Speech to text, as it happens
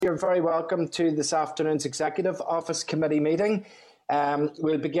You're very welcome to this afternoon's Executive Office Committee meeting.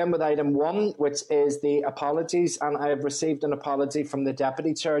 We'll begin with item 1, which is the apologies, and I have received an apology from the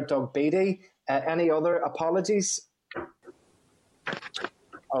Deputy Chair, Doug Beattie. Any other apologies?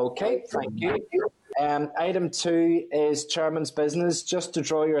 Okay, thank you. Item 2 is Chairman's business. Just to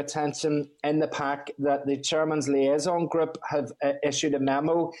draw your attention in the pack that the Chairman's Liaison Group have issued a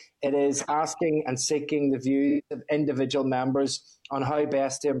memo. It is asking and seeking the views of individual members on how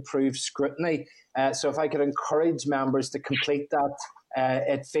best to improve scrutiny. So if I could encourage members to complete that,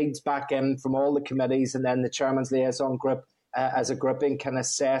 it feeds back in from all the committees, and then the Chairman's Liaison Group as a grouping can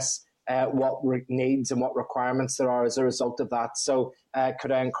assess what needs and what requirements there are as a result of that. So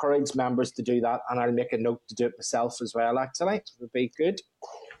could I encourage members to do that? And I'll make a note to do it myself as well, actually. It would be good.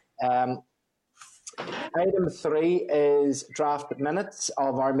 Item 3 is draft minutes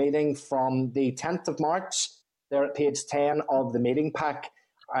of our meeting from the 10th of March. They're at page 10 of the meeting pack.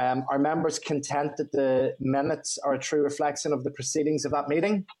 Are members content that the minutes are a true reflection of the proceedings of that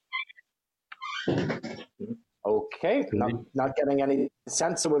meeting? Okay, not getting any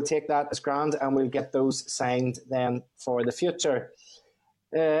sense, so we'll take that as grand and we'll get those signed then for the future.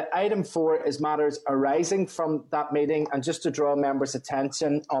 Item 4 is matters arising from that meeting, and just to draw members'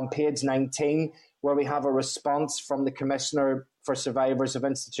 attention on page 19, where we have a response from the Commissioner for Survivors of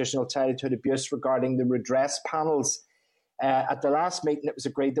Institutional Childhood Abuse regarding the redress panels. At the last meeting, it was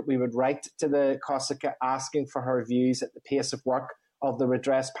agreed that we would write to the COSICA asking for her views at the pace of work of the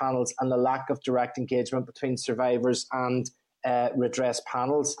redress panels and the lack of direct engagement between survivors and redress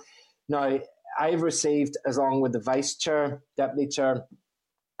panels. Now, I've received, along with the Vice Chair, Deputy Chair,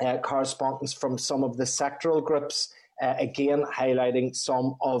 correspondence from some of the sectoral groups, again highlighting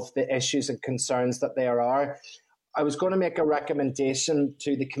some of the issues and concerns that there are. I was going to make a recommendation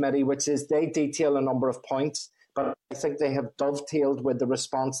to the committee, which is they detail a number of points, but I think they have dovetailed with the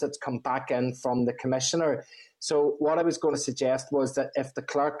response that's come back in from the Commissioner. So what I was going to suggest was that if the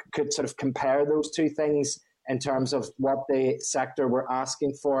clerk could sort of compare those two things in terms of what the sector were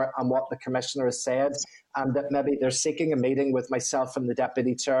asking for and what the Commissioner has said, and that maybe they're seeking a meeting with myself and the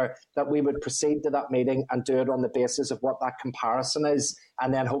Deputy Chair, that we would proceed to that meeting and do it on the basis of what that comparison is.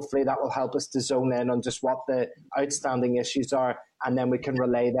 And then hopefully that will help us to zone in on just what the outstanding issues are, and then we can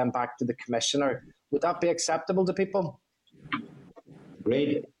relay them back to the Commissioner. Would that be acceptable to people?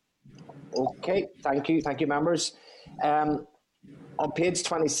 Great. Okay, thank you, members. On page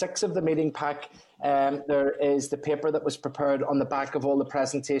 26 of the meeting pack, there is the paper that was prepared on the back of all the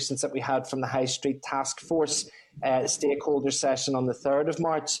presentations that we had from the High Street Task Force stakeholder session on the 3rd of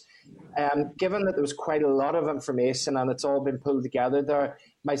March. Given that there was quite a lot of information and it's all been pulled together there,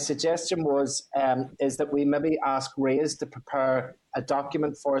 my suggestion was is that we maybe ask Reyes to prepare a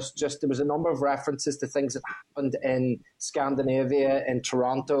document for us. There was a number of references to things that happened in Scandinavia, in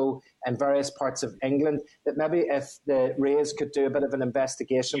Toronto, and various parts of England, that maybe if the Reyes could do a bit of an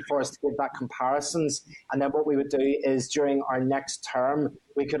investigation for us to give that comparisons, and then what we would do is during our next term,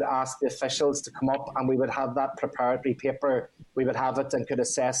 we could ask the officials to come up and we would have that preparatory paper, we would have it and could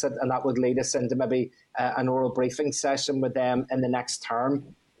assess it, and that would lead us into maybe an oral briefing session with them in the next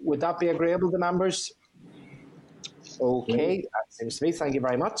term. Would that be agreeable to members? Okay, that seems to be. Thank you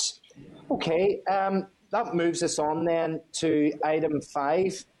very much. Okay, that moves us on then to item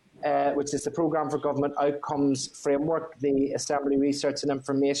 5, which is the Programme for Government Outcomes Framework, the Assembly Research and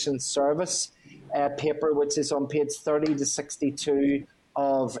Information Service paper, which is on page 30 to 62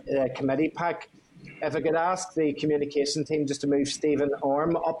 of the committee pack. If I could ask the communication team just to move Stephen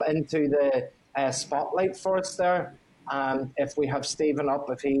Orme up into the spotlight for us there. If we have Stephen up,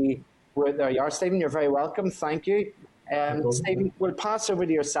 there you are, Stephen, you're very welcome, thank you. Stephen, we'll pass over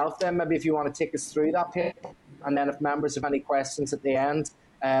to yourself then, maybe if you want to take us through that paper, and then if members have any questions at the end,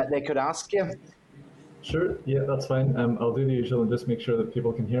 they could ask you. Sure, yeah, that's fine. I'll do the usual and just make sure that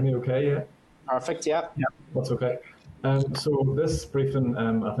people can hear me okay, yeah? Perfect, yeah. Yeah, that's okay. So this briefing,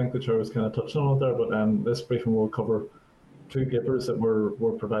 I think the Chair was kind of touching on it there, but this briefing will cover 2 papers that were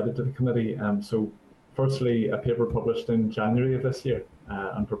provided to the committee. So firstly, a paper published in January of this year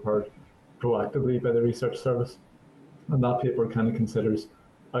and prepared proactively by the Research Service. And that paper kind of considers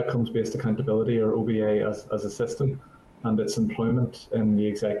outcomes-based accountability, or OBA, as a system and its employment in the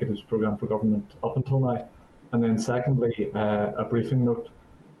Executive's Programme for Government up until now. And then secondly, a briefing note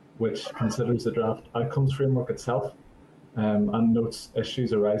which considers the draft outcomes framework itself and notes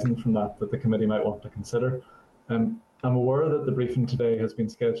issues arising from that the committee might want to consider. I'm aware that the briefing today has been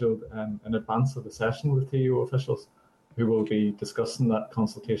scheduled in advance of the session with TEO officials who will be discussing that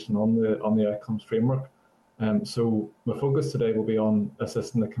consultation on the outcomes framework. So my focus today will be on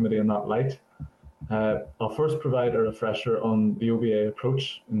assisting the committee in that light. I'll first provide a refresher on the OBA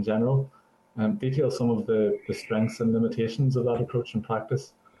approach in general, detail some of the strengths and limitations of that approach in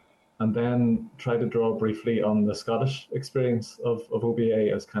practice, and then try to draw briefly on the Scottish experience of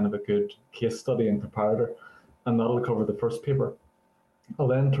OBA as kind of a good case study and comparator, and that'll cover the first paper. I'll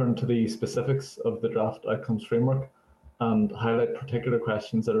then turn to the specifics of the draft outcomes framework and highlight particular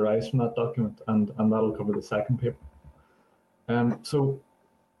questions that arise from that document, and that'll cover the second paper. So,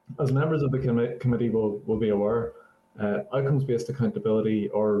 as members of the committee will be aware, outcomes-based accountability,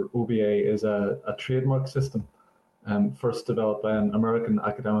 or OBA, is a trademark system first developed by an American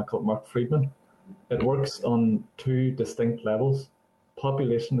academic called Mark Friedman. It works on two distinct levels: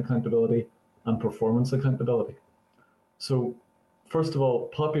 population accountability and performance accountability. So, first of all,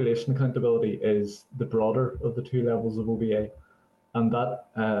 population accountability is the broader of the two levels of OBA, and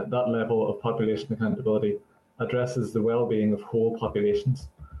that level of population accountability addresses the well-being of whole populations.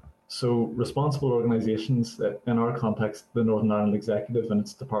 So responsible organisations, in our context, the Northern Ireland Executive and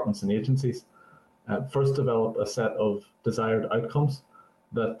its departments and agencies, first develop a set of desired outcomes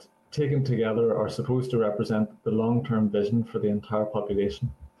that, taken together, are supposed to represent the long-term vision for the entire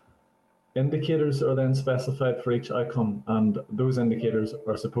population. Indicators are then specified for each outcome, and those indicators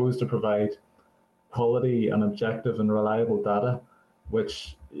are supposed to provide quality and objective and reliable data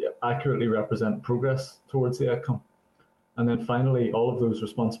which accurately represent progress towards the outcome. And then finally, all of those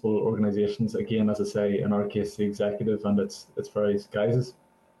responsible organisations, again, as I say, in our case, the executive and its various guises,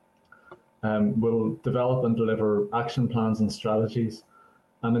 will develop and deliver action plans and strategies.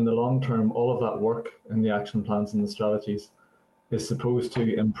 And in the long term, all of that work in the action plans and the strategies is supposed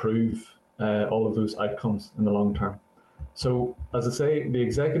to improve all of those outcomes in the long term. So, as I say, the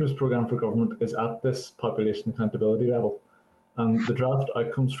executive's programme for government is at this population accountability level. And the draft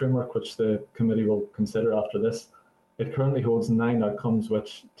outcomes framework, which the committee will consider after this, it currently holds 9 outcomes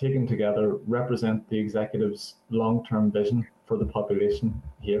which, taken together, represent the executive's long-term vision for the population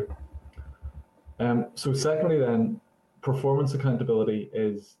here. So secondly then, performance accountability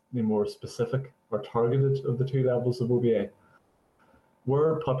is the more specific or targeted of the two levels of OBA.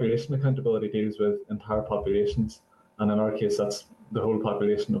 Where population accountability deals with entire populations, and in our case that's the whole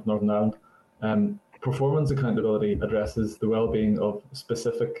population of Northern Ireland, performance accountability addresses the well-being of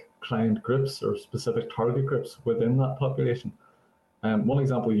specific client groups or specific target groups within that population. One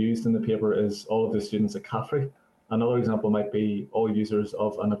example used in the paper is all of the students at CAFRE. Another example might be all users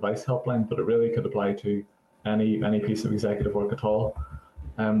of an advice helpline, but it really could apply to any piece of executive work at all.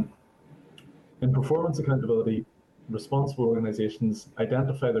 In performance accountability, responsible organisations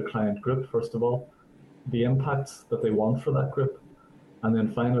identify their client group, first of all, the impacts that they want for that group, and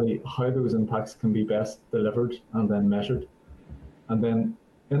then finally, how those impacts can be best delivered and then measured. And then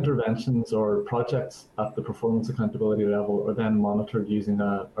interventions or projects at the performance accountability level are then monitored using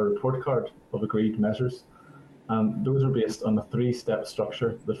a report card of agreed measures. And those are based on a 3-step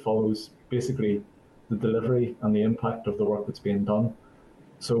structure that follows basically the delivery and the impact of the work that's being done.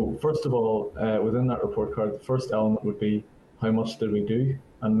 So first of all, within that report card, the first element would be how much did we do,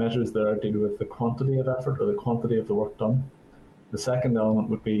 and measures there deal with the quantity of effort or the quantity of the work done. The second element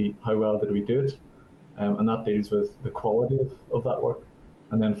would be how well did we do it, and that deals with the quality of that work.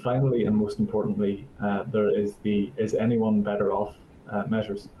 And then finally, and most importantly, there is the is anyone better off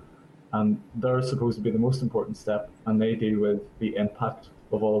measures. And they're supposed to be the most important step, and they deal with the impact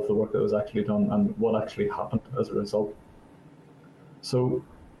of all of the work that was actually done and what actually happened as a result. So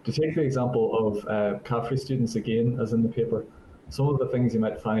to take the example of CAFRE students again, as in the paper, some of the things you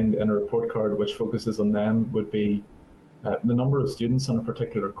might find in a report card which focuses on them would be the number of students on a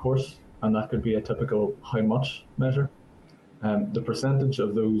particular course, and that could be a typical how much measure. The percentage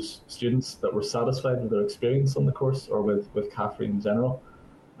of those students that were satisfied with their experience on the course or with CAFRE in general,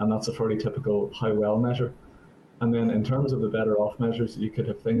 and that's a fairly typical how well measure. And then in terms of the better off measures, you could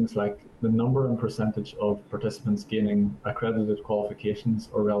have things like the number and percentage of participants gaining accredited qualifications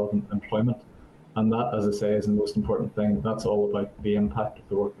or relevant employment. And that, as I say, is the most important thing. That's all about the impact of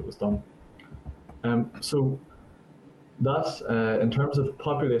the work that was done. So that, in terms of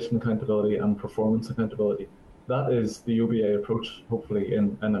population accountability and performance accountability, that is the OBA approach, hopefully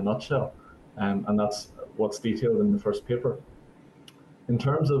in a nutshell. And that's what's detailed in the first paper. In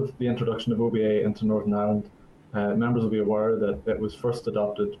terms of the introduction of OBA into Northern Ireland, members will be aware that it was first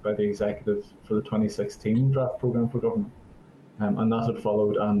adopted by the executive for the 2016 draft programme for government, and that had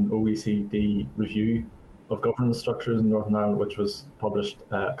followed an OECD review of governance structures in Northern Ireland, which was published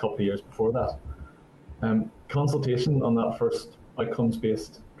a couple of years before that. Consultation on that first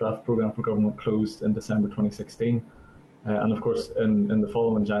outcomes-based draft programme for government closed in December 2016, and of course in the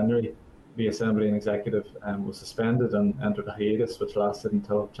following January, the Assembly and Executive was suspended and entered a hiatus which lasted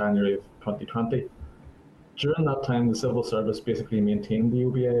until January of 2020. During that time, the civil service basically maintained the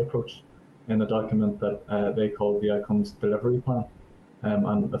OBA approach in a document that they called the Outcomes Delivery Plan,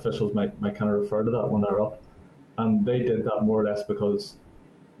 and officials might kind of refer to that when they're up. And they did that more or less because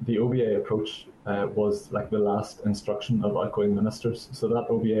the OBA approach was like the last instruction of outgoing ministers. So that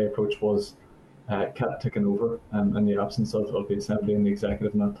OBA approach was kept ticking over in the absence of the Assembly and the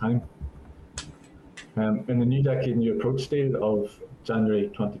Executive in that time. In the New Decade New Approach deal of January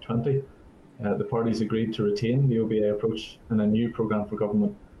 2020, the parties agreed to retain the OBA approach in a new programme for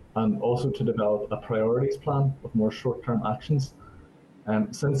government, and also to develop a priorities plan of more short-term actions.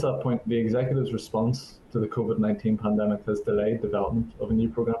 Since that point, the Executive's response to the COVID-19 pandemic has delayed development of a new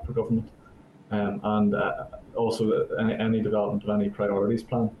programme for government, and also any development of any priorities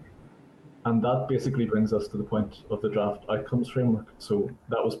plan. And that basically brings us to the point of the draft outcomes framework. So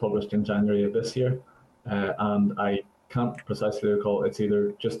that was published in January of this year, and I can't precisely recall, it's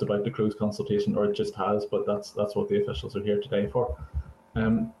either just about to close consultation or it just has, but that's what the officials are here today for.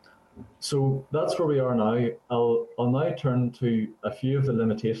 So that's where we are now. I'll now turn to a few of the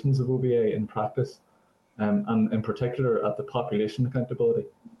limitations of OBA in practice, and in particular at the population accountability,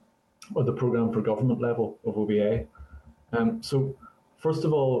 or the programme for government level of OBA. So first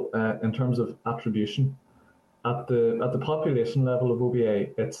of all, in terms of attribution, at the population level of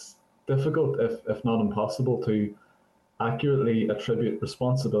OBA, it's difficult, if not impossible, to accurately attribute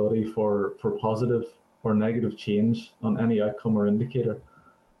responsibility for positive or negative change on any outcome or indicator.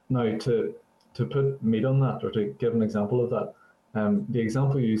 Now, to put meat on that, or to give an example of that, the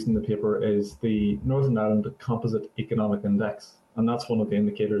example used in the paper is the Northern Ireland Composite Economic Index, and that's one of the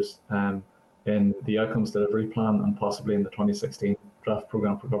indicators in the Outcomes Delivery Plan and possibly in the 2016 Draft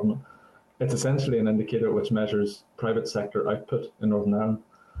Programme for Government. It's essentially an indicator which measures private sector output in Northern Ireland.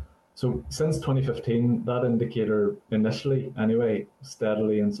 So since 2015, that indicator initially, anyway,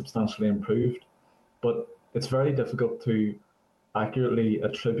 steadily and substantially improved, but it's very difficult to accurately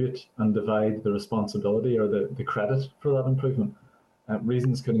attribute and divide the responsibility or the credit for that improvement.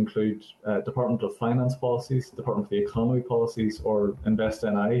 Reasons could include Departmental Finance policies, Department of the Economy policies, or Invest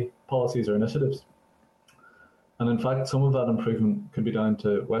NI policies or initiatives. And in fact, some of that improvement could be down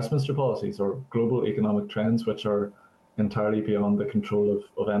to Westminster policies or global economic trends, which are entirely beyond the control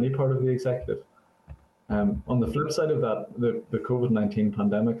of any part of the executive. On the flip side of that, the COVID-19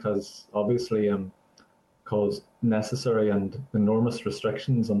 pandemic has obviously caused necessary and enormous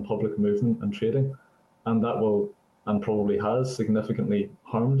restrictions on public movement and trading, and that will, and probably has, significantly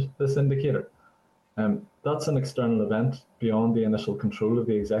harmed this indicator. That's an external event beyond the initial control of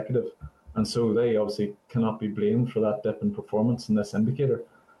the executive, and so they obviously cannot be blamed for that dip in performance in this indicator.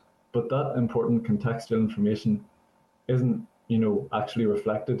 But that important contextual information isn't, actually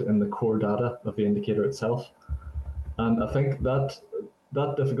reflected in the core data of the indicator itself. And I think that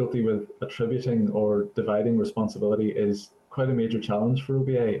difficulty with attributing or dividing responsibility is quite a major challenge for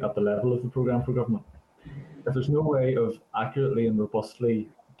OBA at the level of the programme for government. If there's no way of accurately and robustly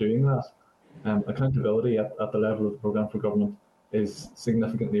doing that, accountability at the level of the programme for government is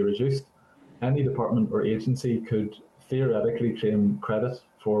significantly reduced. Any department or agency could theoretically claim credit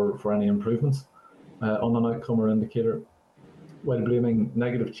for any improvements on an outcome or indicator, while blaming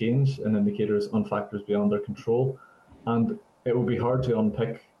negative change in indicators on factors beyond their control. And it will be hard to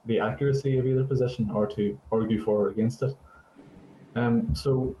unpick the accuracy of either position or to argue for or against it.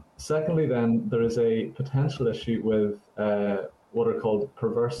 So secondly, then, there is a potential issue with what are called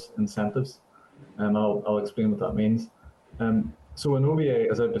perverse incentives, and I'll explain what that means. So in OBA,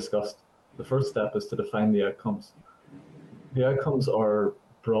 as I've discussed, the first step is to define the outcomes. The outcomes are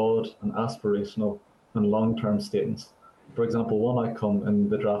broad and aspirational and long-term statements. For example, one outcome in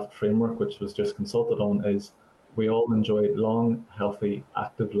the draft framework, which was just consulted on, is we all enjoy long, healthy,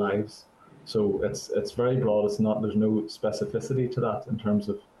 active lives. So it's very broad. There's no specificity to that in terms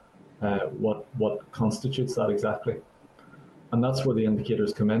of what constitutes that exactly. And that's where the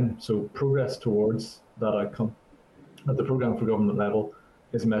indicators come in. So progress towards that outcome at the programme for government level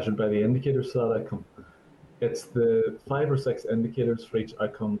is measured by the indicators for that outcome. It's the 5 or 6 indicators for each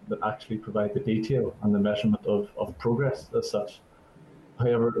outcome that actually provide the detail and the measurement of progress as such.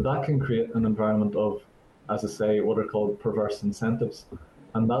 However, that can create an environment of, as I say, what are called perverse incentives.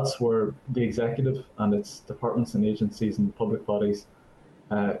 And that's where the executive and its departments and agencies and public bodies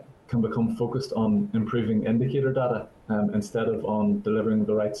can become focused on improving indicator data instead of on delivering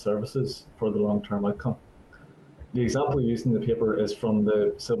the right services for the long-term outcome. The example used in the paper is from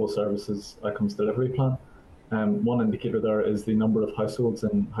the Civil Services Outcomes Delivery Plan. One indicator there is the number of households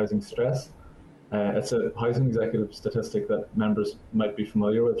in housing stress. It's a housing executive statistic that members might be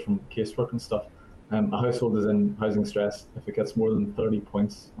familiar with from casework and stuff. A household is in housing stress if it gets more than 30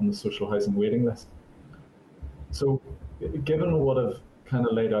 points on the social housing waiting list. So given what I've kind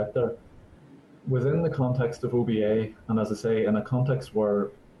of laid out there, within the context of OBA, and as I say, in a context where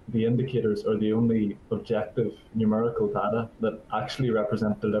the indicators are the only objective numerical data that actually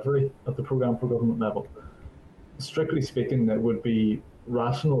represent delivery at the programme for government level, strictly speaking, it would be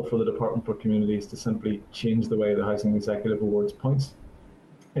rational for the Department for Communities to simply change the way the Housing Executive awards points,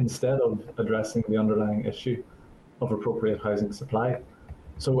 instead of addressing the underlying issue of appropriate housing supply.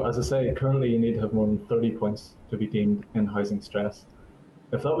 So as I say, currently you need to have more than 30 points to be deemed in housing stress.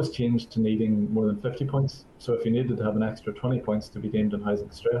 If that was changed to needing more than 50 points, so if you needed to have an extra 20 points to be deemed in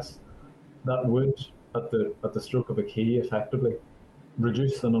housing stress, that would, at the stroke of a key, effectively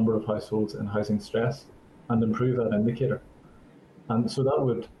reduce the number of households in housing stress and improve that indicator. And so that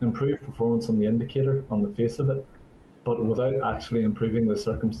would improve performance on the indicator on the face of it, but without actually improving the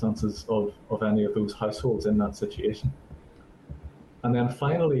circumstances of any of those households in that situation. And then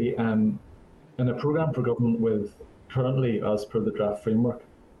finally, in a programme for government with currently, as per the draft framework,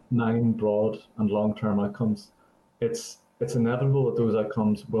 9 broad and long-term outcomes, it's inevitable that those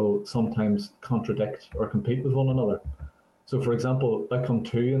outcomes will sometimes contradict or compete with one another. So for example, outcome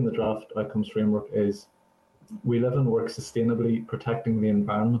 2 in the draft outcomes framework is we live and work sustainably, protecting the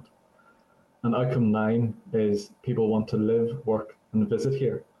environment. And outcome 9 is people want to live, work and visit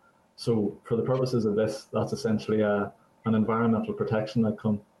here. So for the purposes of this, that's essentially an environmental protection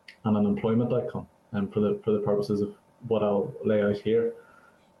outcome and an employment outcome, and for the purposes of what I'll lay out here.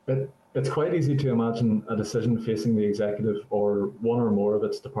 It's quite easy to imagine a decision facing the executive or one or more of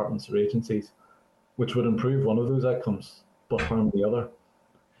its departments or agencies, which would improve one of those outcomes but harm the other.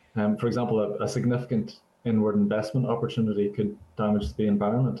 For example, a significant inward investment opportunity could damage the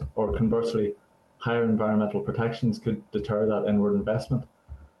environment, or conversely, higher environmental protections could deter that inward investment.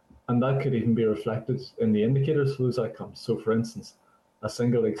 And that could even be reflected in the indicators for those outcomes. So for instance, a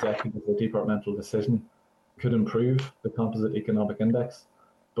single executive or departmental decision could improve the composite economic index,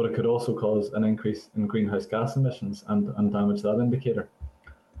 but it could also cause an increase in greenhouse gas emissions and damage that indicator.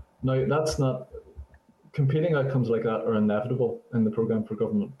 Now, that's not, competing outcomes like that are inevitable in the programme for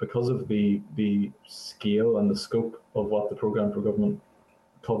government because of the scale and the scope of what the programme for government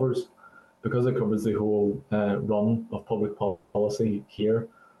covers, because it covers the whole run of public policy here.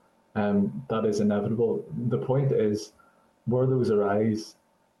 That is inevitable. The point is, where those arise,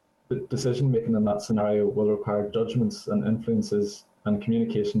 the decision making in that scenario will require judgments and influences and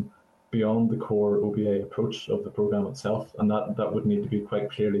communication beyond the core OBA approach of the programme itself, and that would need to be quite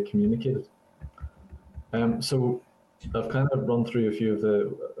clearly communicated. So I've kind of run through a few of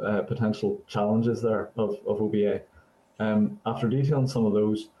the potential challenges there of OBA. After detailing some of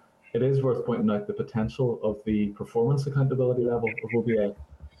those, it is worth pointing out the potential of the performance accountability level of OBA.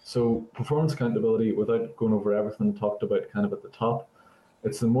 So performance accountability, without going over everything talked about kind of at the top,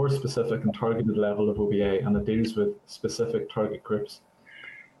 it's the more specific and targeted level of OBA, and it deals with specific target groups.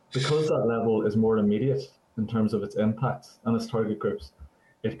 Because that level is more immediate in terms of its impacts and its target groups,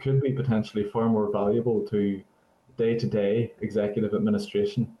 it could be potentially far more valuable to day-to-day executive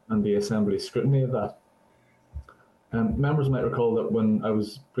administration and the Assembly's scrutiny of that. Members might recall that when I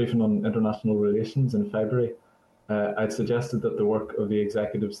was briefing on international relations in February, I'd suggested that the work of the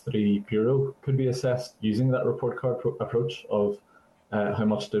Executive's 3 Bureau could be assessed using that report card approach of how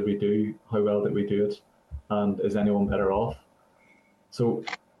much did we do, how well did we do it, and is anyone better off? So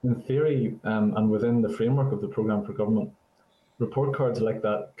in theory, and within the framework of the programme for government, report cards like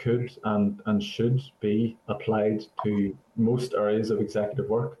that could and should be applied to most areas of executive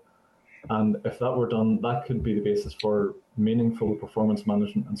work. And if that were done, that could be the basis for meaningful performance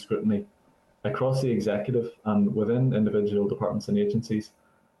management and scrutiny across the executive and within individual departments and agencies,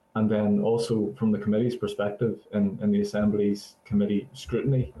 and then also from the committee's perspective in the Assembly's committee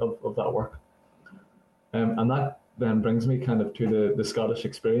scrutiny of that work. And that then brings me kind of to the Scottish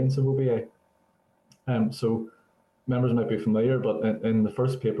experience of OBA. So members might be familiar, but in the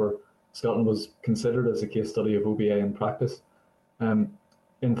first paper, Scotland was considered as a case study of OBA in practice.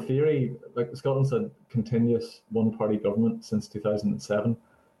 In theory, like, Scotland's had continuous one-party government since 2007,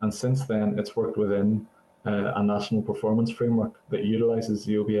 and since then it's worked within a national performance framework that utilises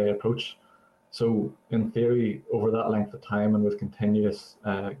the OBA approach. So in theory, over that length of time and with continuous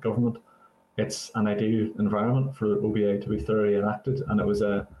government, it's an ideal environment for OBA to be thoroughly enacted, and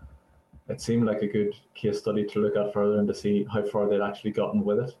it seemed like a good case study to look at further and to see how far they'd actually gotten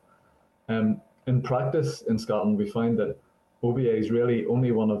with it. In practice in Scotland, we find that OBA is really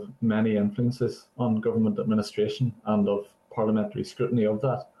only one of many influences on government administration and of parliamentary scrutiny of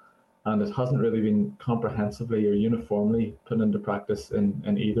that. and it hasn't really been comprehensively or uniformly put into practice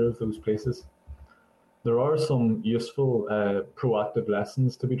in either of those places. There are some useful proactive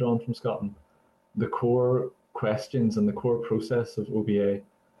lessons to be drawn from Scotland. The core questions and the core process of OBA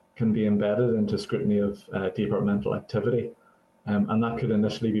can be embedded into scrutiny of departmental activity, and that could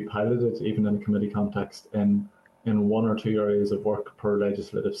initially be piloted, even in a committee context, in 1 or 2 areas of work per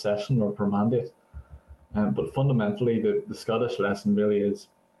legislative session or per mandate. But fundamentally, the Scottish lesson really is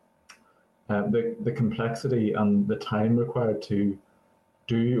the complexity and the time required to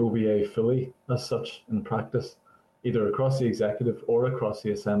do OBA fully as such in practice, either across the executive or across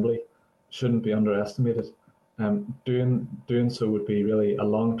the assembly, shouldn't be underestimated. Doing so would be really a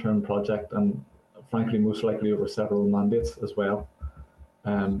long-term project, and frankly most likely over several mandates as well.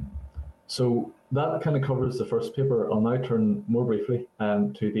 So that kind of covers the first paper. I'll now turn more briefly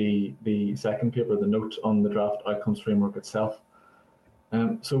to the second paper, the note on the draft outcomes framework itself.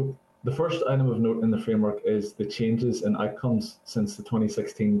 So the first item of note in the framework is the changes in outcomes since the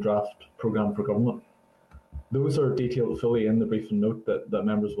 2016 draft programme for government. Those are detailed fully in the briefing note that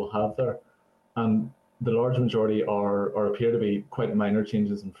members will have there, and the large majority appear to be quite minor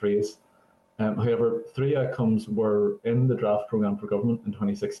changes in phrase. However, 3 outcomes were in the draft programme for government in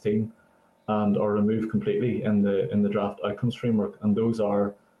 2016 and are removed completely in the draft outcomes framework, and those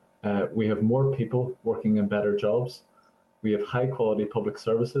are we have more people working in better jobs, we have high quality public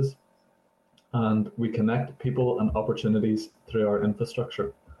services, and we connect people and opportunities through our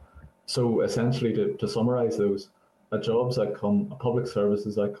infrastructure. So essentially, to summarise those, a jobs outcome, a public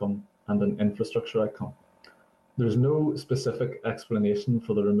services outcome, and an infrastructure outcome. There's no specific explanation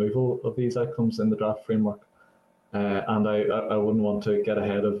for the removal of these outcomes in the draft framework, and I wouldn't want to get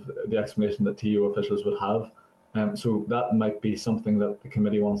ahead of the explanation that TU officials would have. So that might be something that the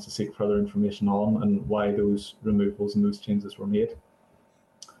committee wants to seek further information on, and why those removals and those changes were made.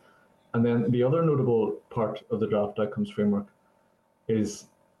 And then the other notable part of the draft outcomes framework is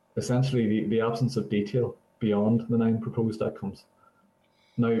essentially the absence of detail beyond the 9 proposed outcomes.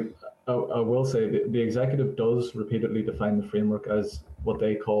 Now, I will say the executive does repeatedly define the framework as what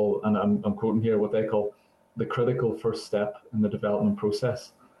they call, and I'm quoting here, what they call the critical first step in the development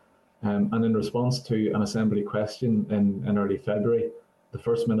process. And in response to an assembly question in early February, the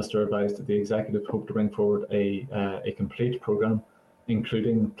First Minister advised that the executive hoped to bring forward a complete programme,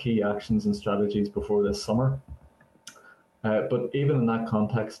 including key actions and strategies before this summer. But even in that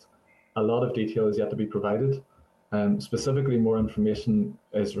context, a lot of detail is yet to be provided. Specifically, more information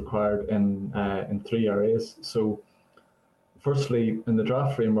is required in 3 areas. So firstly, in the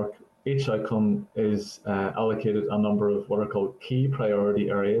draft framework, each outcome is allocated a number of what are called key priority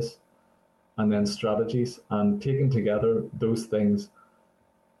areas, and then strategies, and taken together, those things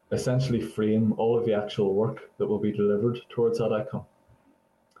essentially frame all of the actual work that will be delivered towards that outcome.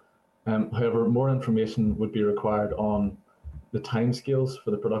 However, more information would be required on the timescales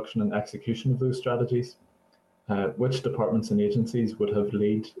for the production and execution of those strategies, which departments and agencies would have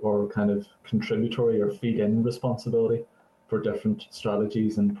lead or kind of contributory or feed-in responsibility for different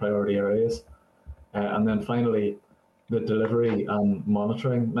strategies and priority areas. And then finally, the delivery and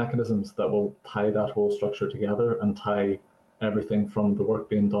monitoring mechanisms that will tie that whole structure together and tie everything from the work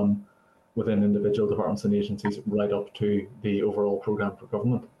being done within individual departments and agencies right up to the overall programme for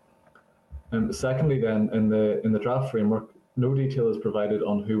government. Secondly, then, in the draft framework, no detail is provided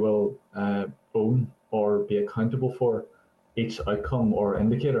on who will own or be accountable for each outcome or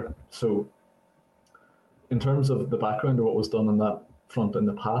indicator. So in terms of the background of what was done on that front in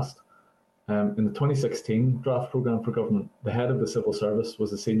the past, in the 2016 draft programme for government, the head of the civil service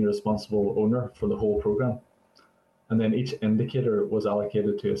was the senior responsible owner for the whole programme, and then each indicator was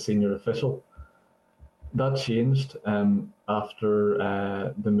allocated to a senior official. That changed after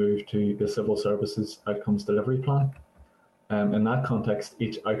the move to the civil services outcomes delivery plan. In that context,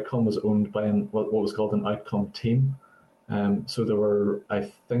 each outcome was owned by what was called an outcome team. So there were,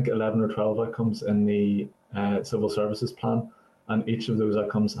 I think, 11 or 12 outcomes in the civil services plan, and each of those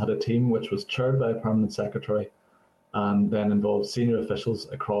outcomes had a team which was chaired by a permanent secretary and then involved senior officials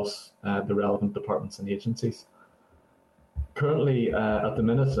across the relevant departments and agencies. Currently, at the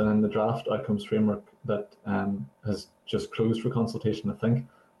minute, and in the draft outcomes framework that has just closed for consultation, I think,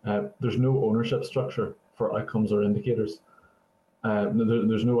 there's no ownership structure for outcomes or indicators.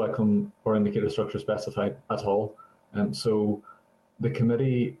 There's no outcome or indicator structure specified at all. So the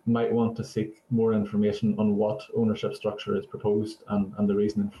committee might want to seek more information on what ownership structure is proposed and the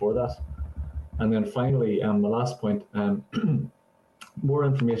reasoning for that. And then finally, the last point, more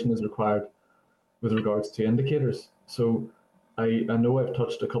information is required with regards to indicators. So I know I've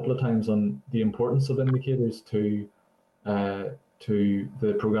touched a couple of times on the importance of indicators to to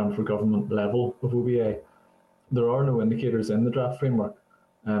the programme for government level of OBA. There are no indicators in the draft framework.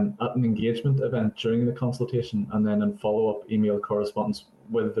 At an engagement event during the consultation and then in follow-up email correspondence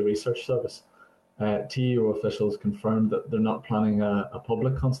with the research service, TEO officials confirmed that they're not planning a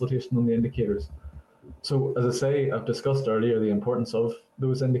public consultation on the indicators. So, as I say, I've discussed earlier the importance of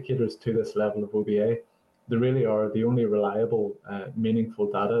those indicators to this level of OBA. They really are the only reliable,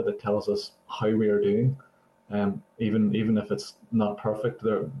 meaningful data that tells us how we are doing. Even if it's not perfect,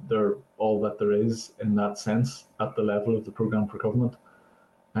 they're all that there is in that sense at the level of the programme for government.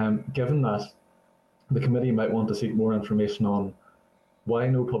 Given that, the committee might want to seek more information on why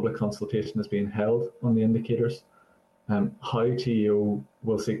no public consultation is being held on the indicators, how TEO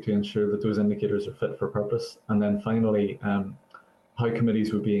will seek to ensure that those indicators are fit for purpose, and then finally, how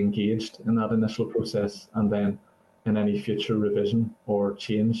committees would be engaged in that initial process and then in any future revision or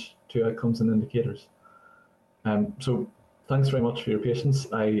change to outcomes and indicators. So thanks very much for your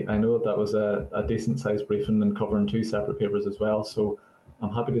patience. I know that was a decent sized briefing and covering two separate papers as well, so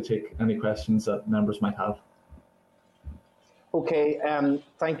I'm happy to take any questions that members might have. Okay,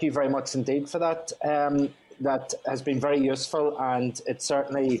 thank you very much indeed for that. That has been very useful, and it's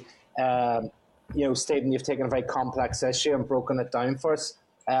certainly, Stephen, you've taken a very complex issue and broken it down for us.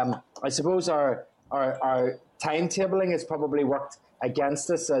 I suppose our timetabling has probably worked against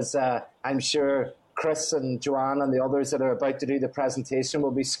us, as I'm sure Chris and Joanne and the others that are about to do the presentation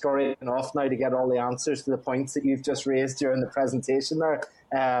will be scurrying off now to get all the answers to the points that you've just raised during the presentation there.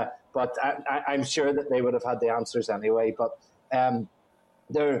 But I'm sure that they would have had the answers anyway. But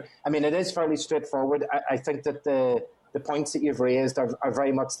it is fairly straightforward. I think that the points that you've raised are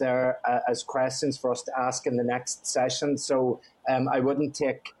very much there as questions for us to ask in the next session. So I wouldn't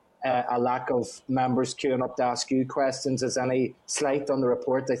take a lack of members queuing up to ask you questions as any slight on the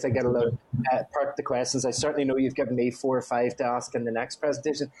report. I think it'll perk the questions. I certainly know you've given me 4 or 5 to ask in the next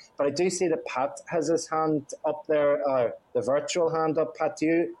presentation, but I do see that Pat has his hand up there, or the virtual hand up. Pat, do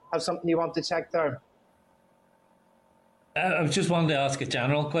you have something you want to check there? I just wanted to ask a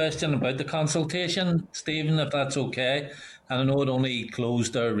general question about the consultation, Stephen, if that's okay. And I know it only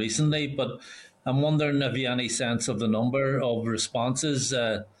closed there recently, but I'm wondering if you have any sense of the number of responses,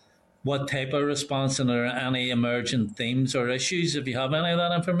 what type of response, and are any emergent themes or issues, if you have any of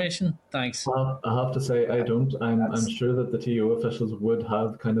that information? Thanks. Well, I have to say I don't. I'm sure that the TEO officials would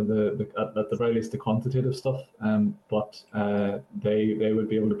have kind of at the very least the quantitative stuff, but they would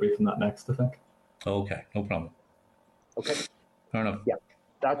be able to brief on that next, I think. Okay, no problem. Okay. Fair enough. Yeah,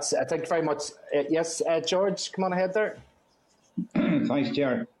 thank you very much. Yes, George, come on ahead there. Thanks,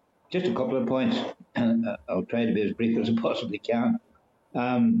 Chair. Just a couple of points. I'll try to be as brief as I possibly can.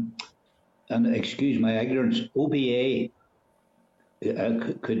 And excuse my ignorance, OBA,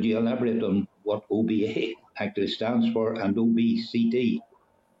 could you elaborate on what OBA actually stands for, and OBCT?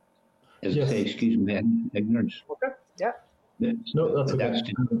 As yes. I say, excuse my ignorance. Okay, yeah. No, that's okay.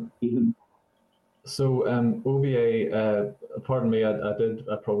 So OBA, pardon me,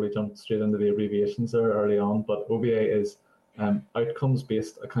 I probably jumped straight into the abbreviations there early on, but OBA is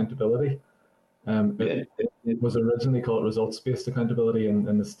outcomes-based accountability. It was originally called results-based accountability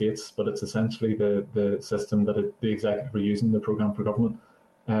in the States, but it's essentially the system that the executive are using, the programme for government.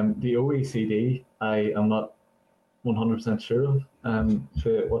 The OECD, I am not 100% sure of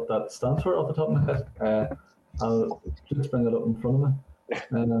what that stands for off the top of my head. I'll just bring it up in front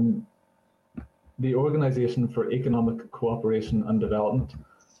of me. The Organisation for Economic Cooperation and Development,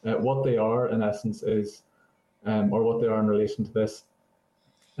 what they are in essence is, or what they are in relation to this,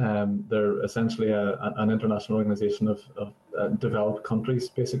 they're essentially an international organisation of developed countries,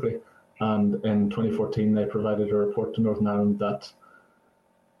 basically. And in 2014, they provided a report to Northern Ireland that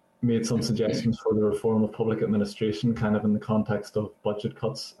made some suggestions for the reform of public administration, kind of in the context of budget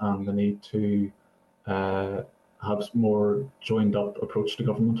cuts and the need to have more joined up approach to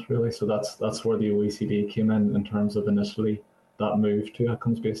government, really. So that's where the OECD came in terms of initially that move to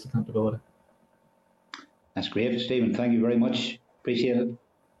outcomes-based accountability. That's great, Stephen. Thank you very much. Appreciate it.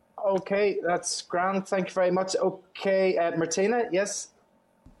 Okay, that's grand. Thank you very much. Okay, Martina, yes?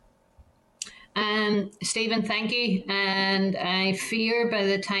 Stephen, thank you. And I fear by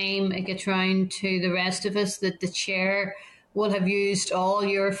the time it gets round to the rest of us that the chair will have used all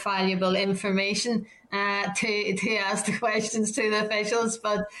your valuable information to ask the questions to the officials,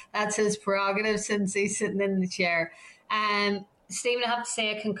 but that's his prerogative since he's sitting in the chair. Stephen, I have to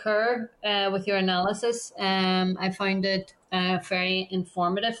say I concur with your analysis. I found it very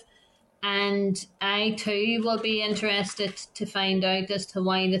informative, and I too will be interested to find out as to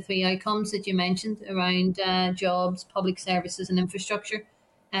why the 3 outcomes that you mentioned around jobs, public services and infrastructure,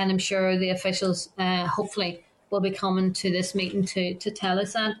 and I'm sure the officials hopefully will be coming to this meeting to tell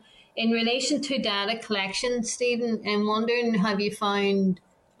us that. In relation to data collection, Stephen, I'm wondering, have you found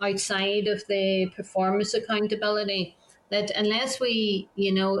outside of the performance accountability that unless we,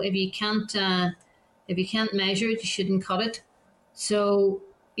 if you can't measure it, you shouldn't cut it. So,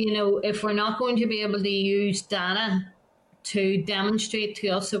 if we're not going to be able to use data to demonstrate to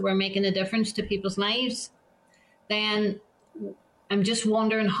us that we're making a difference to people's lives, then I'm just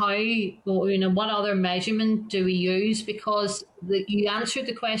wondering what other measurement do we use? Because you answered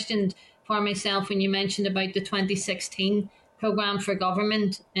the question for myself when you mentioned about the 2016 programme for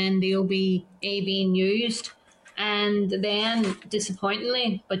government and the OBA being used. And then,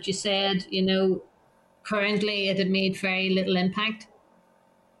 disappointingly, but you said, currently it had made very little impact.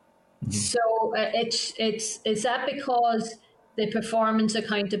 Mm-hmm. So is that because the performance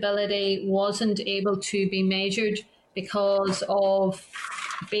accountability wasn't able to be measured because of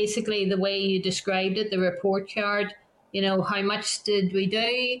basically the way you described it, the report card? How much did we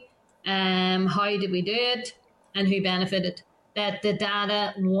do? How did we do it? And who benefited? That the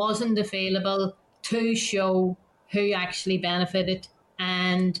data wasn't available to show who actually benefited.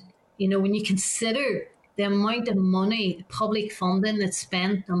 And, when you consider the amount of money, public funding that's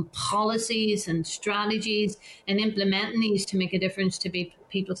spent on policies and strategies and implementing these to make a difference to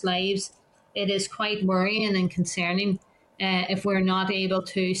people's lives, it is quite worrying and concerning if we're not able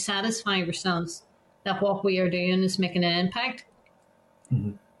to satisfy ourselves that what we are doing is making an impact.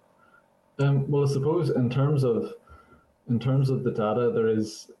 Mm-hmm. Well, I suppose in terms of the data, there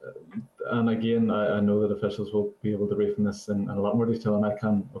is, and again, I know that officials will be able to brief on this in a lot more detail than I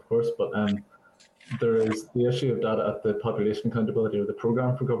can, of course, but there is the issue of data at the population accountability or the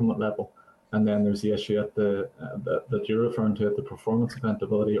programme for government level, and then there's the issue at that you're referring to at the performance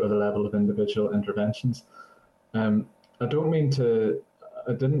accountability or the level of individual interventions. I didn't mean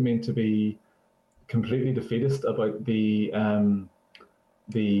to be completely defeatist about the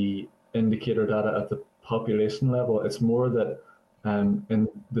indicator data at the population level. It's more that in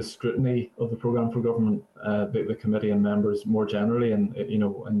the scrutiny of the programme for government, the committee and members more generally, and in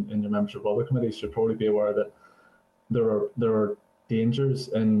your membership of other committees, should probably be aware that there are dangers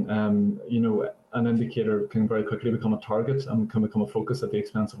in an indicator can very quickly become a target and can become a focus at the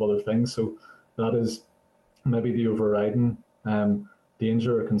expense of other things. So that is maybe the overriding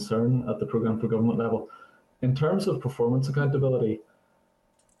danger or concern at the programme for government level. In terms of performance accountability,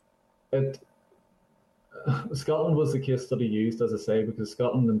 Scotland was the case study used, as I say, because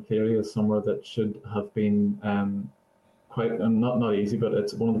Scotland in theory is somewhere that should have been quite, not easy, but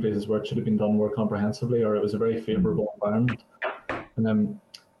it's one of the places where it should have been done more comprehensively, or it was a very favourable environment.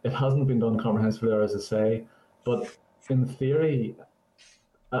 It hasn't been done comprehensively, or as I say, but in theory,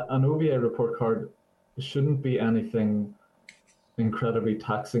 an OBA report card shouldn't be anything incredibly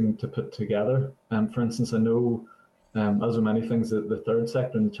taxing to put together. For instance, I know, as with many things, the third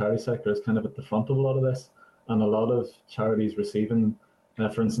sector and the charity sector is kind of at the front of a lot of this, and a lot of charities receiving,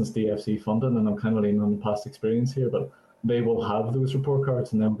 for instance, DFC funding, and I'm kind of leaning on past experience here, but they will have those report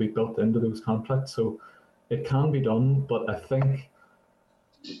cards and they'll be built into those contracts. So it can be done, but I think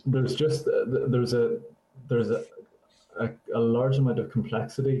there's a large amount of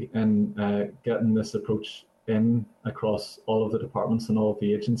complexity in getting this approach in across all of the departments and all of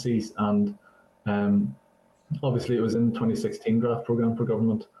the agencies, and obviously it was in the 2016 draft programme for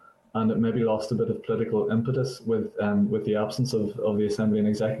government, and it maybe lost a bit of political impetus with the absence of the Assembly and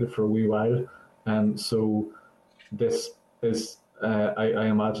Executive for a wee while. So this is, I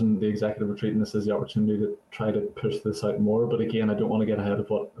imagine the Executive are treating this as the opportunity to try to push this out more. But again, I don't want to get ahead of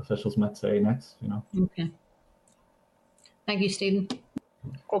what officials might say next, Okay. Thank you, Stephen.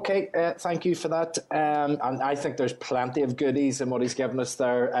 Okay, thank you for that. And I think there's plenty of goodies in what he's given us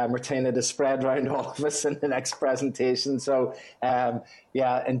there. We're trying to spread around all of us in the next presentation. So,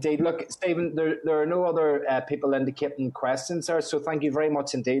 yeah, indeed. Look, Stephen, there are no other people indicating questions there. So thank you very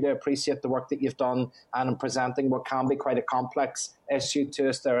much indeed. I appreciate the work that you've done and in presenting what can be quite a complex issue to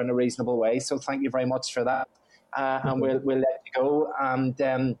us there in a reasonable way. So thank you very much for that. And we'll let you go.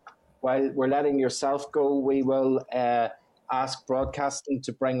 And while we're letting yourself go, we will ask broadcasting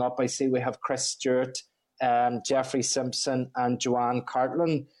to bring up, I see we have Chris Stewart, Jeffrey Simpson and Joanne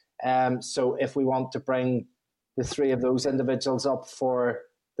Cartlin. So if we want to bring the three of those individuals up for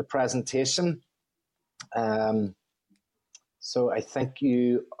the presentation. So I think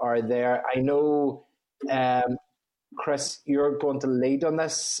you are there. I know, Chris, you're going to lead on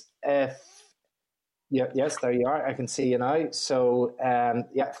this. Yes, there you are. I can see you now. So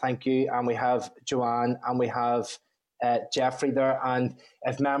yeah, thank you. And we have Joanne and we have Jeffrey there, and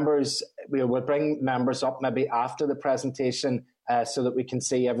if members, we'll bring members up maybe after the presentation so that we can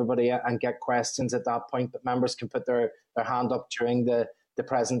see everybody and get questions at that point, but members can put their hand up during the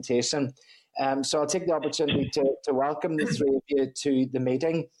presentation. So I'll take the opportunity to welcome the three of you to the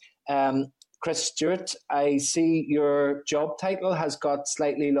meeting. Chris Stewart, I see your job title has got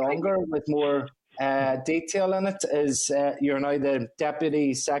slightly longer with more detail in it. You're now the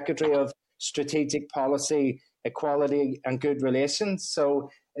Deputy Secretary of Strategic Policy, Equality and Good Relations. So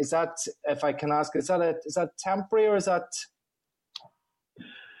is that, if I can ask, is that temporary or is that?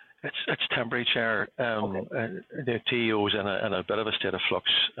 It's temporary, Chair. The TEO is in a bit of a state of flux,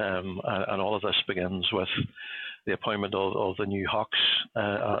 and all of this begins with the appointment of the new Hawks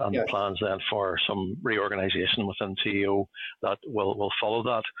and the plans then for some reorganisation within TEO that will follow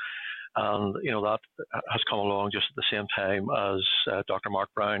that. And that has come along just at the same time as Dr. Mark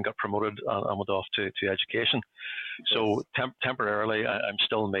Brown got promoted and went off to education. So temporarily, I'm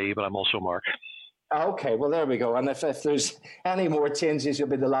still me, but I'm also Mark. Okay, well, there we go. And if there's any more changes, you'll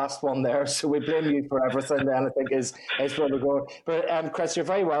be the last one there. So we blame you for everything then, I think is where we go. But Chris, you're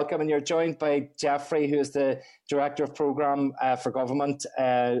very welcome. And you're joined by Jeffrey, who is the Director of Programme for Government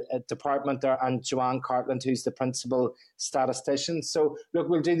at Departmental, and Joanne Cartland, who's the Principal Statistician. So look,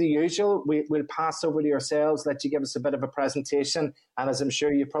 we'll do the usual. We'll pass over to yourselves, let you give us a bit of a presentation. And as I'm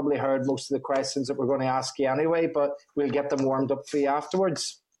sure you've probably heard most of the questions that we're going to ask you anyway, but we'll get them warmed up for you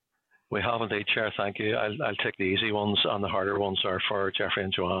afterwards. We have indeed, Chair. Thank you. I'll take the easy ones, and the harder ones are for Jeffrey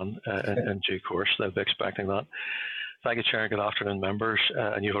and Joanne in due course. They'll be expecting that. Thank you, Chair. Good afternoon, members.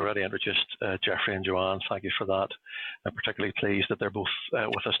 And you've already introduced Jeffrey and Joanne. Thank you for that. I'm particularly pleased that they're both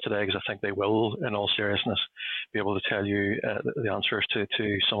with us today, because I think they will, in all seriousness, be able to tell you the answers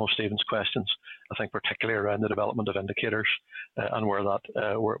to some of Stephen's questions. I think particularly around the development of indicators and where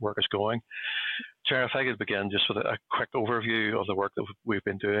that work is going. Chair, if I could begin just with a quick overview of the work that we've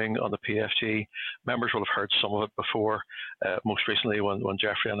been doing on the PFG. Members will have heard some of it before, most recently when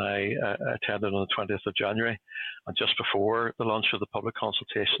Jeffrey and I attended on the 20th of January, and just before the launch of the public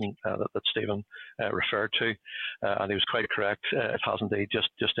consultation that Stephen referred to. And he was quite correct, it has indeed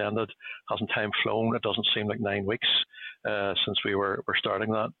just ended. Hasn't time flown? It doesn't seem like 9 weeks since we were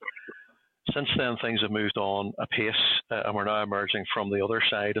starting that. Since then, things have moved on apace, and we're now emerging from the other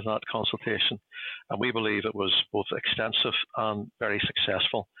side of that consultation. And we believe it was both extensive and very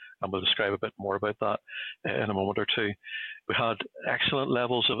successful, and we'll describe a bit more about that in a moment or two. We had excellent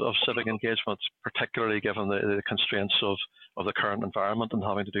levels of civic engagement, particularly given the constraints of the current environment and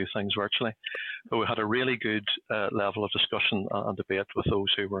having to do things virtually. But we had a really good level of discussion and debate with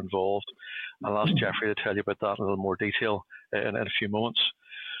those who were involved. I'll ask Jeffrey to tell you about that in a little more detail in a few moments.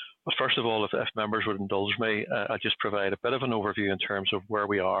 But first of all, if members would indulge me, I'll just provide a bit of an overview in terms of where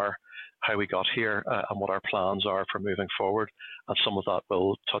we are, how we got here, and what our plans are for moving forward. And some of that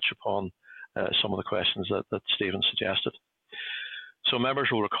will touch upon some of the questions that Stephen suggested. So members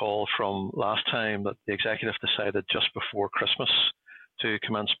will recall from last time that the Executive decided just before Christmas to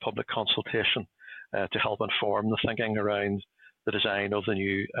commence public consultation to help inform the thinking around the design of the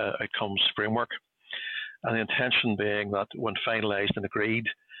new outcomes framework. And the intention being that when finalised and agreed,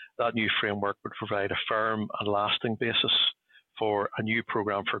 that new framework would provide a firm and lasting basis for a new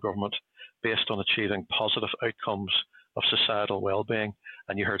programme for government based on achieving positive outcomes of societal well-being.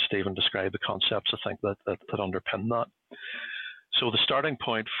 And you heard Stephen describe the concepts, I think, that underpin that. So the starting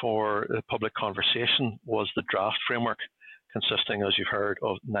point for the public conversation was the draft framework, consisting, as you've heard,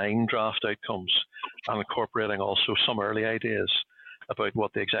 of 9 draft outcomes and incorporating also some early ideas about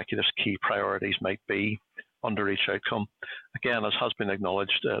what the Executive's key priorities might be under each outcome. Again, as has been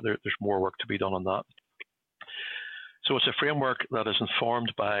acknowledged, there's more work to be done on that. So it's a framework that is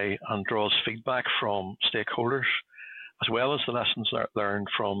informed by and draws feedback from stakeholders, as well as the lessons learned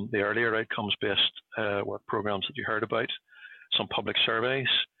from the earlier outcomes-based work programmes that you heard about, some public surveys,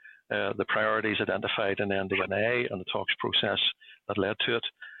 the priorities identified in NDNA and the talks process that led to it,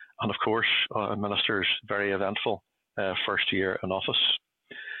 and of course, a Minister's very eventful first year in office.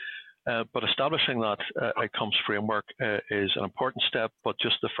 But establishing that outcomes framework is an important step, but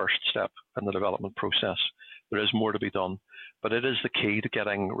just the first step in the development process. There is more to be done, but it is the key to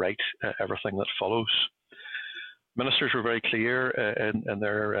getting right everything that follows. Ministers were very clear in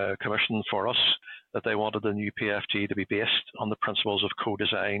their commission for us that they wanted the new PFG to be based on the principles of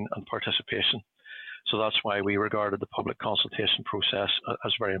co-design and participation. So that's why we regarded the public consultation process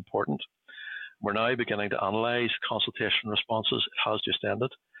as very important. We're now beginning to analyse consultation responses. It has just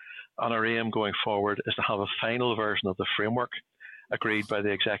ended. And our aim going forward is to have a final version of the framework agreed by the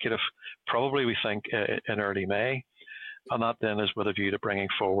Executive, probably we think in early May. And that then is with a view to bringing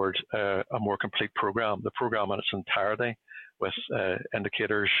forward a more complete programme, the programme in its entirety with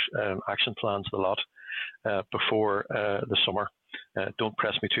indicators, action plans, the lot, before the summer. Don't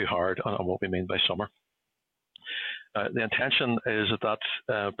press me too hard on what we mean by summer. The intention is that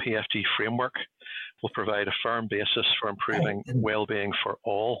PFG framework will provide a firm basis for improving well-being for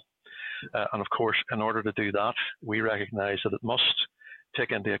all. And of course, in order to do that, we recognise that it must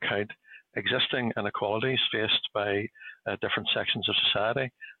take into account existing inequalities faced by different sections of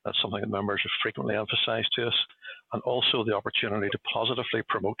society. That's something that members have frequently emphasised to us, and also the opportunity to positively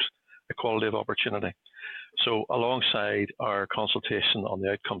promote equality of opportunity. So alongside our consultation on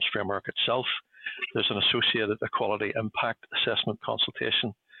the outcomes framework itself, there's an associated equality impact assessment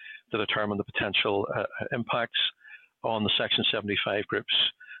consultation to determine the potential impacts on the Section 75 groups,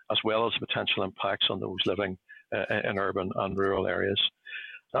 as well as the potential impacts on those living in urban and rural areas.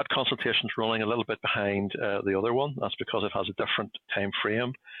 That consultation is running a little bit behind the other one. That's because it has a different time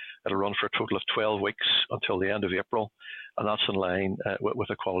frame. It'll run for a total of 12 weeks until the end of April, and that's in line with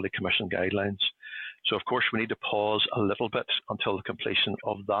Equality Commission guidelines. So, of course, we need to pause a little bit until the completion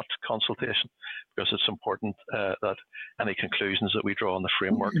of that consultation, because it's important that any conclusions that we draw on the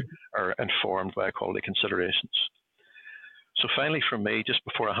framework are informed by equality considerations. So finally from me, just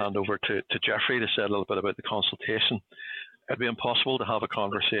before I hand over to Jeffrey to say a little bit about the consultation, it'd be impossible to have a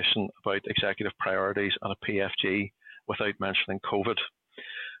conversation about executive priorities and a PFG without mentioning COVID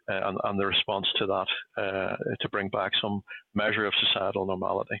and the response to that to bring back some measure of societal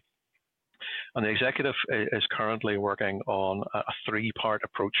normality. And the executive is currently working on a three-part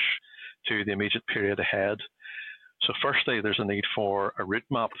approach to the immediate period ahead. So firstly, there's a need for a route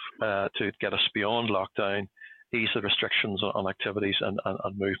map to get us beyond lockdown, ease the restrictions on activities and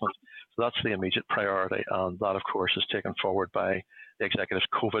movement. So that's the immediate priority, and that, of course, is taken forward by the Executive's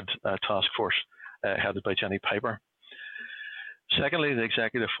COVID task force headed by Jenny Piper. Secondly, the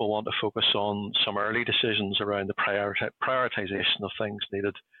Executive will want to focus on some early decisions around the prioritisation of things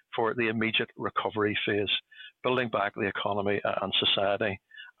needed for the immediate recovery phase, building back the economy and society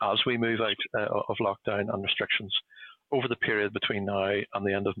as we move out of lockdown and restrictions over the period between now and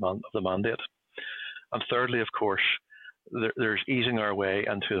the end of the mandate. And thirdly, of course, there's easing our way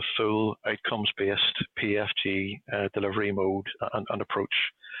into a full outcomes-based PFG delivery mode and approach,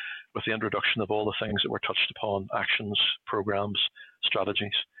 with the introduction of all the things that were touched upon: actions, programmes,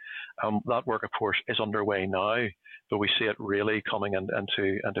 strategies. That work, of course, is underway now, but we see it really coming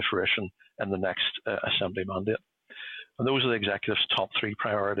into fruition in the next Assembly mandate. And those are the Executive's top three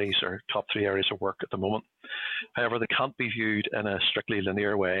priorities, or top three areas of work at the moment. However, they can't be viewed in a strictly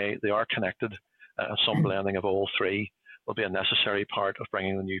linear way. They are connected. Some blending of all three will be a necessary part of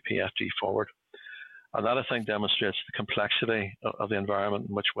bringing the new PFG forward. And that, I think, demonstrates the complexity of the environment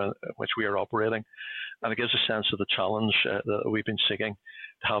in which we are operating. And it gives a sense of the challenge that we've been seeking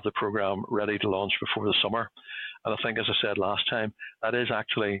to have the programme ready to launch before the summer. And I think, as I said last time, that is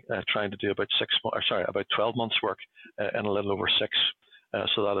actually trying to do about 12 months' work in a little over 6.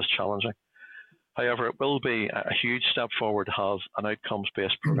 So that is challenging. However, it will be a huge step forward to have an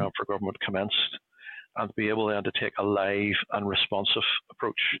outcomes-based programme for government commenced, and to be able then to take a live and responsive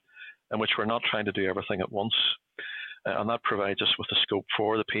approach in which we're not trying to do everything at once. And that provides us with the scope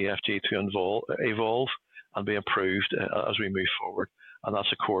for the PFG to evolve and be improved as we move forward. And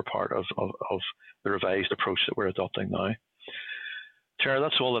that's a core part of the revised approach that we're adopting now. Chair,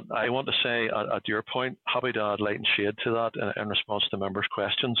 that's all that I want to say at your point. Happy to add light and shade to that in response to members'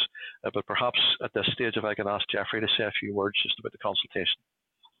 questions. But perhaps at this stage, if I can ask Jeffrey to say a few words just about the consultation.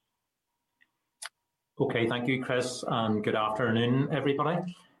 Okay, thank you, Chris, and good afternoon, everybody.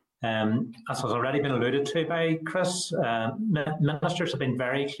 As has already been alluded to by Chris, ministers have been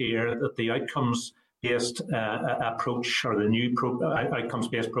very clear that the outcomes-based approach, or the new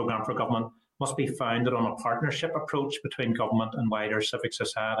outcomes-based programme for government, must be founded on a partnership approach between government and wider civic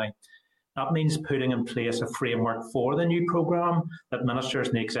society. That means putting in place a framework for the new programme that ministers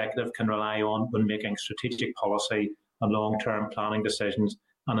and the executive can rely on when making strategic policy and long-term planning decisions,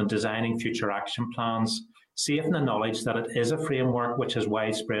 and in designing future action plans, safe in the knowledge that it is a framework which has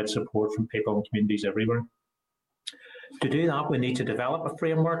widespread support from people and communities everywhere. To do that, we need to develop a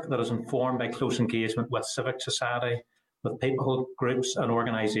framework that is informed by close engagement with civic society, with people, groups and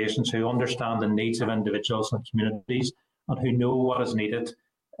organisations who understand the needs of individuals and communities and who know what is needed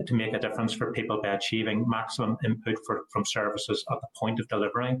to make a difference for people by achieving maximum input from services at the point of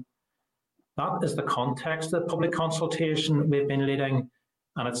delivery. That is the context of the public consultation we've been leading,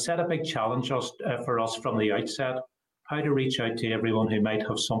 and it set a big challenge for us from the outset: how to reach out to everyone who might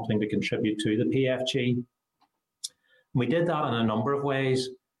have something to contribute to the PFG. We did that in a number of ways.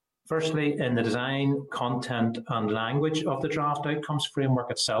 Firstly, in the design, content and language of the draft outcomes framework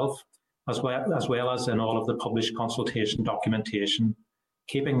itself, as well as in all of the published consultation documentation.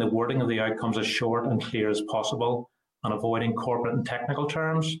 keeping the wording of the outcomes as short and clear as possible and avoiding corporate and technical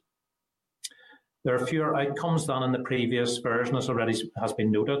terms. There are fewer outcomes than in the previous version, as already has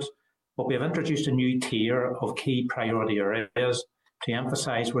been noted, but we have introduced a new tier of key priority areas to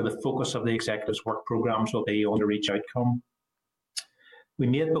emphasise where the focus of the Executive's work programmes will be under each outcome. We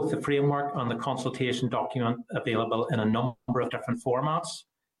made both the framework and the consultation document available in a number of different formats,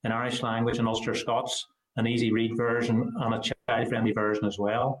 in Irish language and Ulster Scots, an easy read version and a child-friendly version as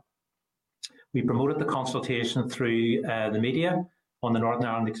well. We promoted the consultation through the media, on the Northern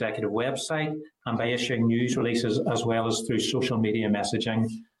Ireland Executive website, and by issuing news releases, as well as through social media messaging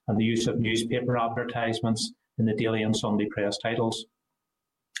and the use of newspaper advertisements in the daily and Sunday press titles.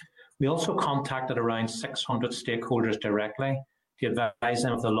 We also contacted around 600 stakeholders directly to advise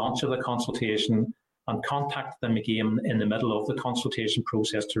them of the launch of the consultation and contacted them again in the middle of the consultation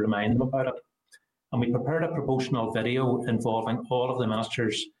process to remind them about it. And we prepared a promotional video involving all of the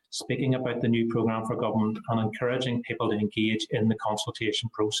ministers speaking about the new programme for government and encouraging people to engage in the consultation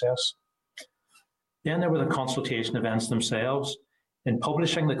process. Then there were the consultation events themselves. In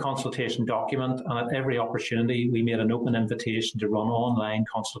publishing the consultation document and at every opportunity, we made an open invitation to run online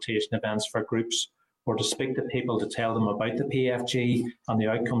consultation events for groups or to speak to people to tell them about the PFG and the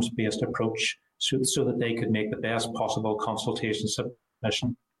outcomes-based approach so that they could make the best possible consultation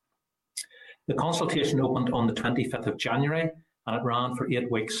submission. The consultation opened on the 25th of January and it ran for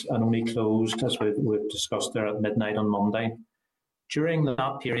 8 weeks and only closed, as we've discussed there, at midnight on Monday. During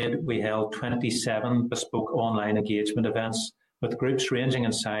that period, we held 27 bespoke online engagement events with groups ranging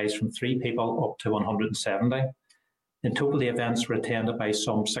in size from 3 people up to 170. In total, the events were attended by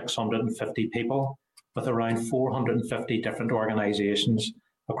some 650 people, with around 450 different organisations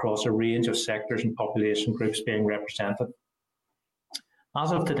across a range of sectors and population groups being represented.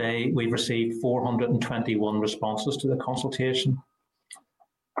 As of today, we've received 421 responses to the consultation.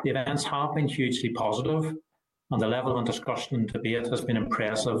 The events have been hugely positive, and the level of discussion and debate has been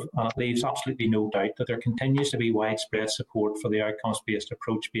impressive, and it leaves absolutely no doubt that there continues to be widespread support for the outcomes-based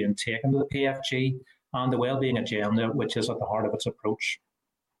approach being taken to the PFG and the wellbeing agenda, which is at the heart of its approach.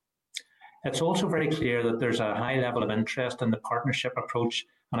 It's also very clear that there's a high level of interest in the partnership approach,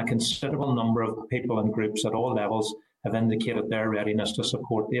 and a considerable number of people and groups at all levels have indicated their readiness to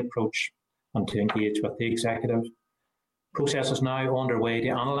support the approach and to engage with the Executive. Process is now underway to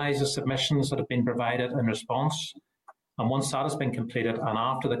analyse the submissions that have been provided in response, and once that has been completed and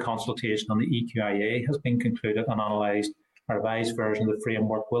after the consultation on the EQIA has been concluded and analysed, a revised version of the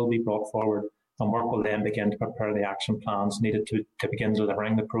framework will be brought forward, and work will then begin to prepare the action plans needed to begin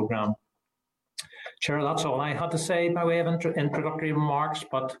delivering the programme. Chair, that's all I had to say by way of introductory remarks,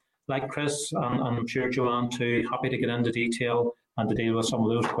 but like Chris and I'm sure Joanne too, happy to get into detail and to deal with some of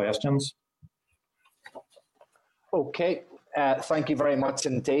those questions. Okay, thank you very much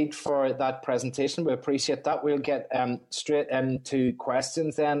indeed for that presentation. We appreciate that. We'll get straight into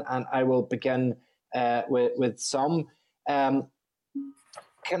questions then, and I will begin with some. Can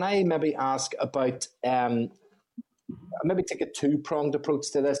I maybe ask about, maybe take a two-pronged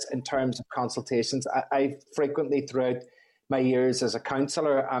approach to this in terms of consultations? I frequently throughout my years as a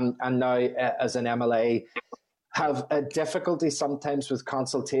councillor and now as an MLA have a difficulty sometimes with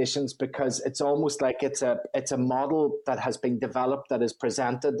consultations, because it's almost like it's a model that has been developed, that is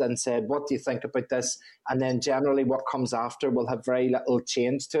presented and said, what do you think about this? And then generally what comes after will have very little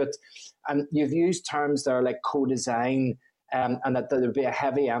change to it. And you've used terms there like co-design, and that there would be a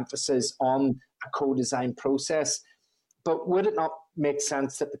heavy emphasis on a co-design process. But would it not make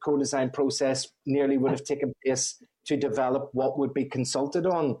sense that the co-design process nearly would have taken place to develop what would be consulted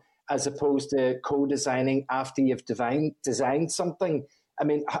on, as opposed to co-designing after you've designed something? I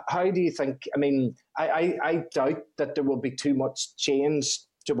mean, how do you think? I mean, I doubt that there will be too much change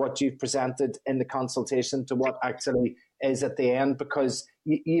to what you've presented in the consultation to what actually is at the end, because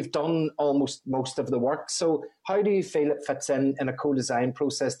you've done almost most of the work. So how do you feel it fits in a co-design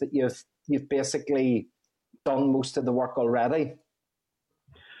process that you've basically done most of the work already?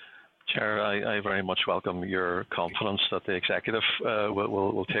 Chair, I very much welcome your confidence that the Executive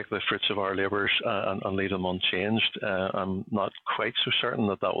will take the fruits of our labours and leave them unchanged. I'm not quite so certain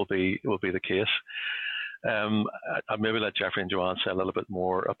that will be the case. I'll maybe let Jeffrey and Joanne say a little bit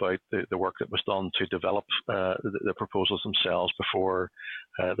more about the work that was done to develop the proposals themselves before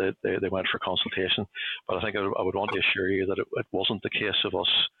they went for consultation. But I think I would want to assure you that it wasn't the case of us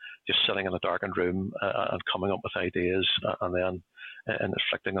just sitting in a darkened room and coming up with ideas and then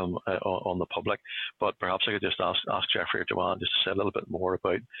inflicting them on the public. But perhaps I could just ask Jeffrey or Joanne just to say a little bit more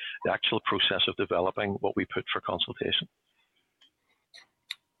about the actual process of developing what we put for consultation.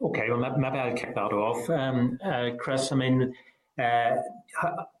 Okay, well, maybe I'll kick that off. Chris, I mean,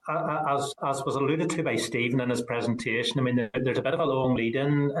 as was alluded to by Stephen in his presentation, I mean, there's a bit of a long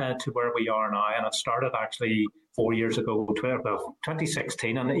lead-in to where we are now, and it started actually 4 years ago,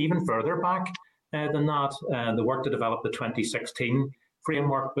 2016, and even further back than that. The work to develop the 2016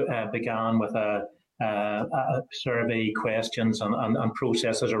 framework began with a survey questions and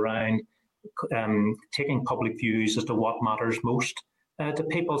processes around taking public views as to what matters most to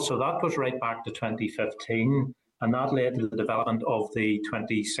people. So that goes right back to 2015. And that led to the development of the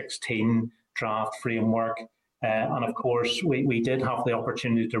 2016 draft framework. And of course, we did have the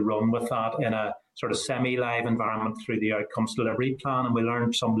opportunity to run with that in a sort of semi-live environment through the outcomes delivery plan. And we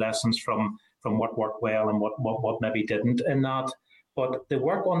learned some lessons from what worked well and what maybe didn't in that. But the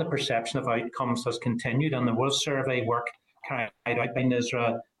work on the perception of outcomes has continued, and there was survey work carried out by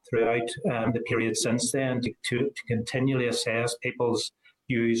NISRA throughout the period since then to continually assess people's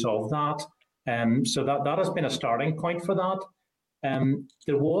views of that. So that has been a starting point for that.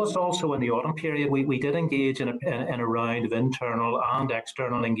 There was also in the autumn period, we did engage in a round of internal and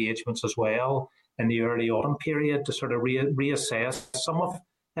external engagements as well in the early autumn period to sort of reassess some of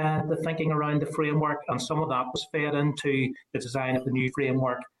the thinking around the framework, and some of that was fed into the design of the new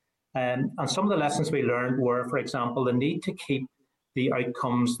framework. And some of the lessons we learned were, for example, the need to keep the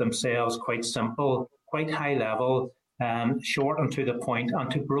outcomes themselves quite simple, quite high level, short and to the point, and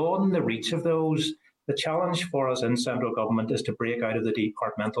to broaden the reach of those. The challenge for us in central government is to break out of the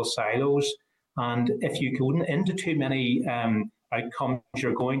departmental silos. And if you go into too many outcomes,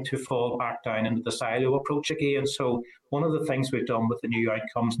 you're going to fall back down into the silo approach again. So one of the things we've done with the new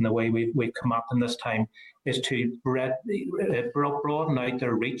outcomes and the way we've come at them this time is to broaden out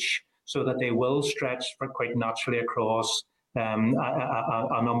their reach so that they will stretch for quite naturally across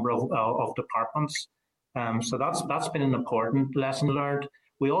a number of departments. So that's been an important lesson learned.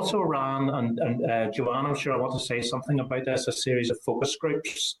 We also ran, and Joanne, I'm sure I want to say something about this, a series of focus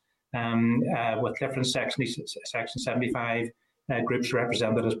groups with different Section 75 groups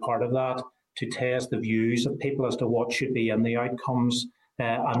represented as part of that, to test the views of people as to what should be in the outcomes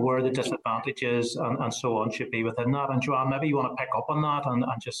and where the disadvantages and so on should be within that. And Joanne, maybe you want to pick up on that and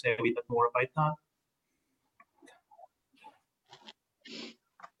just say a wee bit more about that.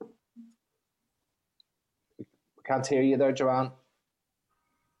 Can't hear you there, Joanne.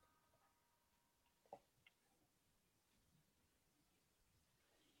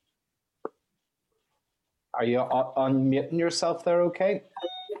 Are you unmuting yourself there, okay?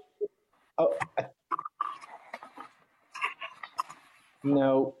 Oh,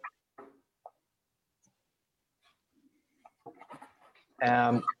 no.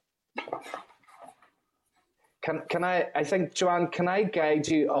 Can I think, Joanne, can I guide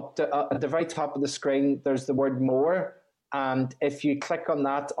you up to, at the very top of the screen, there's the word more, and if you click on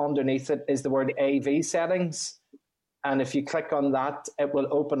that, underneath it is the word AV settings, and if you click on that, it will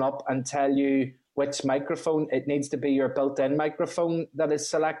open up and tell you which microphone. It needs to be your built-in microphone that is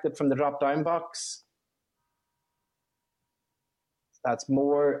selected from the drop-down box. That's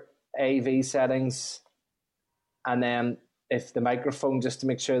more AV settings, and then if the microphone, just to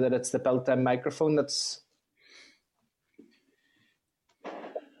make sure that it's the built-in microphone that's...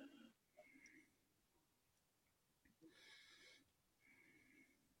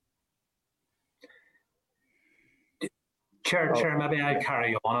 Chair, maybe I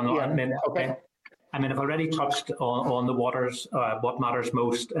carry on. Yeah. I mean, I've already touched on the what matters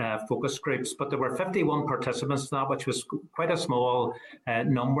most focus groups, but there were 51 participants in that, which was quite a small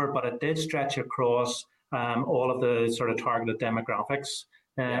number, but it did stretch across all of the sort of targeted demographics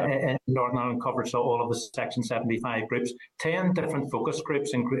in Northern Ireland, covered so all of the Section 75 groups, 10 different focus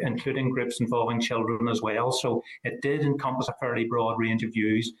groups, including groups involving children as well. So it did encompass a fairly broad range of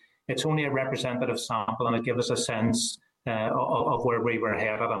views. It's only a representative sample, and it gives us a sense of where we were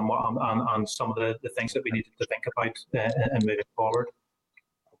headed and some of the things that we needed to think about and moving forward.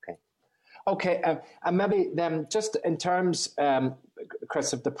 Okay, and maybe then just in terms,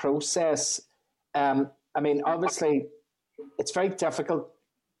 Chris, of the process, I mean, obviously, it's very difficult.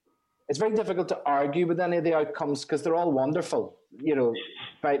 It's very difficult to argue with any of the outcomes because they're all wonderful. You know,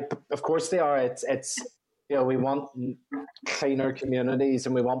 of course they are. It's you know, we want cleaner communities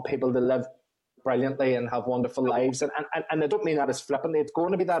and we want people to live brilliantly and have wonderful lives. And I don't mean that as flippantly, it's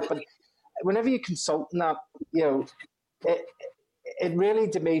going to be that, but whenever you consult in that, you know, it really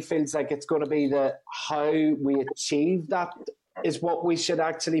to me feels like it's going to be the how we achieve that is what we should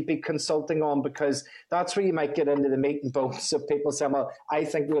actually be consulting on, because that's where you might get into the meat and bones of people saying, well, I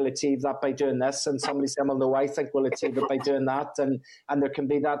think we'll achieve that by doing this, and somebody saying, well, no, I think we'll achieve it by doing that, and there can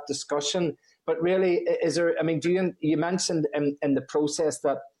be that discussion. But really, is there, I mean, you mentioned in the process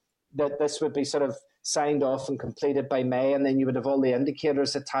that that this would be sort of signed off and completed by May, and then you would have all the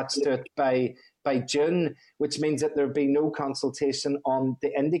indicators attached to it by June, which means that there would be no consultation on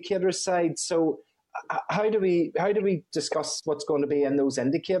the indicator side. So how do we discuss what's going to be in those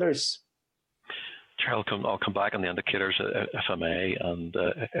indicators? Chair, I'll come back on the indicators if I may, and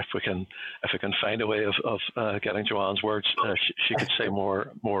if we can find a way of getting Joanne's words, she could say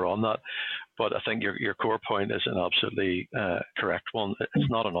more on that. But I think your core point is an absolutely correct one. It's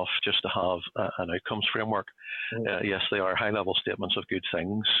not enough just to have an outcomes framework. Yes, they are high-level statements of good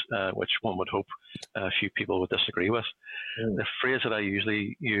things, which one would hope a few people would disagree with. The phrase that I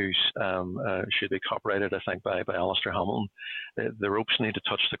usually use should be copyrighted, I think, by Alistair Hamilton. The ropes need to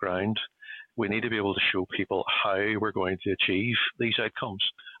touch the ground. We need to be able to show people how we're going to achieve these outcomes.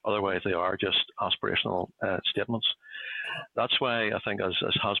 Otherwise, they are just aspirational statements. That's why I think, as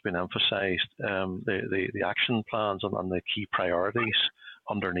has been emphasised, the action plans and the key priorities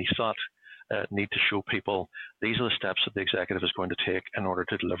underneath that need to show people these are the steps that the executive is going to take in order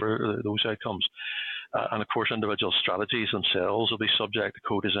to deliver those outcomes. And of course, individual strategies themselves will be subject to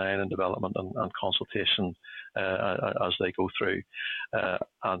co-design and development and consultation as they go through.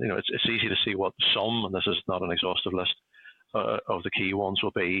 And it's easy to see what some, and this is not an exhaustive list, of the key ones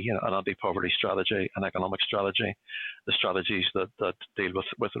will be, an anti-poverty strategy, an economic strategy, the strategies that deal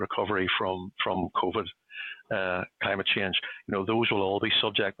with the recovery from COVID, climate change. Those will all be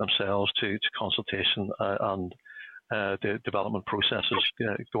subject themselves to consultation and the development processes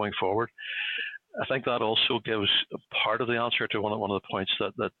going forward. I think that also gives part of the answer to one of the points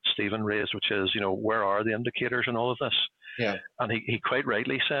that Stephen raised, which is, where are the indicators in all of this? Yeah. And he quite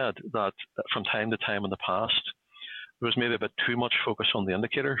rightly said that from time to time in the past, there was maybe a bit too much focus on the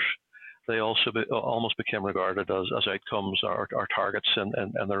indicators. They also almost became regarded as outcomes or targets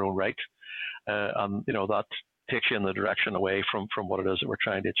in their own right. And that takes you in the direction away from what it is that we're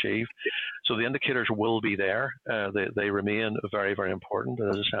trying to achieve. So the indicators will be there. They remain very, very important. It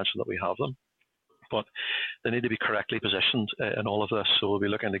is essential that we have them. But they need to be correctly positioned in all of this. So we'll be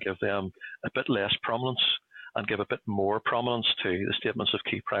looking to give them a bit less prominence and give a bit more prominence to the statements of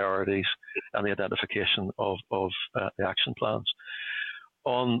key priorities and the identification of the action plans.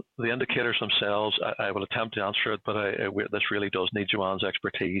 On the indicators themselves, I will attempt to answer it, but this really does need Joanne's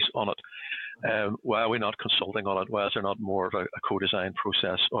expertise on it. Why are we not consulting on it? Why is there not more of a co-design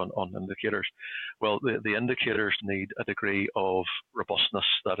process on indicators? Well, the indicators need a degree of robustness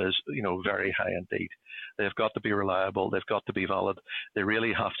that is, very high indeed. They've got to be reliable. They've got to be valid. They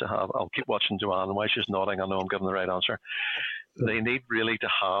really have to have, I'll keep watching Joanne, and while she's nodding, I know I'm giving the right answer. They need really to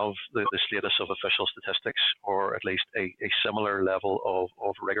have the status of official statistics, or at least a similar level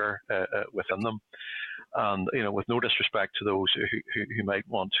of rigour within them. And, with no disrespect to those who might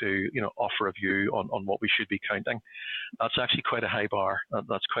want to, offer a view on what we should be counting, that's actually quite a high bar.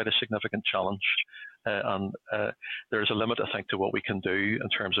 That's quite a significant challenge. And there's a limit, I think, to what we can do in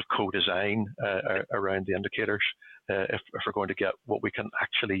terms of co-design around the indicators if we're going to get what we can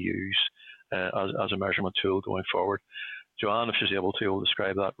actually use as a measurement tool going forward. Joanne, if she's able to, will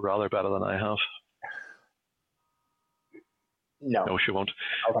describe that rather better than I have. No, she won't.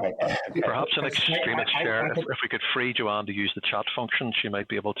 Okay. Perhaps an extremist chair, if we could free Joanne to use the chat function, she might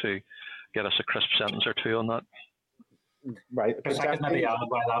be able to get us a crisp sentence or two on that. Right. If I could maybe add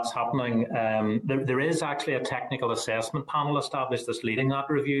while that's happening, there is actually a technical assessment panel established that's leading that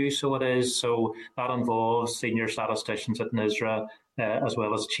review. So that involves senior statisticians at NISRA, as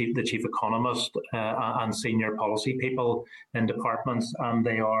well as the chief economist and senior policy people in departments, and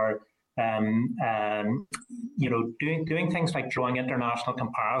they are doing things like drawing international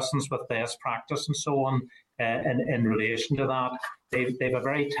comparisons with best practice and so on in relation to that. They've a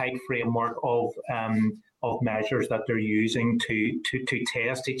very tight framework of measures that they're using to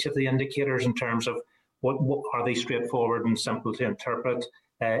test each of the indicators in terms of what are they straightforward and simple to interpret.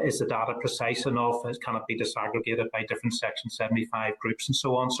 Is the data precise enough? Can it be disaggregated by different Section 75 groups and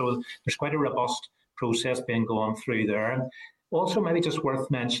so on? So there's quite a robust process being gone through there. Also, maybe just worth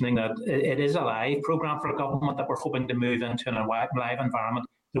mentioning that it is a live programme for government that we're hoping to move into in a live environment.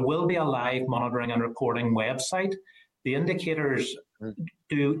 There will be a live monitoring and reporting website. The indicators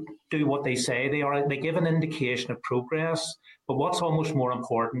do what they say they are. They give an indication of progress, but what's almost more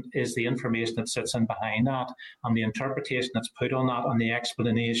important is the information that sits in behind that and the interpretation that's put on that and the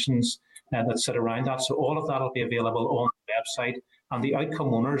explanations that sit around that. So all of that will be available on the website, and the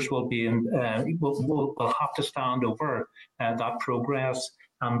outcome owners will be will have to stand over that progress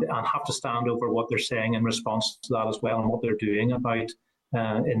and have to stand over what they're saying in response to that as well, and what they're doing about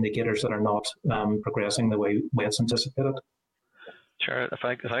indicators that are not progressing the way it's anticipated. Chair, if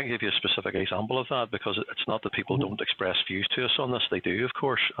I can give you a specific example of that, because it's not that people don't express views to us on this, they do, of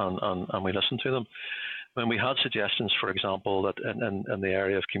course, and we listen to them. When we had suggestions, for example, that in the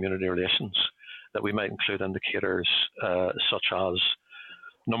area of community relations, that we might include indicators such as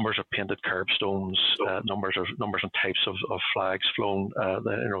numbers of painted curbstones, numbers and types of flags flown,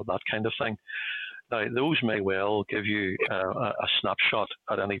 that kind of thing. Now, those may well give you a snapshot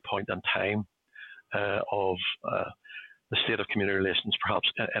at any point in time of the state of community relations, perhaps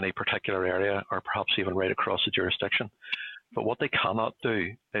in a particular area, or perhaps even right across the jurisdiction. But what they cannot do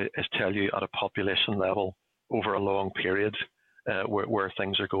is tell you at a population level over a long period where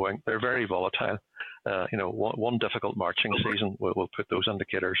things are going. They're very volatile. One difficult marching season will put those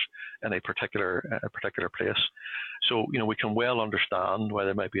indicators in a particular place. So, we can well understand why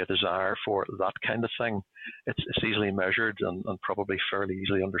there might be a desire for that kind of thing. It's easily measured and probably fairly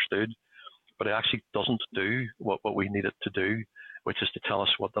easily understood, but it actually doesn't do what we need it to do, which is to tell us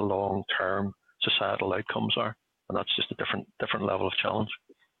what the long-term societal outcomes are. And that's just a different level of challenge.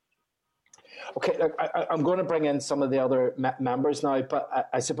 Okay, look, I'm going to bring in some of the other members now, but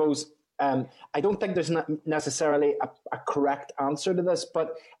I suppose I don't think there's not necessarily a correct answer to this,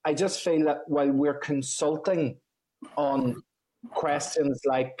 but I just feel that while we're consulting on questions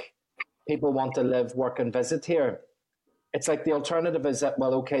like people want to live, work and visit here, it's like the alternative is that,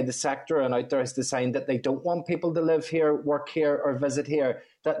 well, okay, the sector and out there has decided that they don't want people to live here, work here or visit here,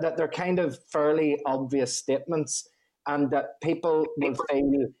 that they're kind of fairly obvious statements, and that people will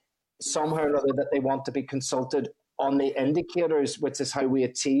feel somehow or other that they want to be consulted on the indicators, which is how we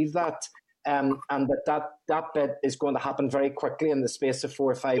achieve that. And that bit is going to happen very quickly in the space of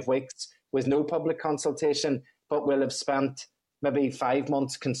 4 or 5 weeks with no public consultation, but we'll have spent maybe 5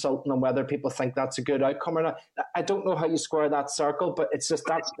 months consulting on whether people think that's a good outcome or not. I don't know how you square that circle, but it's just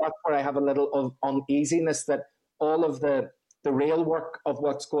that's where I have a little of uneasiness that all of the real work of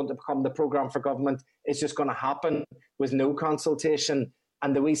what's going to become the programme for government is just going to happen with no consultation,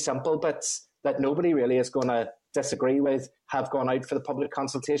 and the wee simple bits that nobody really is going to disagree with have gone out for the public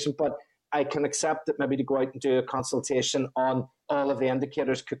consultation. But I can accept that maybe to go out and do a consultation on all of the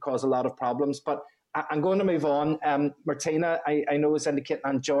indicators could cause a lot of problems. But I'm going to move on. Martina, I know is indicating,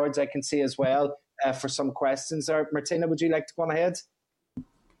 and George, I can see as well for some questions there. Martina, would you like to go on ahead?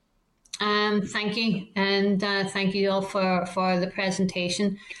 Thank you, and thank you all for the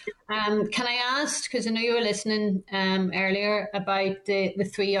presentation. Can I ask, because I know you were listening earlier about the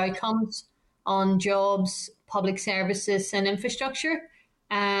 3 outcomes on jobs, public services and infrastructure,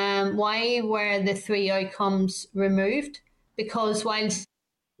 why were the 3 outcomes removed? Because whilst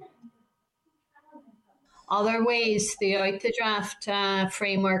other ways throughout the draft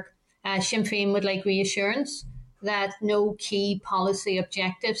framework, Sinn Féin would like reassurance that no key policy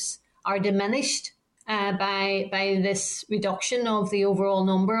objectives are diminished by this reduction of the overall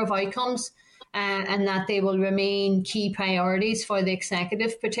number of outcomes, and that they will remain key priorities for the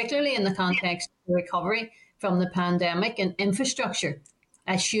executive, particularly in the context of the recovery from the pandemic, and infrastructure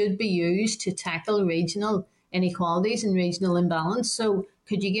should be used to tackle regional inequalities and regional imbalance. So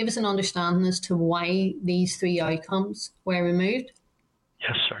could you give us an understanding as to why these 3 outcomes were removed?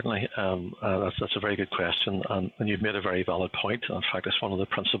 Yes, certainly. That's a very good question, and you've made a very valid point. In fact, it's one of the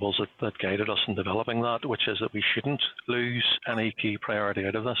principles that guided us in developing that, which is that we shouldn't lose any key priority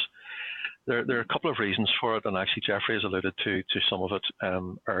out of this. There are a couple of reasons for it, and actually Jeffrey has alluded to some of it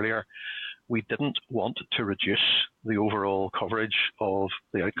earlier. We didn't want to reduce the overall coverage of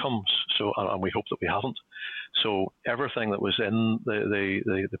the outcomes, and we hope that we haven't. So everything that was in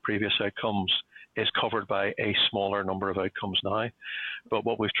the previous outcomes is covered by a smaller number of outcomes now. But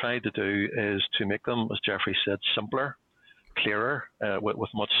what we've tried to do is to make them, as Jeffrey said, simpler, clearer, with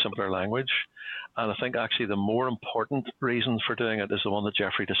much simpler language. And I think actually the more important reason for doing it is the one that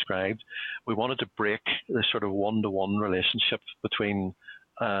Jeffrey described. We wanted to break this sort of one-to-one relationship between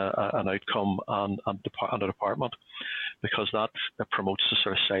an outcome and a department, because that promotes the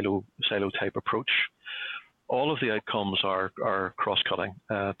sort of silo type approach. All of the outcomes are cross-cutting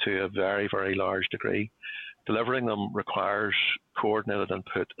to a very, very large degree. Delivering them requires coordinated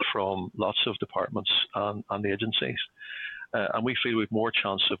input from lots of departments and agencies. And we feel we've more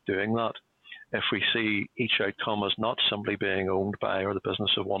chance of doing that if we see each outcome as not simply being owned by or the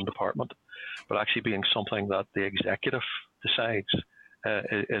business of one department, but actually being something that the executive decides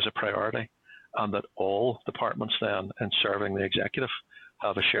is a priority, and that all departments then in serving the executive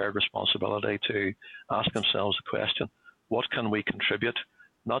have a shared responsibility to ask themselves the question, what can we contribute,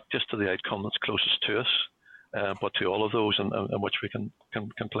 not just to the outcome that's closest to us, but to all of those in which we can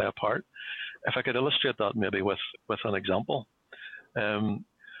play a part. If I could illustrate that maybe with an example,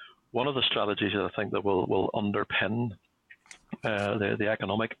 one of the strategies that I think that will underpin the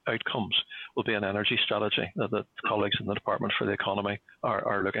economic outcomes will be an energy strategy that colleagues in the Department for the Economy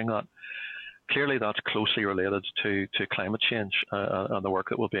are looking at. Clearly, that's closely related to climate change and the work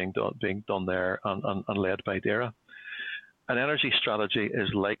that will being done there and led by DAERA. An energy strategy is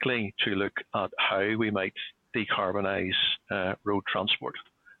likely to look at how we might decarbonise road transport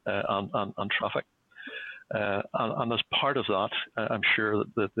and traffic. And as part of that, I'm sure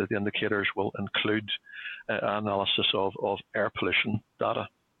that the indicators will include analysis of air pollution data.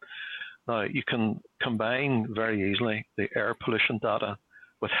 Now, you can combine very easily the air pollution data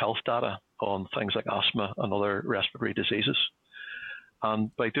with health data on things like asthma and other respiratory diseases.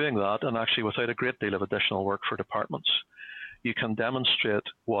 And by doing that, and actually without a great deal of additional work for departments, you can demonstrate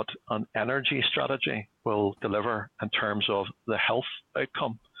what an energy strategy will deliver in terms of the health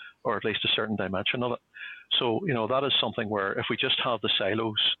outcome, or at least a certain dimension of it. So, that is something where if we just have the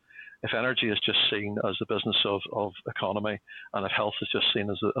silos, if energy is just seen as a business of economy, and if health is just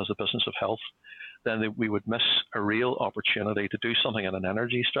seen as a business of health, then we would miss a real opportunity to do something in an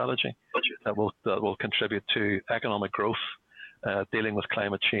energy strategy that will contribute to economic growth, dealing with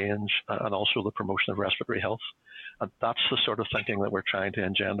climate change, and also the promotion of respiratory health. And that's the sort of thinking that we're trying to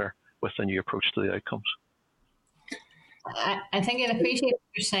engender with the new approach to the outcomes. I think I appreciate what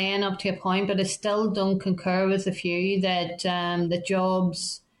you're saying up to a point, but I still don't concur with the view that the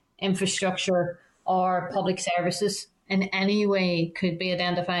jobs, infrastructure, or public services in any way could be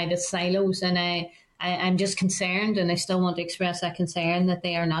identified as silos. And I'm just concerned, and I still want to express that concern, that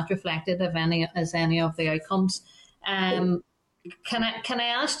they are not reflected as any of the outcomes. Can I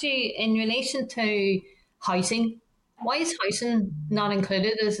ask you, in relation to housing, why is housing not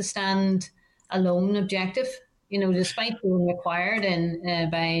included as a stand-alone objective? Despite being required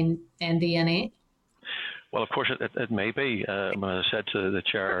by NDNA? Well, of course, it may be. As I said to the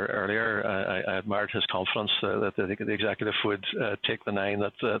chair earlier, I admired his confidence that the executive would take the line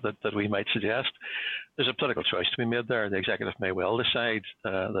that we might suggest. There's a political choice to be made there. The executive may well decide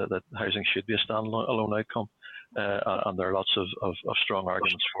that housing should be a standalone outcome, and there are lots of strong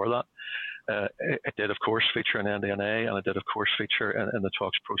arguments for that. It did, of course, feature in NDNA, and it did, of course, feature in the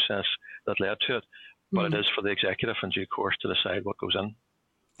talks process that led to it. But it is for the executive in due course to decide what goes in.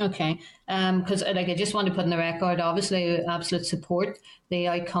 Okay, because I just want to put in the record, obviously, absolute support the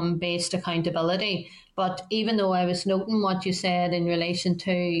outcome-based accountability. But even though I was noting what you said in relation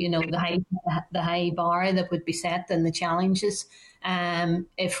to the high bar that would be set and the challenges,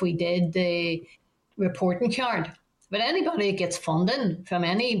 if we did the reporting card, but anybody that gets funding from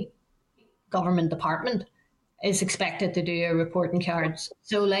any government department is expected to do a reporting cards.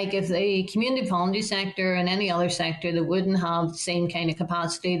 So if the community pathology sector and any other sector that wouldn't have the same kind of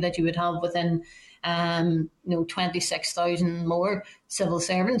capacity that you would have within 26,000 more civil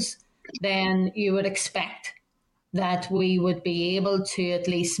servants, then you would expect that we would be able to at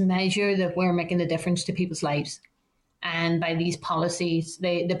least measure that we're making a difference to people's lives. And by these policies,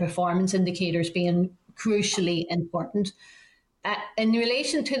 the performance indicators being crucially important. In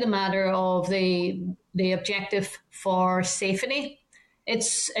relation to the matter of the objective for safety,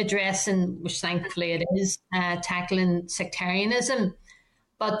 it's addressing, which thankfully it is, tackling sectarianism.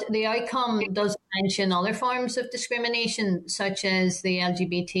 But the outcome does mention other forms of discrimination, such as the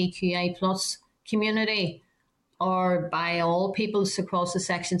LGBTQI plus community, or by all peoples across the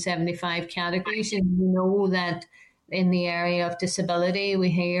Section 75 categories. And we know that in the area of disability,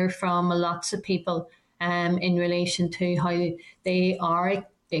 we hear from lots of people in relation to how they are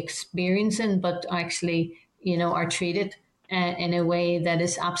experiencing, but actually, are treated in a way that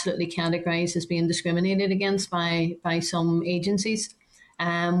is absolutely categorised as being discriminated against by some agencies,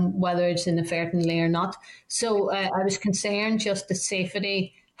 whether it's inadvertently or not. So I was concerned just that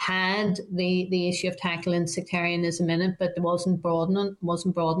safety had the issue of tackling sectarianism in it, but it wasn't broad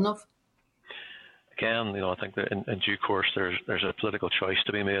enough. Again, I think that in due course there's a political choice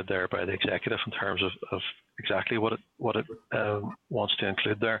to be made there by the executive in terms of exactly what it wants to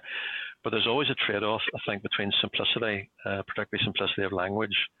include there. But there's always a trade-off, I think, between simplicity, particularly simplicity of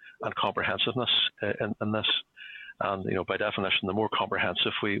language, and comprehensiveness in this. And by definition, the more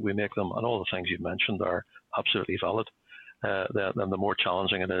comprehensive we make them, and all the things you've mentioned are absolutely valid, then the more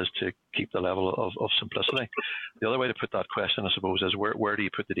challenging it is to keep the level of simplicity. The other way to put that question, I suppose, is where do you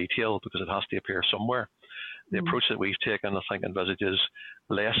put the detail? Because it has to appear somewhere. The approach that we've taken, I think, envisages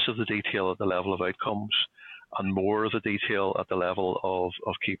less of the detail at the level of outcomes and more of the detail at the level of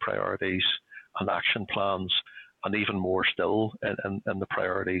key priorities and action plans, and even more still in the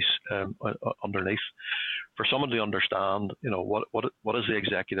priorities underneath. For someone to understand, what is the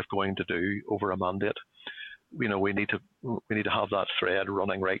executive going to do over a mandate? We need to have that thread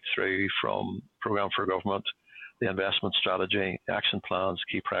running right through from Programme for Government the investment strategy, action plans,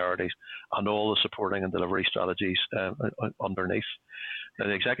 key priorities, and all the supporting and delivery strategies underneath. Now,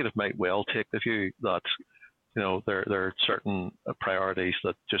 the executive might well take the view that there are certain priorities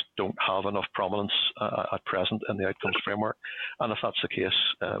that just don't have enough prominence at present in the outcomes framework, and if that's the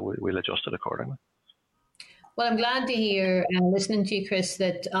case, we'll adjust it accordingly. Well, I'm glad to hear, listening to you, Chris,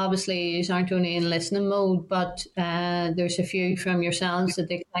 that obviously you aren't only in listening mode, but there's a few from yourselves that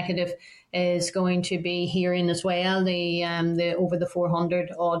the executive is going to be hearing as well, the over the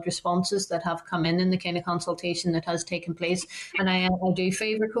 400 odd responses that have come in the kind of consultation that has taken place. And I do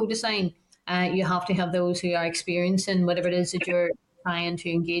favour co-design. You have to have those who are experiencing whatever it is that you're trying to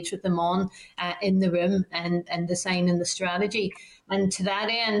engage with them on in the room and designing the strategy. And to that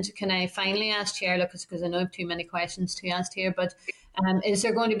end, can I finally ask Chair, because I know I have too many questions to ask here, but is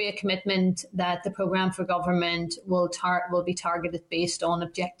there going to be a commitment that the programme for government will be targeted based on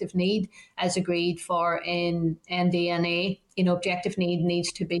objective need as agreed for in NDNA? Objective need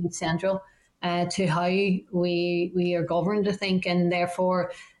needs to be central to how we are governed, I think, and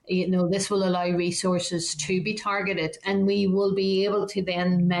therefore this will allow resources to be targeted, and we will be able to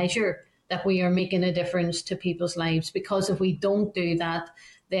then measure that we are making a difference to people's lives. Because if we don't do that,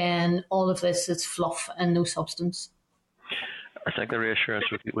 then all of this is fluff and no substance. I think the reassurance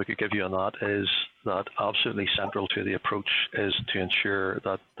we could give you on that is that absolutely central to the approach is to ensure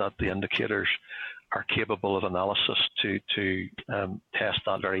that the indicators are capable of analysis to test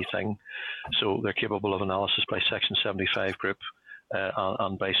that very thing. So they're capable of analysis by Section 75 group,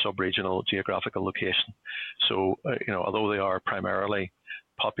 and by sub-regional geographical location. So, although they are primarily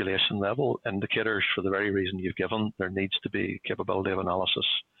population level indicators for the very reason you've given, there needs to be capability of analysis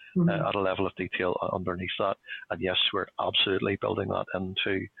at a level of detail underneath that. And yes, we're absolutely building that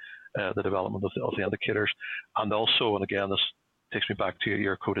into the development of the indicators. And also, and again, this takes me back to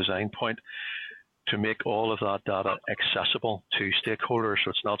your co-design point, to make all of that data accessible to stakeholders. So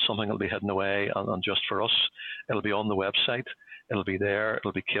it's not something that'll be hidden away and just for us. It'll be on the website. It'll be there.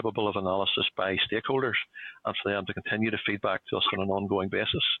 It'll be capable of analysis by stakeholders, and for them to continue to feedback to us on an ongoing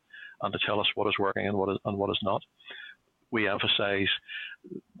basis and to tell us what is working and what is not. We emphasise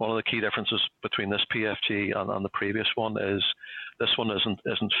one of the key differences between this PFG and the previous one is this one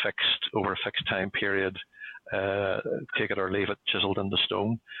isn't fixed over a fixed time period. Take it or leave it, chiseled into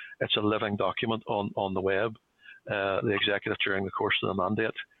stone. It's a living document on the web. The executive, during the course of the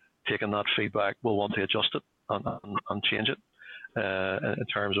mandate, taking that feedback, will want to adjust it and change it in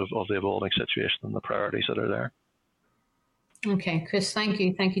terms of the evolving situation and the priorities that are there. Okay, Chris, thank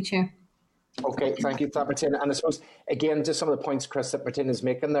you. Thank you, Chair. Okay, thank you, Martin. And I suppose, again, just some of the points, Chris, that Martin is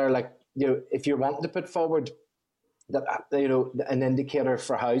making there, if you're wanting to put forward that, an indicator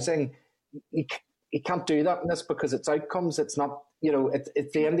for housing, you can't do that in this because it's outcomes. It's not,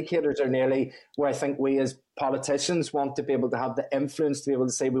 the indicators are nearly where I think we as politicians want to be able to have the influence to be able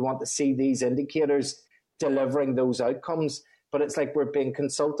to say we want to see these indicators delivering those outcomes. But it's like we're being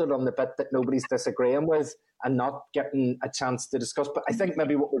consulted on the bit that nobody's disagreeing with and not getting a chance to discuss. But I think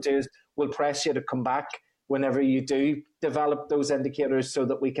maybe what we'll do is we'll press you to come back whenever you do develop those indicators so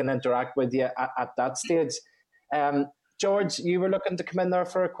that we can interact with you at that stage. George, you were looking to come in there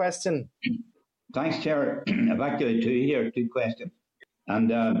for a question. Thanks, Chair. I've actually two questions.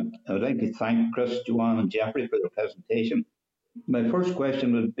 And I would like to thank Chris, Joanne and Jeffrey for their presentation. My first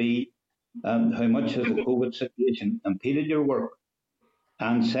question would be, how much has the COVID situation impeded your work?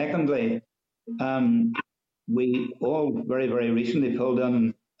 And secondly, we all very, very recently filled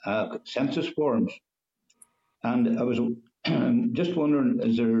in census forms. And I was just wondering,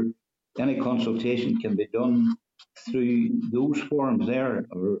 is there any consultation can be done through those forms there,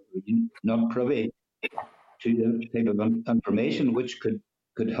 or are you not privy to the type of information which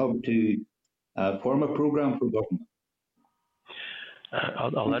could help to form a programme for government?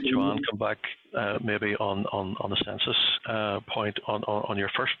 I'll let Joanne come back maybe on the census point. On your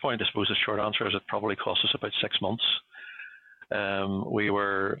first point, I suppose the short answer is it probably cost us about 6 months. We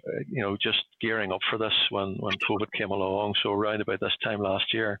were, just gearing up for this when COVID came along. So around about this time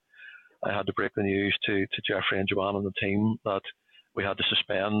last year, I had to break the news to Jeffrey and Joanne and the team that we had to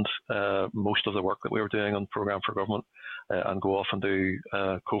suspend most of the work that we were doing on the Programme for Government and go off and do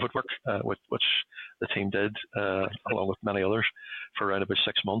COVID work, which the team did, along with many others, for around about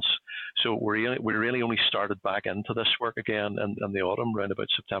 6 months. So we really only started back into this work again in the autumn, around about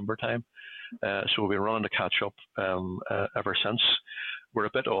September time. So we've been running to catch up ever since. We're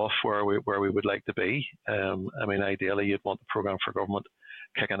a bit off where we would like to be. Ideally, you'd want the Programme for Government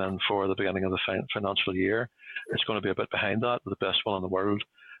kicking in for the beginning of the financial year. It's going to be a bit behind that, the best one in the world.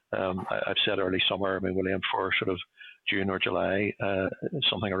 I've said early summer. We'll aim for sort of June or July,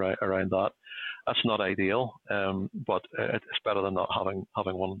 something around that. That's not ideal, but it's better than not having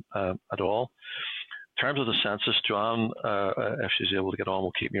one at all. In terms of the census, Joanne, if she's able to get on,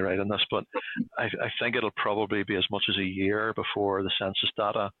 will keep me right on this, but I think it'll probably be as much as a year before the census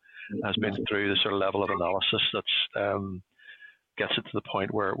data has been through the sort of level of analysis that's gets it to the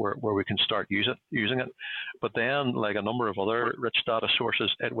point where we can start using it. But then, like a number of other rich data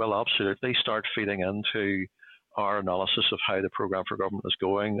sources, it will absolutely start feeding into our analysis of how the programme for government is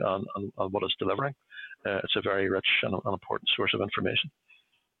going and what it's delivering. It's a very rich and important source of information.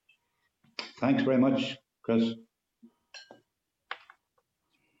 Thanks very much, Chris.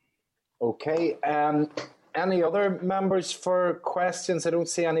 Okay. Any other members for questions? I don't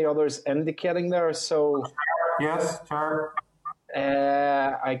see any others indicating there. So yes, Chair.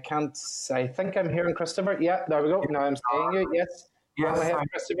 I think I'm hearing Christopher. Yeah, there we go. Now I'm seeing you. Yes. Yes. Go ahead,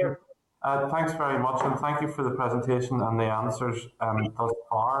 Christopher. Thanks very much, and thank you for the presentation and the answers thus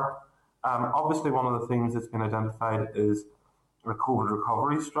far. Obviously, one of the things that's been identified is the COVID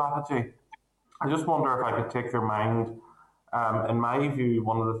recovery strategy. I just wonder if I could take your mind. In my view,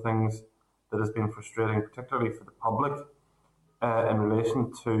 one of the things that has been frustrating, particularly for the public, in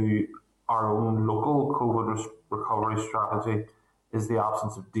relation to our own local COVID recovery strategy, is the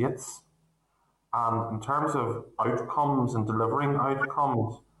absence of dates. And in terms of outcomes and delivering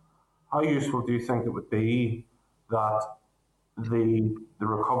outcomes, how useful do you think it would be that the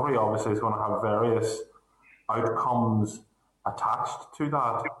recovery obviously is going to have various outcomes attached to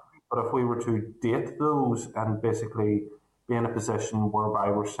that, but if we were to date those and basically be in a position whereby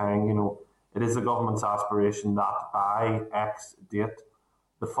we're saying, it is the government's aspiration that by X date,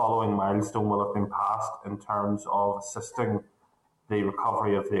 the following milestone will have been passed in terms of assisting the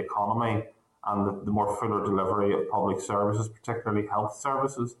recovery of the economy and the more fuller delivery of public services, particularly health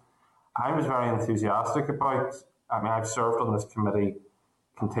services. I was very enthusiastic about, I've served on this committee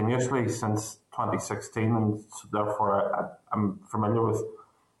continuously since 2016, and so therefore I'm familiar with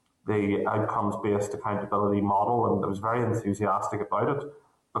the outcomes-based accountability model, and I was very enthusiastic about it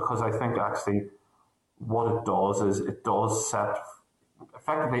because I think actually what it does is it does set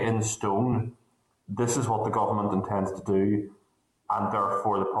effectively in stone, this is what the government intends to do, and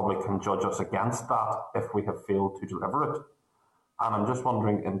therefore the public can judge us against that if we have failed to deliver it. And I'm just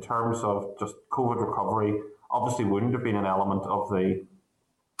wondering, in terms of just COVID recovery, obviously wouldn't have been an element of the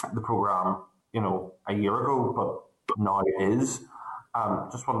programme, a year ago, but now is.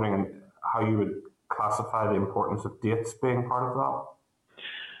 Just wondering how you would classify the importance of dates being part of that.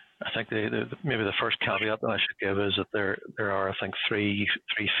 I think maybe the first caveat that I should give is that there are, I think, three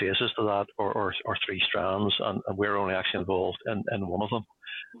phases to that, or three strands, and we're only actually involved in one of them.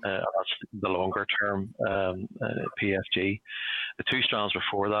 That's the longer term PFG. The two strands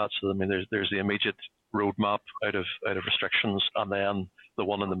before that, so there's the immediate roadmap out of restrictions, and then the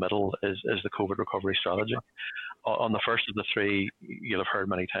one in the middle is the COVID recovery strategy. On the first of the three, you'll have heard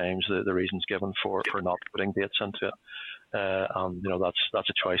many times the reasons given for not putting dates into it. That's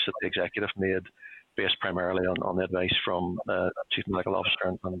a choice that the executive made based primarily on the advice from Chief Medical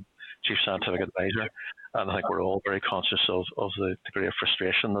Officer and Chief Scientific Advisor. And I think we're all very conscious of the degree of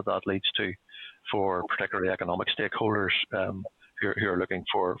frustration that leads to for particularly economic stakeholders who are looking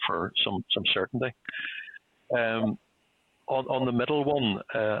for some certainty. On the middle one,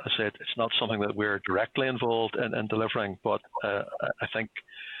 I said it's not something that we're directly involved in delivering, but I think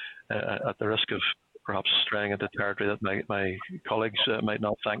at the risk of perhaps straying into territory that my colleagues might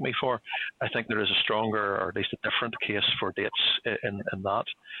not thank me for, I think there is a stronger, or at least a different case for dates in that.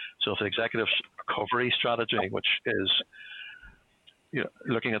 So if the executive's recovery strategy, which is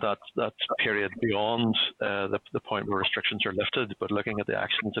looking at that period beyond the point where restrictions are lifted, but looking at the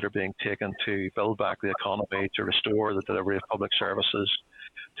actions that are being taken to build back the economy, to restore the delivery of public services,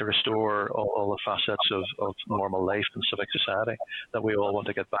 to restore all the facets of normal life and civic society that we all want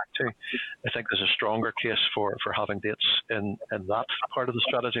to get back to. I think there's a stronger case for having dates in that part of the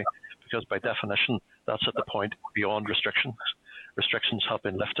strategy, because by definition, that's at the point beyond restrictions. Restrictions have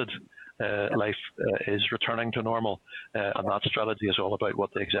been lifted. Life is returning to normal, and that strategy is all about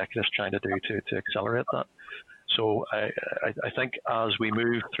what the executive is trying to do to accelerate that. So I think as we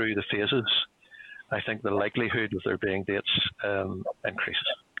move through the phases, I think the likelihood of there being dates increases.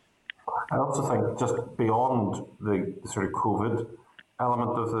 I also think just beyond the sort of COVID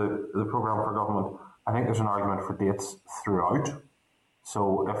element of the programme for government, I think there's an argument for dates throughout.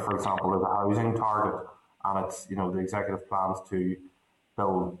 So if, for example, there's a housing target and it's, the executive plans to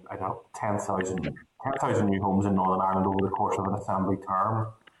build, 10,000 new homes in Northern Ireland over the course of an assembly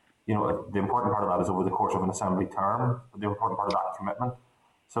term, the important part of that is over the course of an assembly term, the important part of that commitment.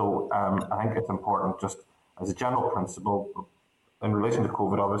 So I think it's important, just as a general principle, in relation to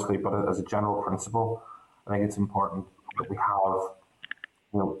COVID, obviously, but as a general principle, I think it's important that we have,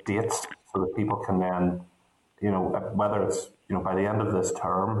 dates so that people can then, whether it's, by the end of this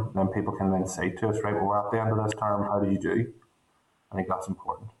term, then people can then say to us, right, well, we're at the end of this term, how do you do? I think that's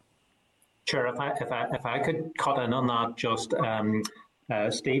important. Sure, if I could cut in on that, just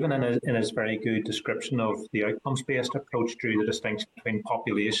Stephen, in his very good description of the outcomes-based approach, drew the distinction between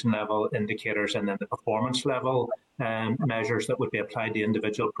population level indicators and then the performance level measures that would be applied to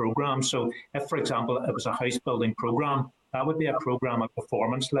individual programs. So if, for example, it was a house building program, that would be a program at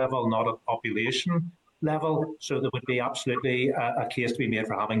performance level, not at population level. So there would be absolutely a case to be made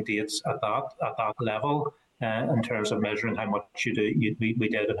for having dates at that level. In terms of measuring how much we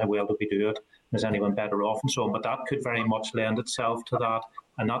did and how well did we do it, is anyone better off and so on. But that could very much lend itself to that,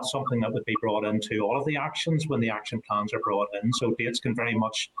 and that's something that would be brought into all of the actions when the action plans are brought in. So dates can very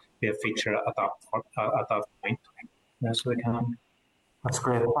much be a feature at that point. Yes, they can. That's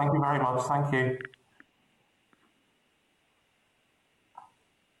great. Thank you very much. Thank you.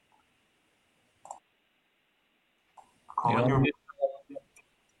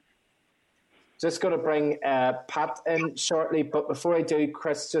 Just going to bring Pat in shortly, but before I do,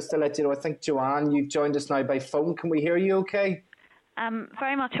 Chris, just to let you know, I think Joanne, you've joined us now by phone. Can we hear you okay?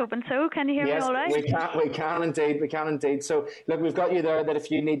 Very much hoping so. Can you hear me all right? Yes, we can indeed. So, look, we've got you there that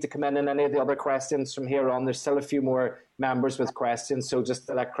if you need to come in and any of the other questions from here on, there's still a few more members with questions, so just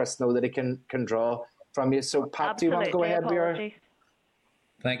to let Chris know that he can draw from you. So, Pat, Absolutely. Do you want to go ahead with your...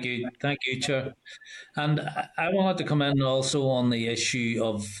 Thank you, Chair. And I wanted to come in also on the issue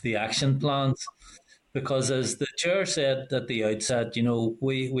of the action plans, because as the Chair said at the outset,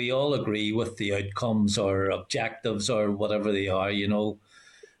 we all agree with the outcomes or objectives or whatever they are,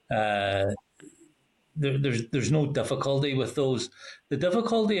 there's no difficulty with those. The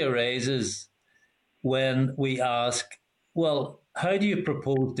difficulty arises when we ask, well, how do you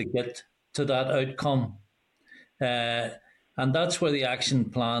propose to get to that outcome? And that's where the action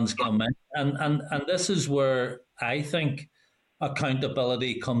plans come in. And this is where I think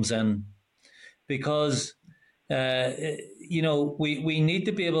accountability comes in. Because, we need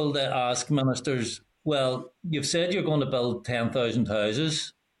to be able to ask ministers, well, you've said you're going to build 10,000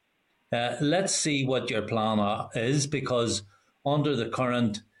 houses. Let's see what your plan is, because under the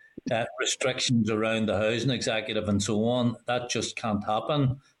current restrictions around the housing executive and so on, that just can't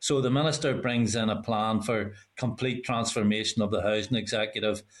happen. So the minister brings in a plan for complete transformation of the housing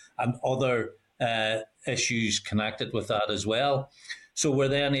executive and other issues connected with that as well. So we're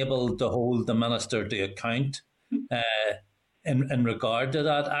then able to hold the minister to account in regard to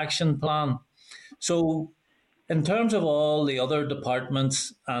that action plan. So in terms of all the other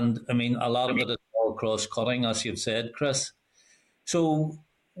departments, and I mean, a lot of it is all cross-cutting, as you've said, Chris. So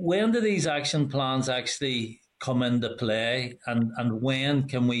when do these action plans actually come into play, and when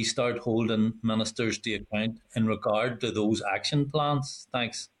can we start holding ministers to account in regard to those action plans?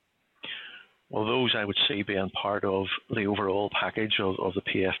 Thanks. Well, those I would see being part of the overall package of the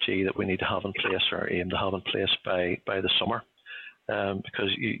PFG that we need to have in place, or aim to have in place by the summer. Because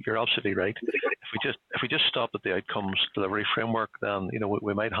you're absolutely right. If we just stop at the outcomes delivery framework, then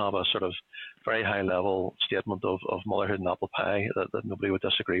we might have a sort of very high level statement of motherhood and apple pie that nobody would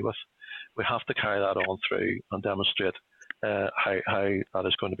disagree with. We have to carry that on through and demonstrate how that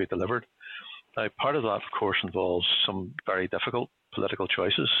is going to be delivered. Now, part of that, of course, involves some very difficult political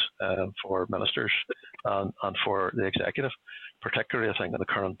choices for ministers and for the executive, particularly, I think, in the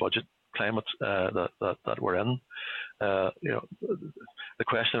current budget climate that we're in. The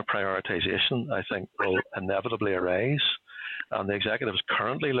question of prioritisation, I think, will inevitably arise, and the executive is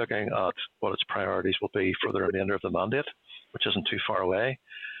currently looking at what its priorities will be for the remainder of the mandate, which isn't too far away.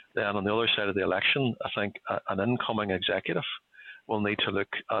 Then on the other side of the election, I think an incoming executive will need to look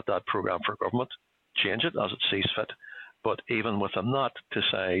at that programme for government, change it as it sees fit, but even within that,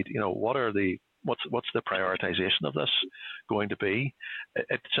 decide, what's the prioritisation of this going to be?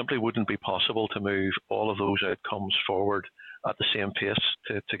 It simply wouldn't be possible to move all of those outcomes forward at the same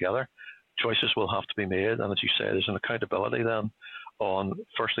pace together. Choices will have to be made, and as you say, there's an accountability then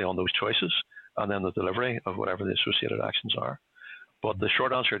firstly on those choices, and then the delivery of whatever the associated actions are. But the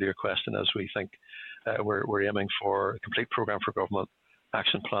short answer to your question is we think we're aiming for a complete programme for government,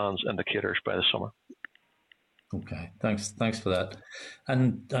 action plans, indicators by the summer. Okay, thanks for that.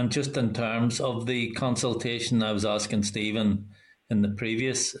 And just in terms of the consultation, I was asking Stephen in the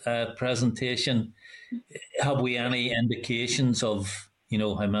previous presentation, have we any indications of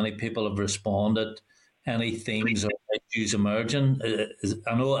how many people have responded, any themes or issues emerging?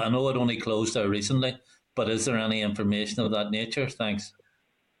 I know it only closed there recently, but is there any information of that nature? Thanks.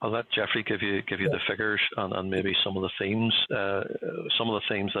 I'll let Jeffrey give you the figures and maybe some of the themes. Some of the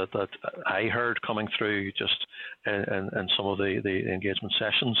themes that I heard coming through just in some of the engagement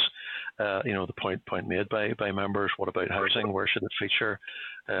sessions. The point made by members. What about housing? Where should it feature?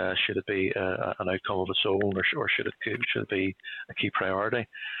 Should it be an outcome of its own, or should it be a key priority?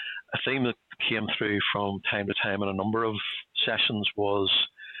 A theme that came through from time to time in a number of sessions was,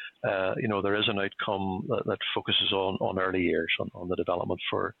 there is an outcome that focuses on early years, on the development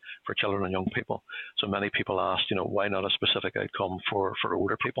for children and young people. So many people asked, why not a specific outcome for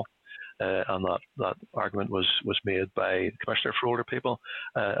older people? And that argument was made by the Commissioner for Older People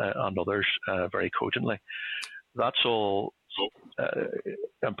and others very cogently. That's all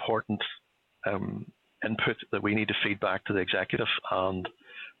important input that we need to feed back to the executive and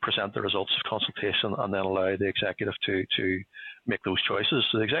present the results of consultation, and then allow the executive to make those choices.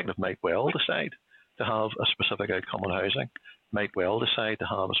 So the executive might well decide to have a specific outcome on housing, might well decide to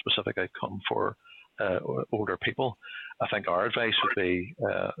have a specific outcome for older people. I think our advice would be,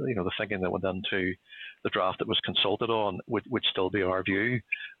 the thinking that went into the draft that was consulted on would still be our view,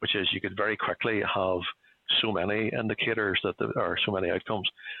 which is you could very quickly have so many indicators that there are so many outcomes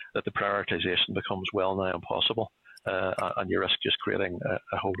that the prioritisation becomes well nigh impossible. And you risk just creating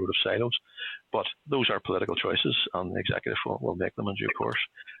a whole load of silos. But those are political choices, and the executive will make them in due course.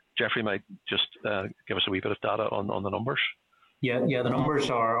 Jeffrey might just give us a wee bit of data on the numbers. Yeah, the numbers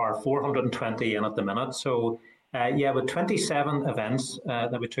are 420 in at the minute. So, with 27 events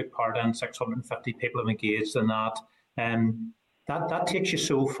that we took part in, 650 people have engaged in that. That takes you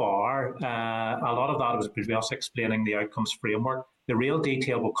so far. A lot of that was us explaining the outcomes framework. The real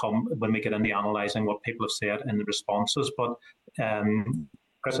detail will come when we get into analysing what people have said in the responses. But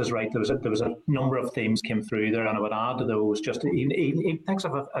Chris is right. There was a number of themes came through there, and I would add to those just things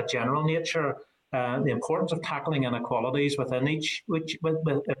of a general nature. The importance of tackling inequalities within each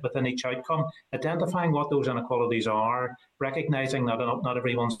outcome, identifying what those inequalities are, recognising that not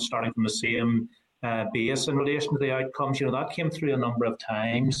everyone's starting from the same base in relation to the outcomes. That came through a number of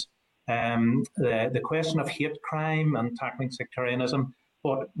times. The question of hate crime and tackling sectarianism,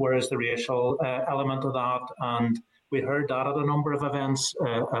 where is the racial element of that? And we heard that at a number of events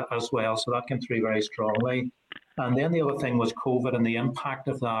as well, so that came through very strongly. And then the other thing was COVID and the impact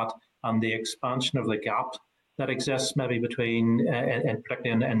of that and the expansion of the gap that exists maybe between,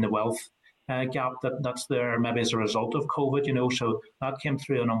 particularly in the wealth gap that's there maybe as a result of COVID, so that came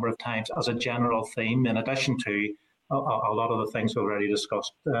through a number of times as a general theme, in addition to a lot of the things we've already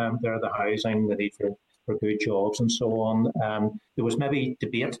discussed there, the housing, the need for good jobs and so on. There was maybe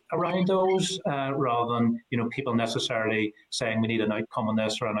debate around those rather than, people necessarily saying we need an outcome on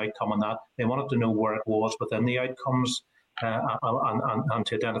this or an outcome on that. They wanted to know where it was within the outcomes and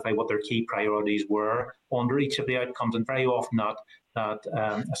to identify what their key priorities were under each of the outcomes. And very often that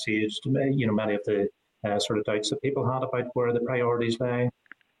assuaged many of the sort of doubts that people had about where the priorities lay.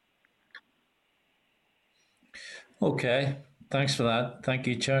 Okay, thanks for that. Thank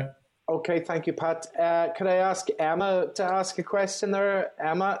you, Chair. Okay, thank you, Pat. Could I ask Emma to ask a question there?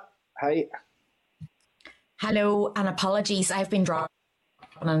 Emma, hi. Hello, and apologies. I've been dropped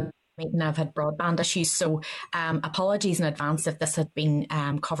on a meeting. I've had broadband issues, so apologies in advance if this had been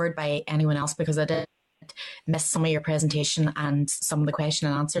covered by anyone else, because I did miss some of your presentation and some of the question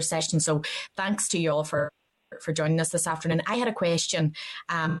and answer session. So thanks to you all for joining us this afternoon. I had a question.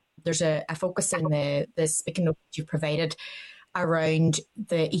 There's a focus in the speaking note you've provided around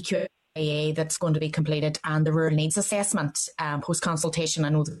the EQIA that's going to be completed and the rural needs assessment post-consultation. I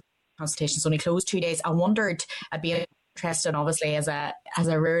know the consultation is only closed 2 days. I wondered, I'd be interested, obviously, as a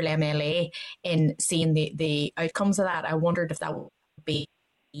rural MLA in seeing the outcomes of that. I wondered if that would be...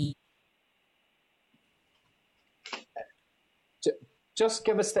 Just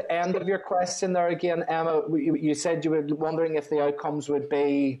give us the end of your question there again, Emma. You said you were wondering if the outcomes would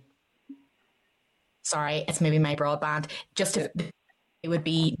be... Sorry, it's maybe my broadband. Just if it would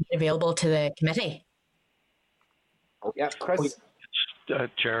be available to the committee. Yeah, Chris?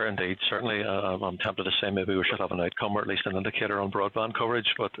 Chair, indeed. Certainly, I'm tempted to say maybe we should have an outcome or at least an indicator on broadband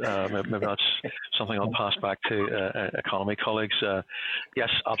coverage, but maybe that's something I'll pass back to economy colleagues. Yes,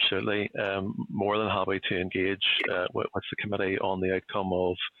 absolutely. More than happy to engage with the committee on the outcome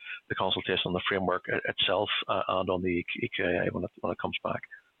of the consultation on the framework itself and on the EQIA when it comes back.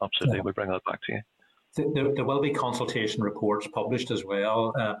 Absolutely, we'll bring that back to you. There will be consultation reports published as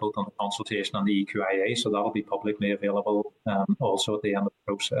well, both on the consultation and the EQIA, so that will be publicly available also at the end of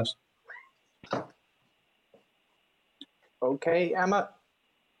the process. Okay, Emma?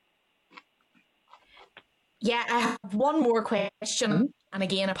 Yeah, I have one more question, and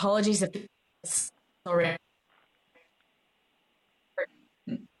again, apologies if this already.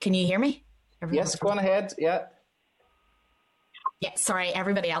 Can you hear me? Yes, go on ahead. Yeah. Yeah, sorry,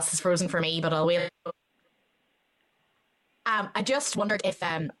 everybody else is frozen for me, but I'll wait. I just wondered if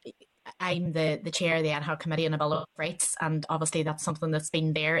I'm the chair of the ad hoc committee on the Bill of Rights, and obviously that's something that's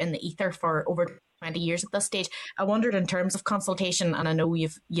been there in the ether for over 20 years at this stage. I wondered in terms of consultation, and I know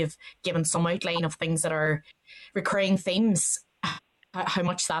you've given some outline of things that are recurring themes, how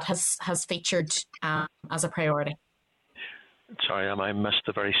much that has featured as a priority. Sorry, I missed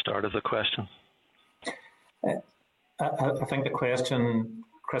the very start of the question. I think the question,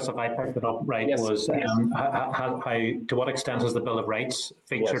 Chris, if I picked it up right, yes, was how, to what extent has the Bill of Rights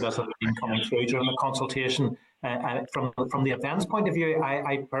featured as it's been coming through during the consultation? From the events point of view,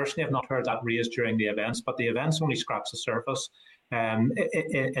 I personally have not heard that raised during the events, but the events only scratch the surface. In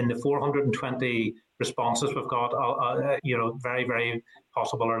the 420 responses we've got, very, very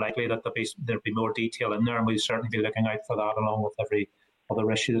possible or likely that there'll be more detail in there, and we'll certainly be looking out for that along with every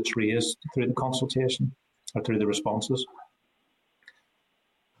other issue that's raised through the consultation or through the responses.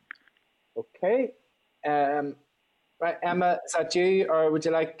 Okay. Right, Emma, is that you, or would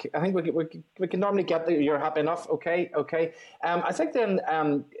you like? I think we can normally get the. You're happy enough. Okay. I think then,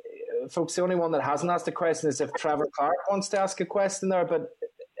 folks, the only one that hasn't asked a question is if Trevor Clark wants to ask a question there, but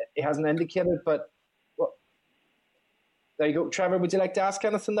he hasn't indicated. But well, there you go, Trevor. Would you like to ask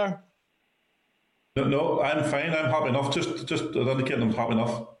anything there? No, I'm fine. I'm happy enough. Just indicating I'm happy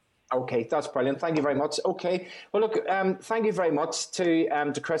enough. Okay, that's brilliant. Thank you very much. Okay, well, look, thank you very much to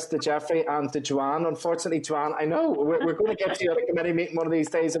Chris, to Jeffrey, and to Joanne. Unfortunately, Joanne, I know we're going to get to you at a committee meeting one of these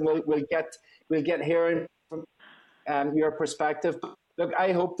days, and we'll get hearing from your perspective. Look,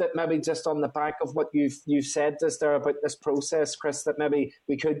 I hope that maybe just on the back of what you've said just there about this process, Chris, that maybe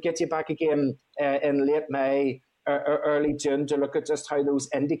we could get you back again in late May or early June to look at just how those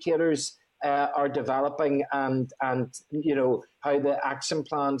indicators are developing and how the action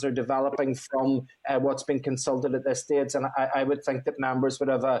plans are developing from what's been consulted at this stage. And I would think that members would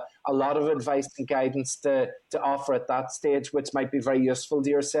have a lot of advice and guidance to offer at that stage, which might be very useful to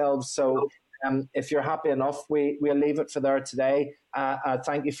yourselves. So if you're happy enough, we'll leave it for there today.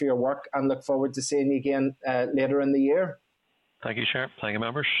 Thank you for your work and look forward to seeing you again later in the year. Thank you, Chair. Thank you,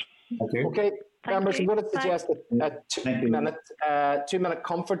 members. Okay. Members, I'm going to suggest a 2-minute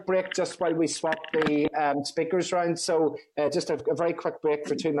comfort break just while we swap the speakers round. So just a very quick break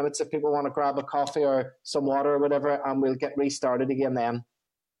for 2 minutes if people want to grab a coffee or some water or whatever, and we'll get restarted again then.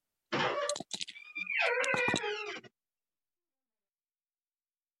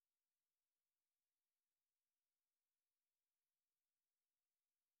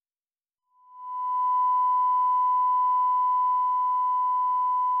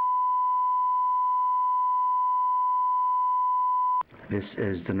 This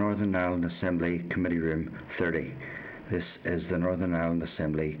is the Northern Ireland Assembly Committee Room 30. This is the Northern Ireland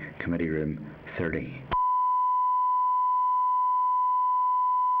Assembly Committee Room 30.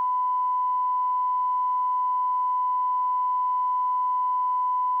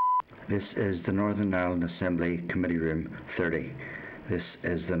 This is the Northern Ireland Assembly Committee Room 30. This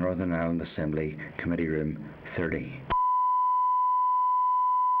is the Northern Ireland Assembly Committee Room 30.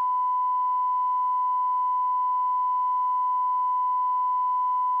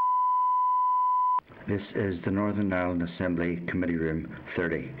 This is the Northern Ireland Assembly Committee Room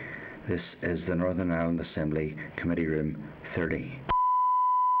 30. This is the Northern Ireland Assembly Committee Room 30.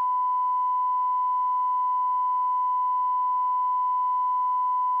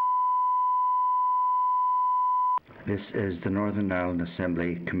 This is the Northern Ireland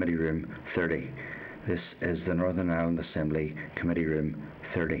Assembly Committee Room 30. This is the Northern Ireland Assembly Committee Room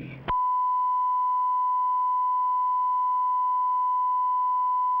 30.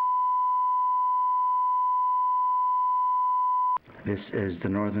 This is the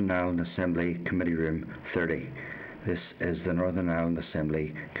Northern Ireland Assembly Committee Room 30. This is the Northern Ireland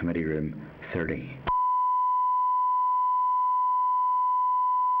Assembly Committee Room 30.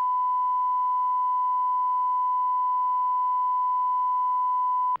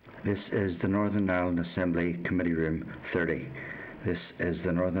 This is the Northern Ireland Assembly Committee Room 30. This is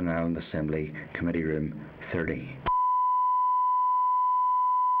the Northern Ireland Assembly Committee Room 30.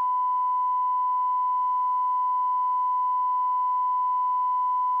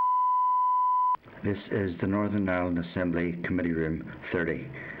 This is the Northern Ireland Assembly Committee Room 30.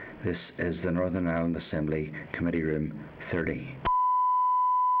 This is the Northern Ireland Assembly Committee Room 30.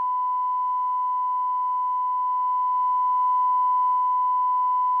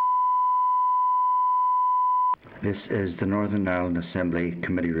 This is the Northern Ireland Assembly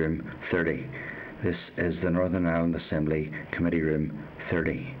Committee Room 30. This is the Northern Ireland Assembly Committee Room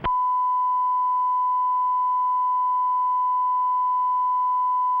 30.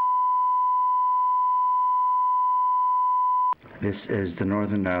 This is the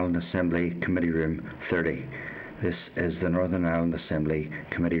Northern Ireland Assembly Committee Room 30. This is the Northern Ireland Assembly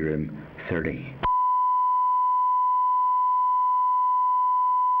Committee Room 30.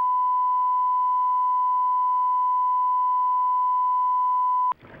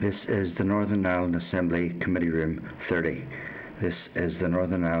 This is the Northern Ireland Assembly Committee Room 30. This is the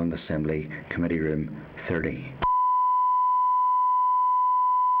Northern Ireland Assembly Committee Room 30.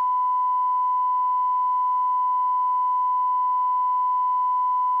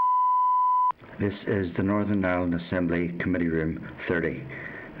 This is the Northern Ireland Assembly Committee Room 30.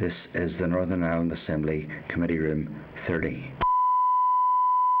 This is the Northern Ireland Assembly Committee Room 30.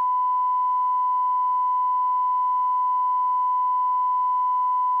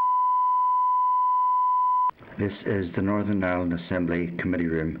 This is the Northern Ireland Assembly Committee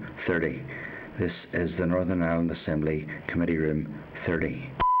Room 30. This is the Northern Ireland Assembly Committee Room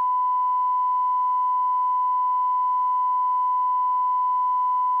 30.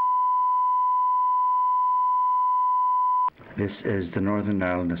 This is the Northern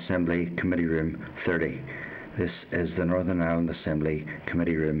Ireland Assembly Committee Room 30. This is the Northern Ireland Assembly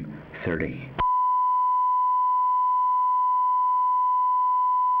Committee Room 30.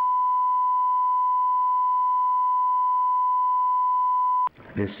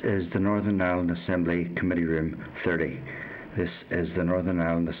 This is the Northern Ireland Assembly Committee Room 30. This is the Northern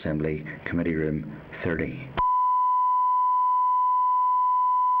Ireland Assembly Committee Room 30.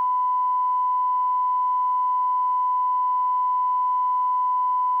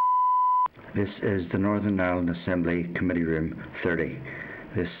 This is the Northern Ireland Assembly Committee Room 30.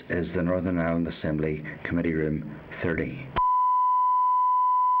 This is the Northern Ireland Assembly Committee Room 30.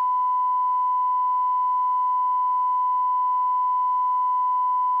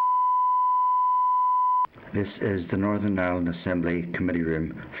 This is the Northern Ireland Assembly Committee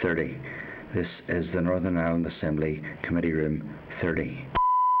Room 30. This is the Northern Ireland Assembly Committee Room 30.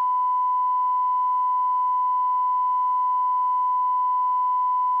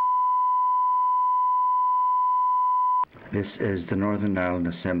 This is the Northern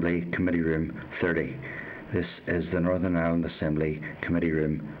Ireland Assembly Committee Room 30. This is the Northern Ireland Assembly Committee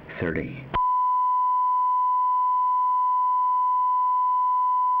Room 30.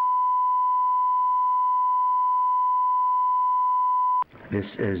 This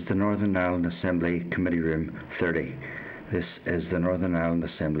is the Northern Ireland Assembly Committee Room 30. This is the Northern Ireland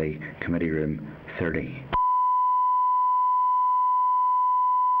Assembly Committee Room 30.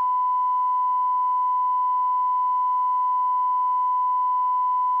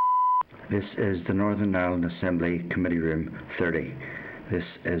 This is the Northern Ireland Assembly Committee Room 30. This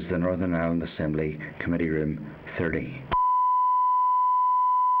is the Northern Ireland Assembly Committee Room 30.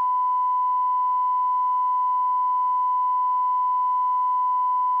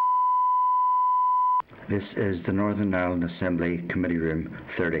 This is the Northern Ireland Assembly Committee Room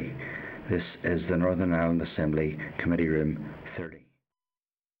 30. This is the Northern Ireland Assembly Committee Room 30.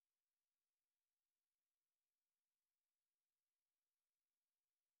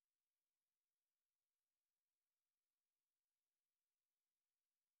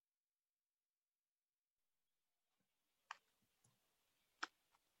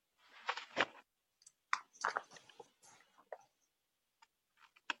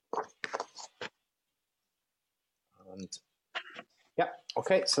 And yeah,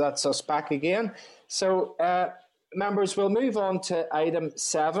 okay, so that's us back again. So, members, we'll move on to item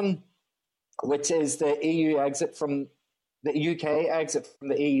 7, which is the EU exit from the UK exit from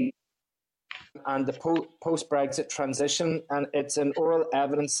the EU and the post-Brexit transition. And it's an oral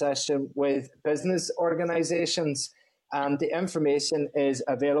evidence session with business organisations. And the information is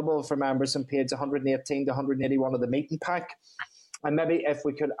available for members on page 118 to 181 of the meeting pack. And maybe if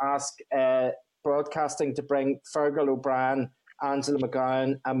we could ask broadcasting to bring Fergal O'Brien, Angela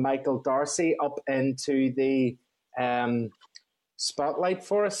McGowan and Michael Darcy up into the spotlight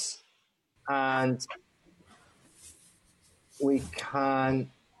for us. And we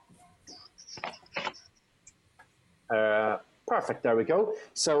can... perfect, there we go.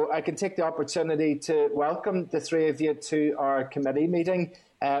 So I can take the opportunity to welcome the three of you to our committee meeting.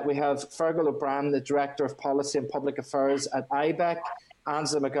 We have Fergal O'Brien, the Director of Policy and Public Affairs at IBEC,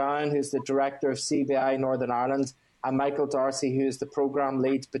 Angela McGowan, who's the Director of CBI Northern Ireland, and Michael Darcy, who is the Programme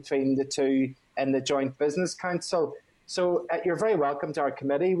Lead between the two in the Joint Business Council. So you're very welcome to our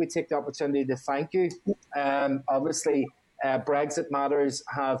committee. We take the opportunity to thank you. Obviously, Brexit matters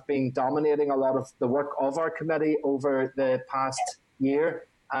have been dominating a lot of the work of our committee over the past year,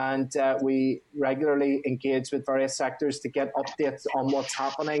 and we regularly engage with various sectors to get updates on what's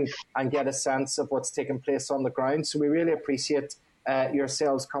happening and get a sense of what's taking place on the ground. So we really appreciate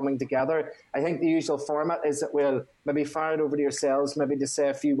yourselves coming together. I think the usual format is that we'll maybe fire it over to yourselves, maybe to say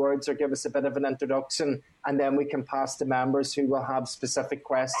a few words or give us a bit of an introduction, and then we can pass to members who will have specific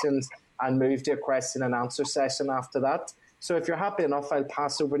questions and move to a question and answer session after that. So if you're happy enough, I'll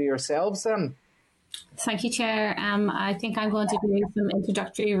pass over to yourselves then. Thank you, Chair. I think I'm going to do some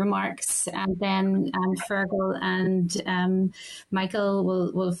introductory remarks, and then Fergal and Michael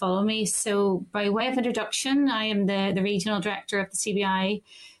will follow me. So by way of introduction, I am the Regional Director of the CBI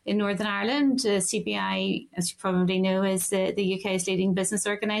in Northern Ireland. The CBI, as you probably know, is the UK's leading business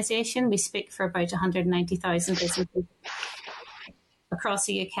organisation. We speak for about 190,000 businesses across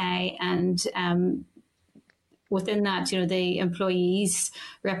the UK, and within that, the employees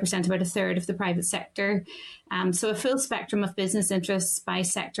represent about a third of the private sector. So a full spectrum of business interests by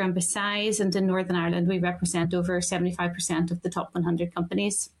sector and by size. And in Northern Ireland, we represent over 75% of the top 100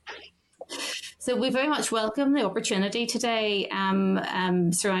 companies. So we very much welcome the opportunity today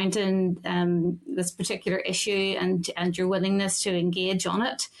surrounding this particular issue and your willingness to engage on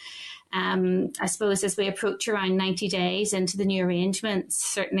it. I suppose as we approach around 90 days into the new arrangements,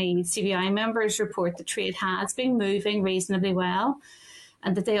 certainly CBI members report that trade has been moving reasonably well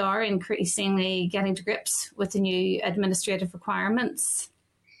and that they are increasingly getting to grips with the new administrative requirements.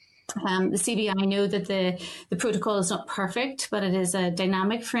 The CBI know that the protocol is not perfect, but it is a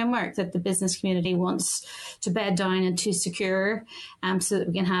dynamic framework that the business community wants to bed down and to secure so that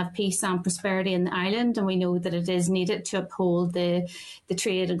we can have peace and prosperity in the island. And we know that it is needed to uphold the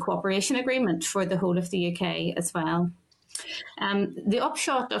trade and cooperation agreement for the whole of the UK as well. The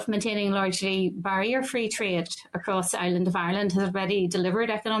upshot of maintaining largely barrier-free trade across the island of Ireland has already delivered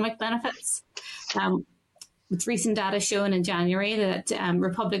economic benefits. With recent data shown in January that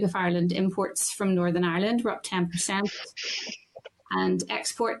Republic of Ireland imports from Northern Ireland were up 10% and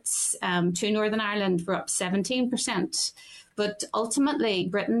exports to Northern Ireland were up 17%. But ultimately,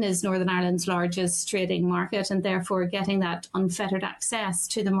 Britain is Northern Ireland's largest trading market, and therefore getting that unfettered access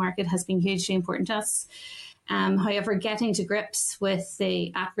to the market has been hugely important to us. However, getting to grips with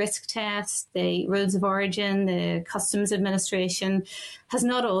the at-risk test, the rules of origin, the customs administration has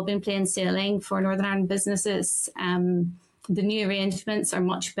not all been plain sailing for Northern Ireland businesses. The new arrangements are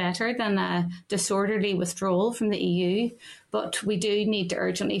much better than a disorderly withdrawal from the EU, but we do need to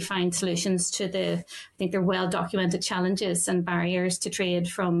urgently find solutions to I think they're well-documented challenges and barriers to trade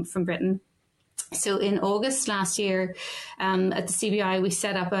from Britain. So in August last year, at the CBI, we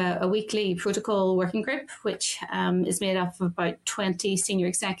set up a weekly protocol working group, which is made up of about 20 senior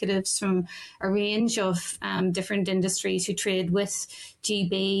executives from a range of different industries who trade with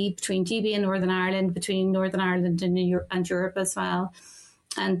GB, between GB and Northern Ireland, between Northern Ireland and Europe as well.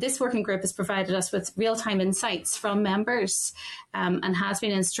 And this working group has provided us with real-time insights from members and has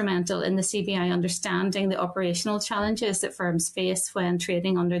been instrumental in the CBI understanding the operational challenges that firms face when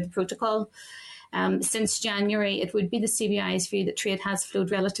trading under the protocol. Since January, it would be the CBI's view that trade has flowed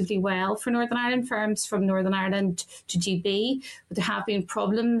relatively well for Northern Ireland firms from Northern Ireland to GB, but there have been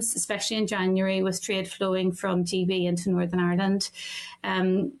problems, especially in January, with trade flowing from GB into Northern Ireland.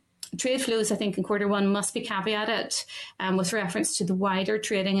 Trade flows, I think, in Q1 must be caveated with reference to the wider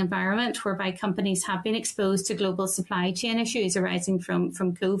trading environment whereby companies have been exposed to global supply chain issues arising from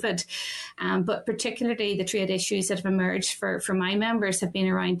COVID. But particularly the trade issues that have emerged for my members have been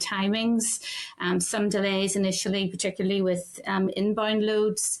around timings, some delays initially, particularly with inbound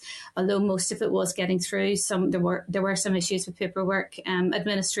loads, although most of it was getting through. There were some issues with paperwork.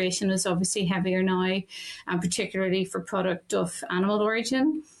 Administration is obviously heavier now, particularly for product of animal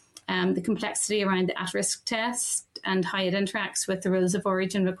origin. The complexity around the at-risk test and how it interacts with the rules of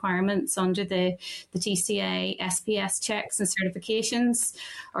origin requirements under the TCA, SPS checks and certifications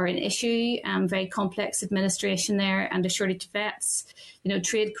are an issue. Very complex administration there and a shortage of vets.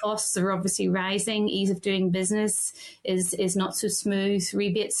 Trade costs are obviously rising. Ease of doing business is not so smooth.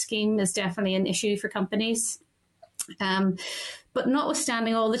 Rebate scheme is definitely an issue for companies. But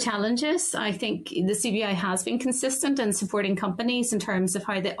notwithstanding all the challenges, I think the CBI has been consistent in supporting companies in terms of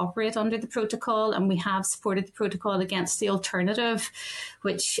how they operate under the protocol, and we have supported the protocol against the alternative,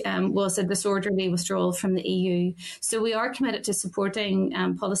 which was a disorderly withdrawal from the EU. So we are committed to supporting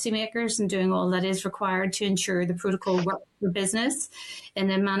policymakers and doing all that is required to ensure the protocol works for business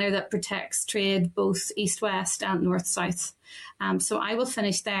in a manner that protects trade both east-west and north-south. So I will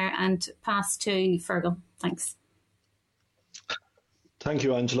finish there and pass to Fergal. Thanks. Thank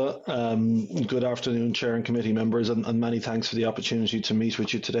you, Angela. Good afternoon, Chair and committee members, and many thanks for the opportunity to meet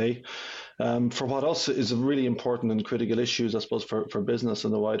with you today. For what else is a really important and critical issues, I suppose, for business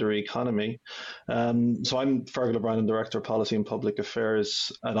and the wider economy. So I'm Fergal O'Brien, Director of Policy and Public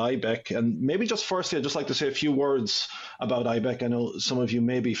Affairs at IBEC. And maybe just firstly, I'd just like to say a few words about IBEC. I know some of you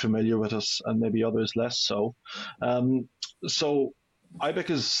may be familiar with us and maybe others less so. IBEC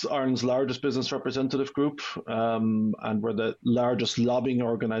is Ireland's largest business representative group, and we're the largest lobbying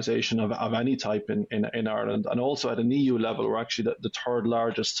organisation of any type in Ireland. And also at an EU level, we're actually the third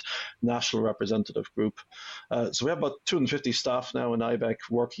largest national representative group. So we have about 250 staff now in IBEC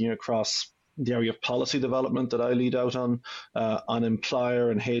working across the area of policy development that I lead out on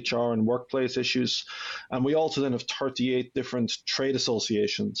employer and HR and workplace issues. And we also then have 38 different trade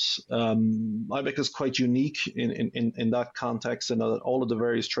associations. IBEC is quite unique in that context, in that all of the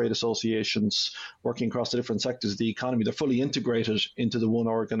various trade associations working across the different sectors of the economy, they're fully integrated into the one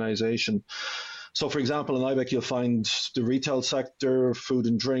organisation. So, for example, in IBEC, you'll find the retail sector, food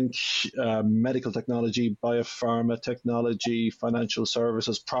and drink, medical technology, biopharma technology, financial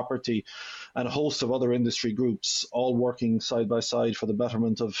services, property, and a host of other industry groups, all working side by side for the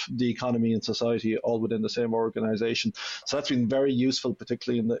betterment of the economy and society, all within the same organisation. So that's been very useful,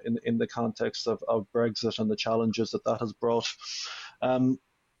 particularly in the context of Brexit and the challenges that has brought.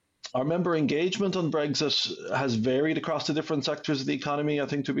 Our member engagement on Brexit has varied across the different sectors of the economy, I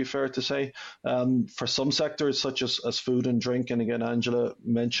think, to be fair to say. For some sectors, such as food and drink, and again, Angela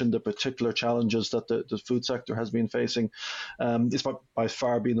mentioned the particular challenges that the food sector has been facing. It's by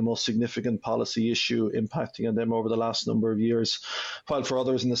far been the most significant policy issue impacting on them over the last number of years. While for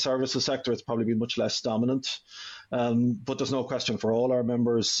others in the services sector, it's probably been much less dominant. But there's no question for all our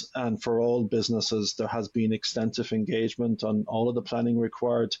members and for all businesses, there has been extensive engagement on all of the planning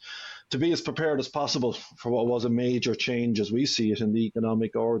required to be as prepared as possible for what was a major change as we see it in the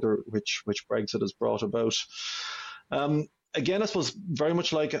economic order which Brexit has brought about. Again, I suppose very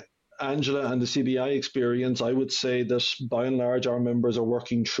much like Angela and the CBI experience, I would say that by and large our members are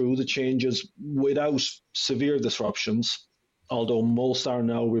working through the changes without severe disruptions, although most are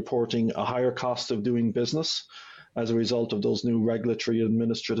now reporting a higher cost of doing business as a result of those new regulatory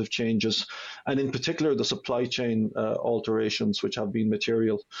administrative changes, and in particular the supply chain alterations which have been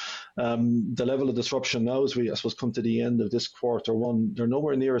material. The level of disruption now, as we, I suppose, come to the end of this quarter one, they're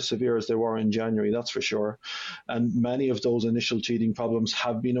nowhere near as severe as they were in January, that's for sure. And many of those initial teething problems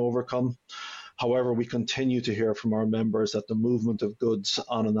have been overcome. However, we continue to hear from our members that the movement of goods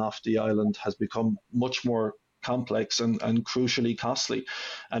on and off the island has become much more complex and crucially costly,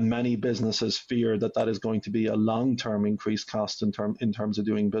 and many businesses fear that is going to be a long-term increased cost in terms of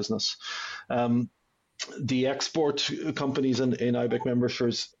doing business. The export companies in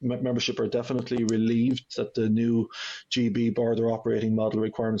IBEC membership are definitely relieved that the new GB border operating model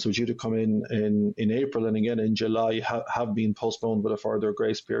requirements, which are due to come in April and again in July, have been postponed with a further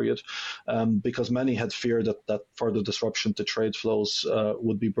grace period, because many had feared that further disruption to trade flows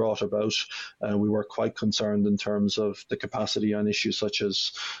would be brought about. We were quite concerned in terms of the capacity on issues such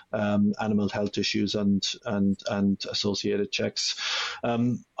as animal health issues and associated checks.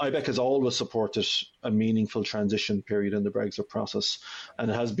 IBEC has always supported a meaningful transition period in the Brexit process,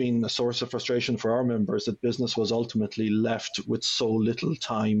 and it has been a source of frustration for our members that business was ultimately left with so little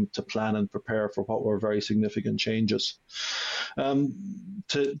time to plan and prepare for what were very significant changes.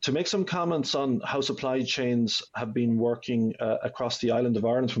 To make some comments on how supply chains have been working across the island of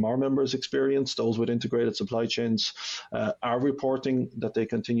Ireland from our members' experience, those with integrated supply chains are reporting that they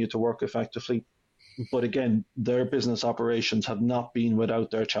continue to work effectively. But again, their business operations have not been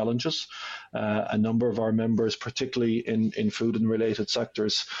without their challenges. A number of our members, particularly in food and related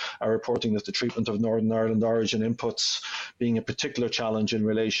sectors, are reporting that the treatment of Northern Ireland origin inputs being a particular challenge in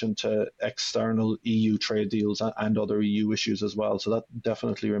relation to external EU trade deals and other EU issues as well. So that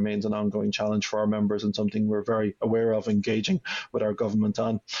definitely remains an ongoing challenge for our members and something we're very aware of engaging with our government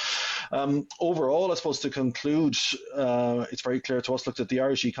on. Overall, I suppose to conclude, it's very clear to us, look, that the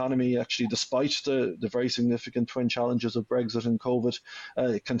Irish economy, actually, despite the very significant twin challenges of Brexit and COVID,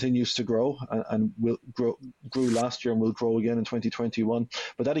 it continues to grow and grew last year and will grow again in 2021.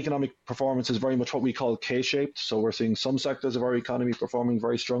 But that economic performance is very much what we call K-shaped. So we're seeing some sectors of our economy performing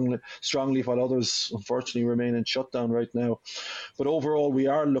very strongly, while others, unfortunately, remain in shutdown right now. But overall, we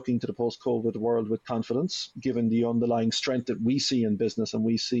are looking to the post-COVID world with confidence, given the underlying strength that we see in business and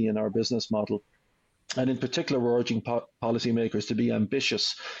we see in our business model. And in particular, we're urging policymakers to be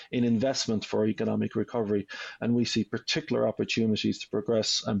ambitious in investment for economic recovery. And we see particular opportunities to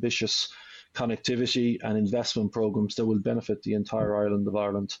progress ambitious connectivity and investment programmes that will benefit the entire island of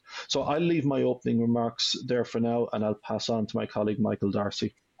Ireland. So I'll leave my opening remarks there for now, and I'll pass on to my colleague Michael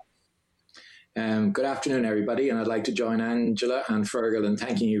Darcy. Good afternoon, everybody, and I'd like to join Angela and Fergal in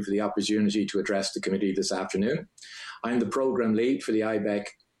thanking you for the opportunity to address the committee this afternoon. I'm the programme lead for the IBEC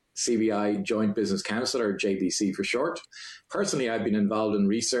CBI Joint Business Council, or JBC for short. Personally, I've been involved in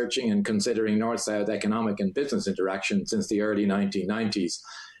researching and considering North-South economic and business interaction since the early 1990s.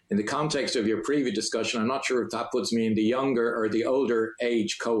 In the context of your previous discussion, I'm not sure if that puts me in the younger or the older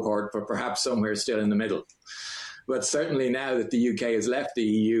age cohort, but perhaps somewhere still in the middle. But certainly now that the UK has left the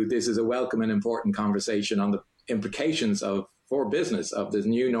EU, this is a welcome and important conversation on the implications for business of this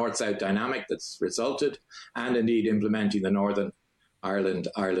new North-South dynamic that's resulted, and indeed implementing the Northern Ireland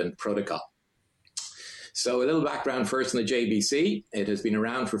Protocol. So a little background first on the JBC. It has been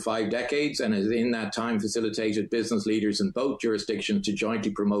around for 5 decades and has in that time facilitated business leaders in both jurisdictions to jointly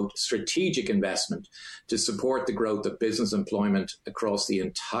promote strategic investment to support the growth of business employment across the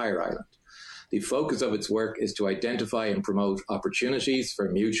entire island. The focus of its work is to identify and promote opportunities for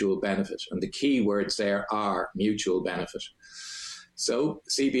mutual benefit. And the key words there are mutual benefit. So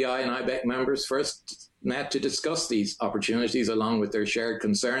CBI and IBEC members first met to discuss these opportunities along with their shared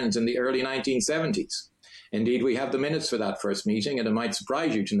concerns in the early 1970s. Indeed, we have the minutes for that first meeting, and it might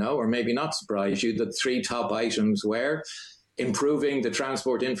surprise you to know, or maybe not surprise you, that 3 top items were improving the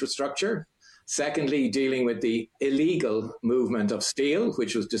transport infrastructure, secondly, dealing with the illegal movement of steel,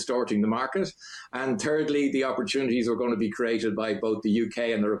 which was distorting the market. And thirdly, the opportunities were going to be created by both the UK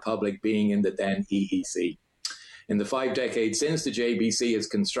and the Republic being in the then EEC. In the 5 decades since, the JBC has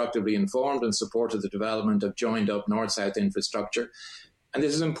constructively informed and supported the development of joined-up North-South infrastructure. And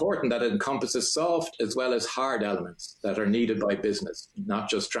this is important that it encompasses soft as well as hard elements that are needed by business, not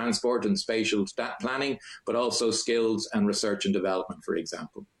just transport and spatial planning, but also skills and research and development, for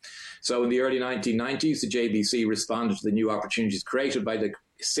example. So in the early 1990s, the JBC responded to the new opportunities created by the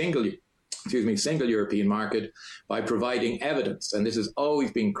single European market by providing evidence, and this has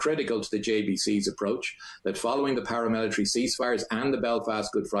always been critical to the JBC's approach, that following the paramilitary ceasefires and the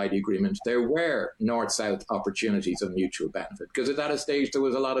Belfast Good Friday Agreement, there were North-South opportunities of mutual benefit, because at that stage there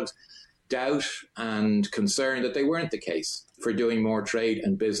was a lot of doubt and concern that they weren't the case for doing more trade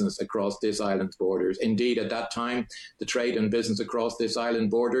and business across this island's borders. Indeed, at that time, the trade and business across this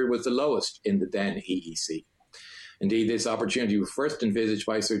island border was the lowest in the then EEC. Indeed, this opportunity was first envisaged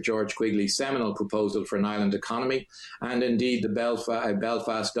by Sir George Quigley's seminal proposal for an island economy, and indeed the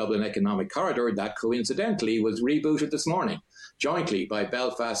Belfast-Dublin Economic Corridor that coincidentally was rebooted this morning, jointly by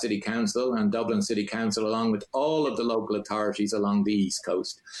Belfast City Council and Dublin City Council, along with all of the local authorities along the East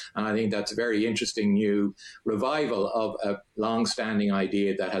Coast. And I think that's a very interesting new revival of a long-standing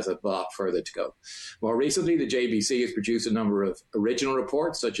idea that has a lot further to go. More recently, the JBC has produced a number of original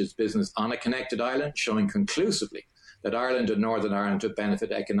reports, such as Business on a Connected Island, showing conclusively that Ireland and Northern Ireland have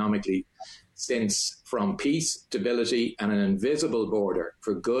benefited economically since from peace, stability and an invisible border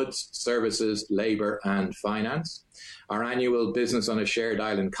for goods, services, labour and finance. Our annual Business on a Shared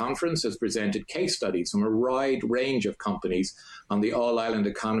Island conference has presented case studies from a wide range of companies on the all-island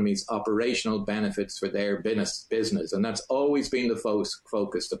economy's operational benefits for their business. And that's always been the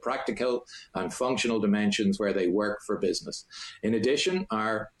focus, the practical and functional dimensions where they work for business. In addition,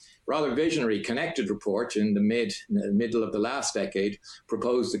 our rather visionary Connected report in the middle of the last decade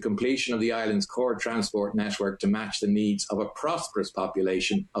proposed the completion of the island's core transport network to match the needs of a prosperous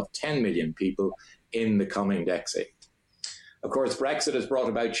population of 10 million people in the coming decade. Of course, Brexit has brought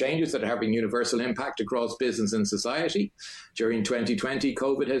about changes that are having universal impact across business and society. During 2020,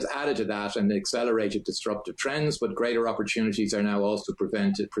 COVID has added to that and accelerated disruptive trends, but greater opportunities are now also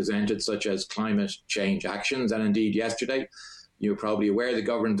presented, such as climate change actions. And indeed, yesterday, you're probably aware the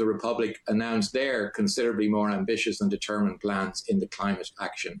government of the Republic announced their considerably more ambitious and determined plans in the climate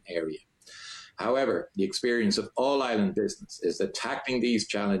action area. However, the experience of all island business is that tackling these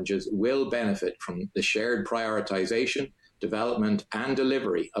challenges will benefit from the shared prioritisation, development and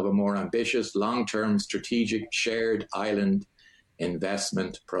delivery of a more ambitious long-term strategic shared island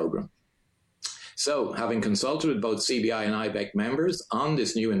investment programme. So, having consulted with both CBI and IBEC members on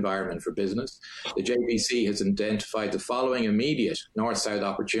this new environment for business, the JBC has identified the following immediate North-South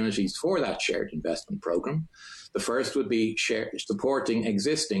opportunities for that shared investment programme. The first would be supporting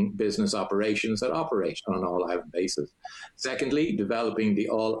existing business operations that operate on an all-island basis. Secondly, developing the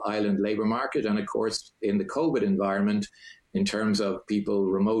all-island labour market, and of course, in the COVID environment, in terms of people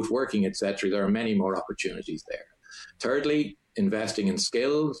remote working, etc., there are many more opportunities there. Thirdly, investing in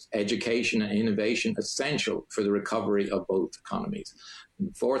skills, education and innovation essential for the recovery of both economies.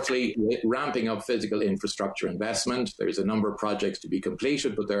 And fourthly, ramping up physical infrastructure investment. There's a number of projects to be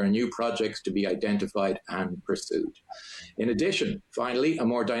completed, but there are new projects to be identified and pursued. In addition, finally, a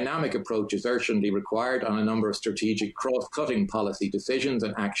more dynamic approach is urgently required on a number of strategic cross-cutting policy decisions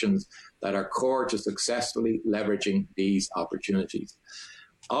and actions that are core to successfully leveraging these opportunities.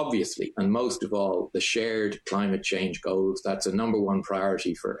 Obviously, and most of all, the shared climate change goals. That's a number one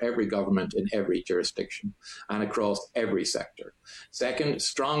priority for every government in every jurisdiction and across every sector. Second,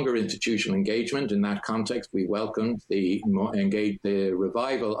 stronger institutional engagement. In that context, we welcome the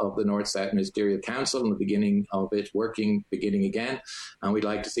revival of the North-South Ministerial Council and the beginning of it beginning again. And we'd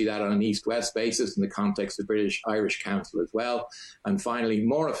like to see that on an east-west basis in the context of British-Irish Council as well. And finally,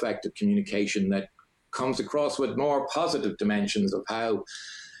 more effective communication that comes across with more positive dimensions of how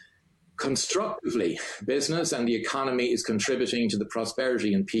constructively business and the economy is contributing to the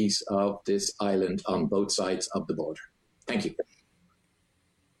prosperity and peace of this island on both sides of the border. Thank you.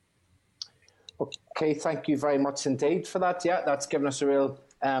 Okay, thank you very much indeed for that. Yeah, that's given us a real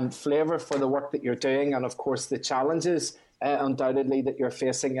flavour for the work that you're doing and, of course, the challenges undoubtedly that you're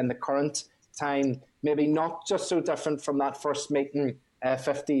facing in the current time. Maybe not just so different from that first meeting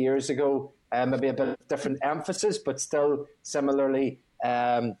 50 years ago, maybe a bit of different emphasis, but still similarly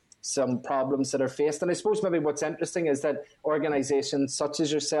some problems that are faced. And I suppose maybe what's interesting is that organisations such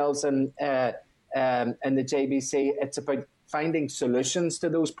as yourselves and the JBC, it's about finding solutions to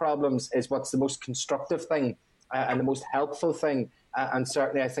those problems is what's the most constructive thing and the most helpful thing. And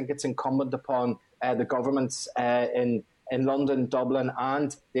certainly I think it's incumbent upon the governments in London, Dublin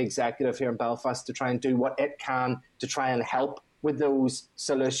and the executive here in Belfast to try and do what it can to try and help with those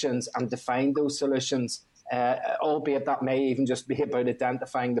solutions and define those solutions, albeit that may even just be about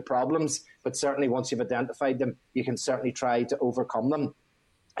identifying the problems. But certainly once you've identified them, you can certainly try to overcome them.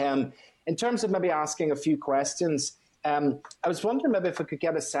 In terms of maybe asking a few questions, I was wondering maybe if I could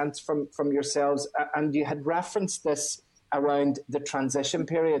get a sense from yourselves, and you had referenced this around the transition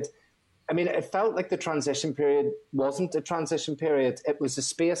period. I mean, it felt like the transition period wasn't a transition period. It was a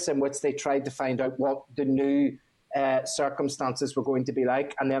space in which they tried to find out what the new circumstances were going to be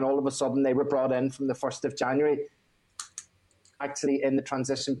like, and then all of a sudden they were brought in from the 1st of January, actually in the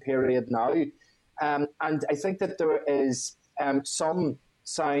transition period now. And I think that there is some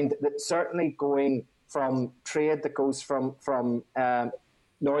sound that certainly going from trade that goes from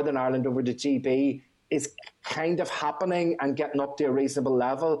Northern Ireland over to GB is kind of happening and getting up to a reasonable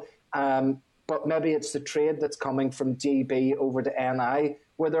level. But maybe it's the trade that's coming from GB over to NI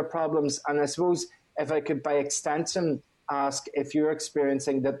where there are problems. And I suppose if I could, by extension, ask if you're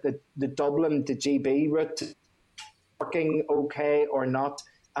experiencing that the Dublin to GB route working okay or not,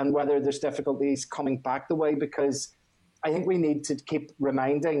 and whether there's difficulties coming back the way, because I think we need to keep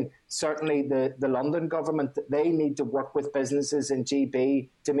reminding, certainly the London government, that they need to work with businesses in GB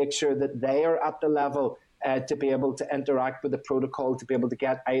to make sure that they are at the level to be able to interact with the protocol, to be able to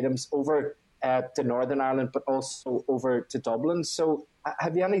get items over to Northern Ireland, but also over to Dublin. So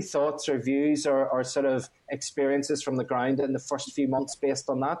have you any thoughts or views or sort of experiences from the ground in the first few months based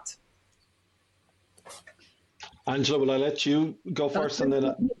on that? Angela, will I let you go first and then...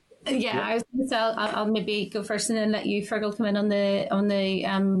 I was going to say I'll maybe go first and then let you, Fergal, come in on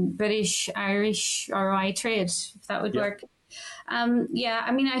the British-Irish ROI trade, if that would work. I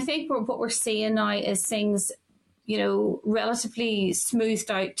mean, I think what we're seeing now is things, relatively smoothed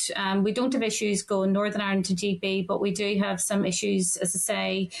out. We don't have issues going Northern Ireland to GB, but we do have some issues, as I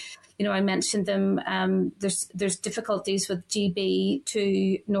say. I mentioned them. There's difficulties with GB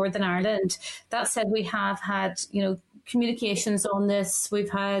to Northern Ireland. That said, we have had, communications on this. We've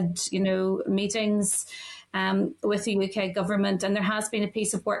had, meetings with the UK government, and there has been a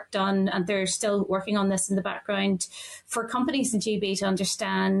piece of work done, and they're still working on this in the background for companies in GB to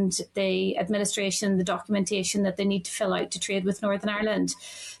understand the administration, the documentation that they need to fill out to trade with Northern Ireland.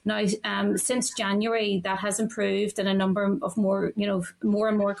 Now, since January, that has improved, and a number of more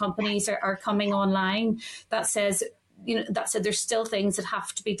and more companies are coming online. That said, there's still things that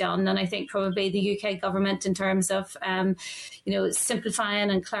have to be done. And I think probably the UK government, in terms of,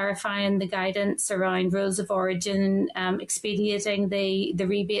 simplifying and clarifying the guidance around rules of origin, expediting the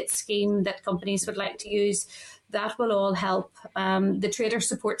rebate scheme that companies would like to use, that will all help. The trader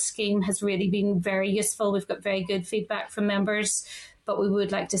support scheme has really been very useful. We've got very good feedback from members, but we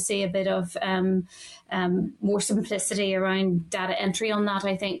would like to see a bit of more simplicity around data entry on that,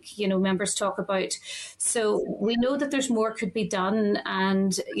 I think, members talk about. So we know that there's more could be done,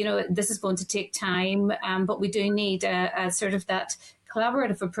 and, this is going to take time, but we do need a sort of that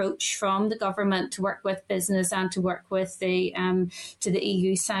collaborative approach from the government to work with business and to work with the to the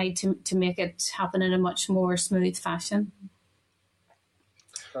EU side to make it happen in a much more smooth fashion.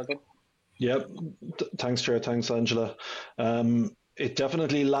 Yep. Thanks, Chair. Thanks, Angela. It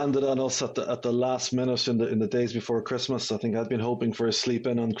definitely landed on us at the last minute in the days before Christmas. I think I'd been hoping for a sleep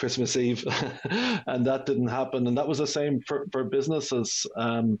in on Christmas Eve, and that didn't happen. And that was the same for businesses.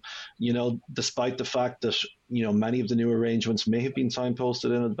 Despite the fact that many of the new arrangements may have been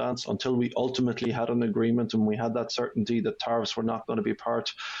signposted in advance, until we ultimately had an agreement and we had that certainty that tariffs were not going to be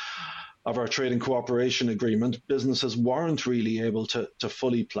part of our trade and cooperation agreement, businesses weren't really able to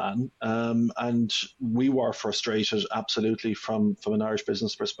fully plan. And we were frustrated, absolutely, from an Irish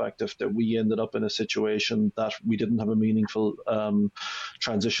business perspective, that we ended up in a situation that we didn't have a meaningful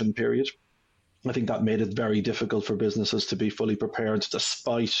transition period. I think that made it very difficult for businesses to be fully prepared,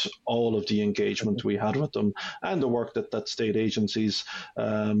 despite all of the engagement we had with them and the work that state agencies,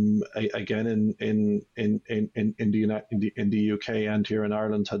 again in the UK and here in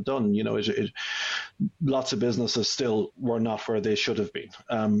Ireland, had done. Lots of businesses still were not where they should have been,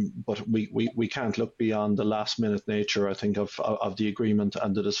 but we can't look beyond the last minute nature, I think, of the agreement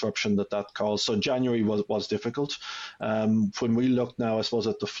and the disruption that caused. So January was difficult. When we look now, I suppose,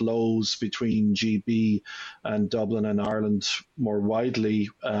 at the flows between GB and Dublin and Ireland more widely,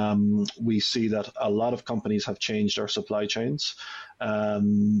 we see that a lot of companies have changed their supply chains.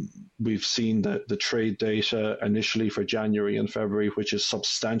 We've seen the trade data initially for January and February, which is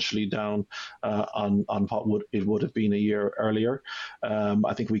substantially down on what it would have been a year earlier.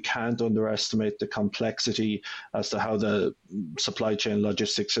 I think we can't underestimate the complexity as to how the supply chain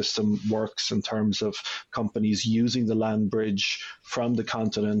logistics system works in terms of companies using the land bridge from the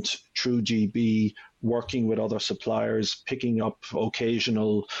continent through GB, working with other suppliers, picking up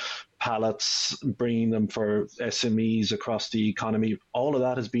occasional pallets, bringing them for SMEs across the economy. All of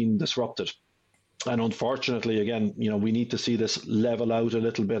that has been disrupted. And unfortunately, again, we need to see this level out a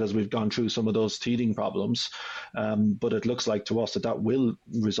little bit as we've gone through some of those teething problems. But it looks like to us that will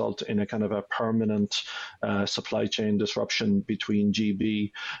result in a kind of a permanent supply chain disruption between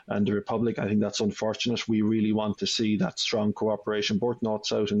GB and the Republic. I think that's unfortunate. We really want to see that strong cooperation, both north,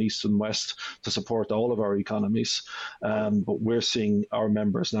 south and east and west, to support all of our economies. But we're seeing our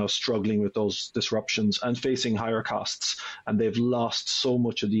members now struggling with those disruptions and facing higher costs. And they've lost so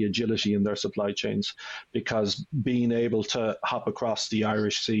much of the agility in their supply chain, because being able to hop across the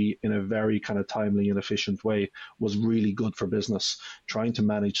Irish Sea in a very kind of timely and efficient way was really good for business. Trying to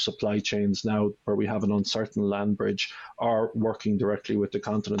manage supply chains now where we have an uncertain land bridge or working directly with the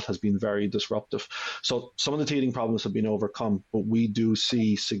continent has been very disruptive. So some of the teething problems have been overcome, but we do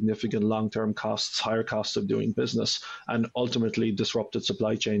see significant long-term costs, higher costs of doing business, and ultimately disrupted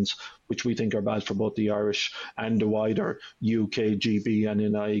supply chains, which we think are bad for both the Irish and the wider UK, GB and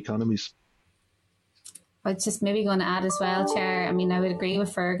NI economies. I was just maybe going to add as well, Chair. I mean, I would agree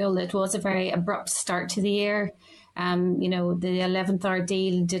with Fergal. It was a very abrupt start to the year. The 11th hour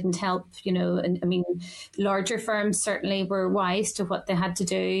deal didn't help, and I mean, larger firms certainly were wise to what they had to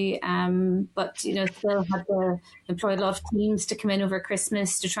do, but, still had to employ a lot of teams to come in over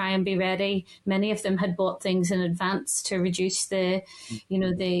Christmas to try and be ready. Many of them had bought things in advance to reduce the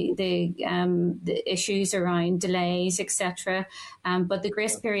issues around delays, etc. But the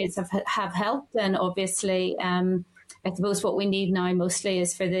grace periods have helped, and obviously, I suppose what we need now mostly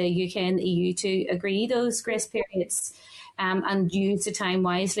is for the UK and the EU to agree those grace periods and use the time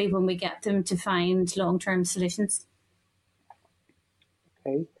wisely when we get them to find long-term solutions.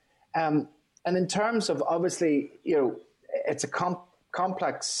 Okay. And in terms of, obviously, it's a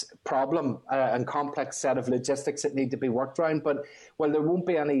complex problem and complex set of logistics that need to be worked around, but while there won't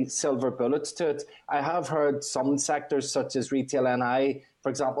be any silver bullets to it, I have heard some sectors such as retail NI, for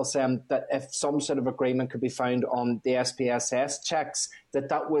example, saying that if some sort of agreement could be found on the SPSS checks,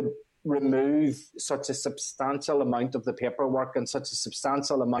 that would remove such a substantial amount of the paperwork and such a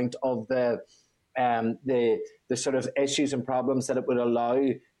substantial amount of the sort of issues and problems that it would allow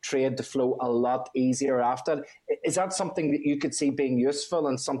trade to flow a lot easier after. Is that something that you could see being useful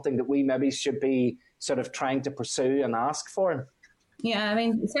and something that we maybe should be sort of trying to pursue and ask for? Yeah, I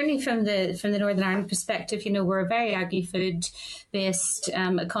mean, certainly from the Northern Ireland perspective, we're a very agri-food based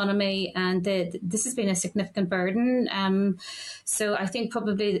economy, and this has been a significant burden. So I think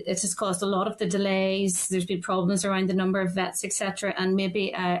probably it has caused a lot of the delays. There's been problems around the number of vets, etc., and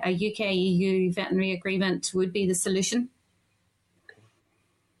maybe a UK-EU veterinary agreement would be the solution.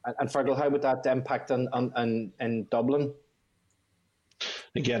 And Fergal, how would that impact in Dublin?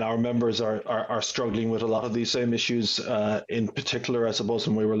 again, our members are struggling with a lot of these same issues. In particular, I suppose,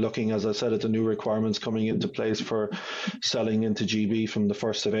 when we were looking, as I said, at the new requirements coming into place for selling into GB from the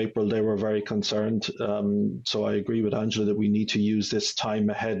 1st of April, they were very concerned. So I agree with Angela that we need to use this time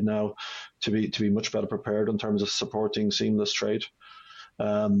ahead now to be much better prepared in terms of supporting seamless trade.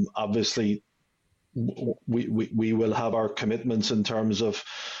 Obviously, we will have our commitments in terms of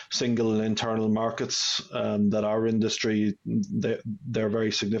single and internal markets, that our industry, they're very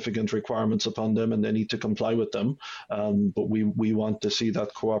significant requirements upon them and they need to comply with them. But we want to see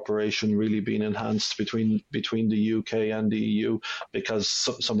that cooperation really being enhanced between the UK and the EU, because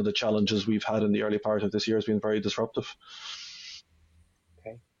some of the challenges we've had in the early part of this year has been very disruptive.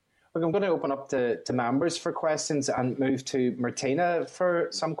 Okay. Look, I'm going to open up to members for questions and move to Martina for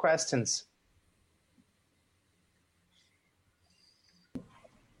some questions.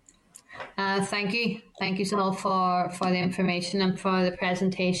 Thank you. Thank you, Sunil, for the information and for the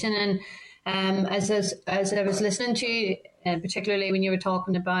presentation. And as I was listening to you, particularly when you were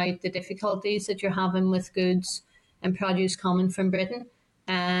talking about the difficulties that you're having with goods and produce coming from Britain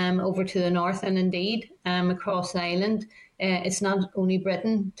over to the north, and indeed across the island, it's not only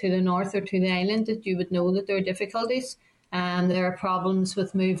Britain to the north or to the island that you would know that there are difficulties. There are problems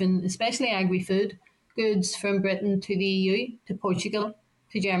with moving, especially agri-food goods from Britain to the EU, to Portugal,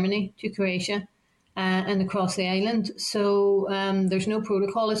 to Germany, to Croatia, and across the island. So there's no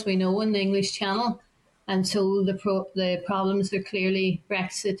protocol, as we know, in the English Channel. And so the problems are clearly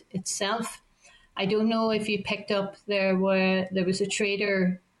Brexit itself. I don't know if you picked up there was a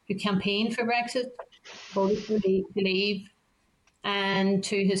trader who campaigned for Brexit, voted to leave, and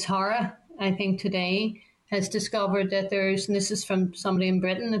to his horror, I think today, has discovered that there's, and this is from somebody in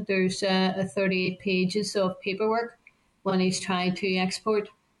Britain, that there's 38 pages of paperwork when he's tried to export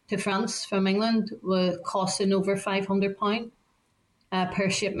to France from England, with costing over £500 per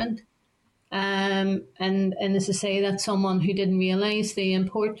shipment. And as I say, that's someone who didn't realise the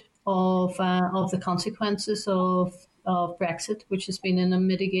import of the consequences of Brexit, which has been an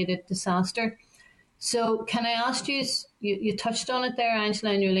unmitigated disaster. So can I ask you, you touched on it there,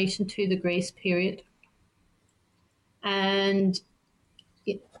 Angela, in relation to the grace period. And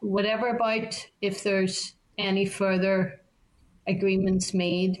whatever about if there's any further agreements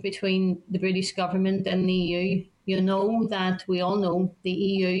made between the British government and the EU, you know that we all know the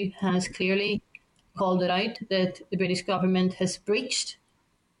EU has clearly called it out that the British government has breached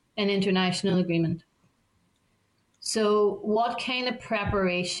an international agreement. So what kind of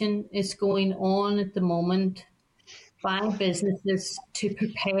preparation is going on at the moment by businesses to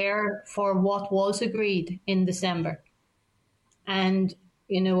prepare for what was agreed in December? And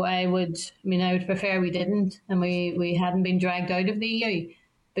I would prefer we didn't and we hadn't been dragged out of the EU.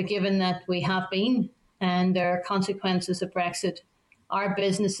 But given that we have been, and there are consequences of Brexit, are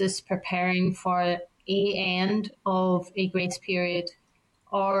businesses preparing for a end of a grace period,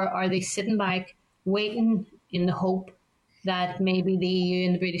 or are they sitting back waiting in the hope that maybe the EU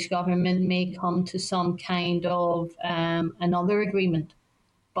and the British government may come to some kind of another agreement?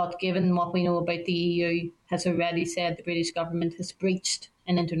 But given what we know about the EU, has already said the British government has breached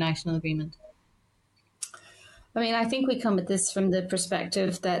an international agreement. I mean, I think we come at this from the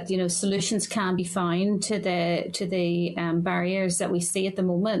perspective that solutions can be found to the barriers that we see at the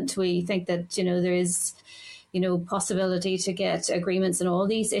moment. We think that there is possibility to get agreements on all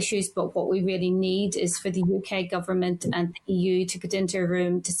these issues, but what we really need is for the UK government and the EU to get into a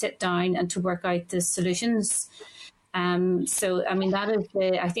room, to sit down and to work out the solutions. So, I mean, that is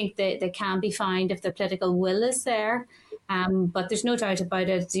I think that they can be found if the political will is there. But there's no doubt about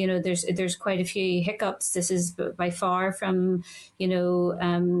it. There's quite a few hiccups. This is by far from,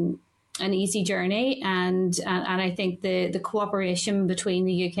 an easy journey. And I think the cooperation between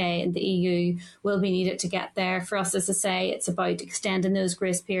the UK and the EU will be needed to get there. For us, as I say, it's about extending those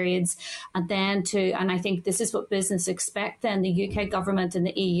grace periods. And I think this is what business expect then, the UK government and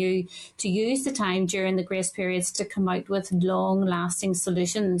the EU to use the time during the grace periods to come out with long lasting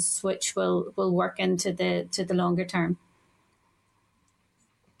solutions, which will work into the longer term.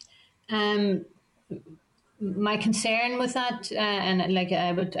 My concern with that, and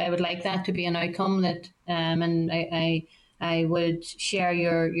I would like that to be an outcome that, and I would share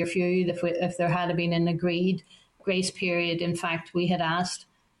your view that if there had been an agreed grace period, in fact, we had asked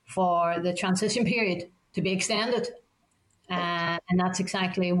for the transition period to be extended, and that's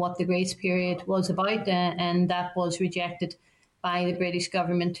exactly what the grace period was about, and that was rejected by the British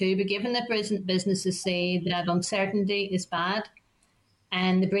government too. But given that businesses say that uncertainty is bad,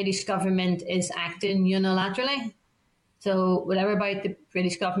 and the British government is acting unilaterally. So whatever about the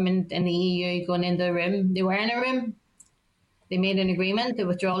British government and the EU going into a room, they were in a room they made an agreement, a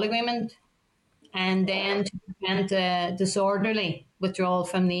withdrawal agreement, and then to prevent a disorderly withdrawal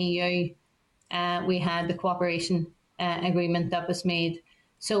from the EU, we had the cooperation agreement that was made.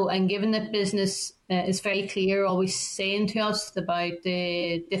 So, and given that business is very clear, always saying to us about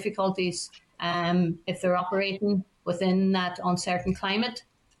the difficulties if they're operating within that uncertain climate,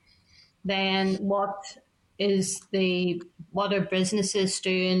 then what are businesses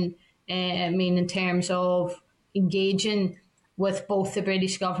doing? In terms of engaging with both the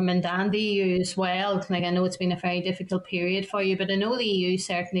British government and the EU as well. Like, I know it's been a very difficult period for you, but I know the EU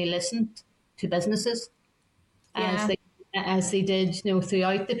certainly listened to businesses as they did,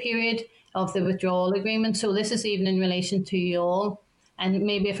 throughout the period of the withdrawal agreement. So this is even in relation to you all. And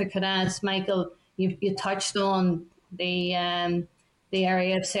maybe if I could ask, Michael, you touched on the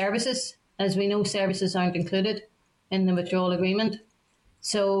area of services. As we know, services aren't included in the withdrawal agreement.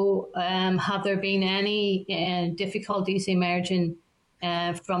 So have there been any difficulties emerging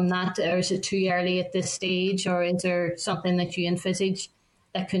from that, or is it too early at this stage, or is there something that you envisage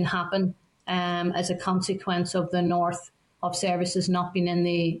that can happen as a consequence of the North of services not being in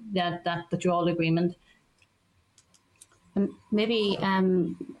that withdrawal agreement? Maybe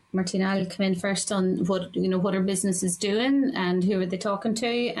Martina, I'll come in first on what are businesses doing and who are they talking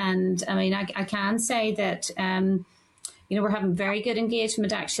to. And I mean, I can say that we're having very good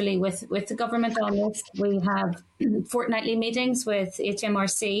engagement actually with the government on this. We have fortnightly meetings with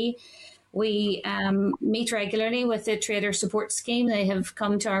HMRC. We meet regularly with the Trader Support Scheme. They have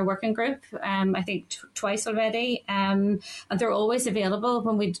come to our working group, I think twice already, and they're always available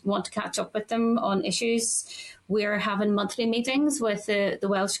when we want to catch up with them on issues. We're having monthly meetings with the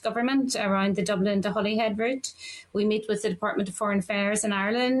Welsh Government around the Dublin to Holyhead route. We meet with the Department of Foreign Affairs in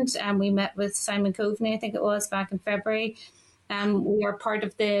Ireland, and we met with Simon Coveney, I think it was, back in February. We are part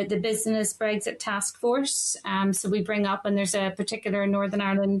of the Business Brexit Task Force. So we bring up, and there's a particular Northern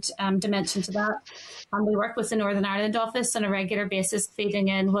Ireland dimension to that. And we work with the Northern Ireland office on a regular basis, feeding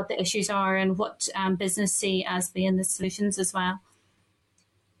in what the issues are and what business see as being the solutions as well.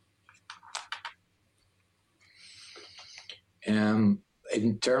 In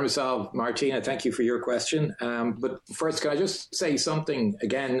terms of, Martina, thank you for your question. But first, can I just say something,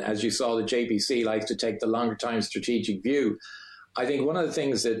 again, as you saw, the JPC likes to take the longer time strategic view. I think one of the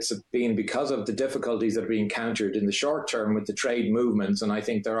things that's been because of the difficulties that we encountered in the short term with the trade movements, and I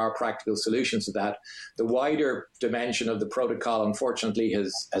think there are practical solutions to that, the wider dimension of the protocol, unfortunately,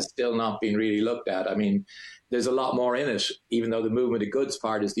 has still not been really looked at. I mean, there's a lot more in it, even though the movement of goods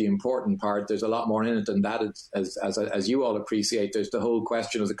part is the important part. There's a lot more in it than that. As you all appreciate, there's the whole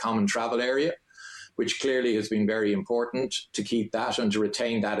question of the common travel area, which clearly has been very important to keep that and to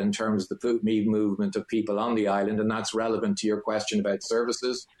retain that in terms of the movement of people on the island. And that's relevant to your question about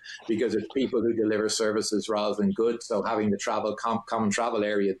services, because it's people who deliver services rather than goods. So having the common travel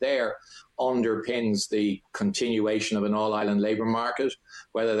area there underpins the continuation of an all-island labour market,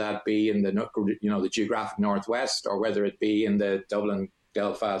 whether that be in the geographic northwest or whether it be in the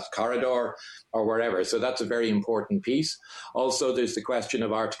Dublin-Belfast corridor or wherever. So that's a very important piece. Also, there's the question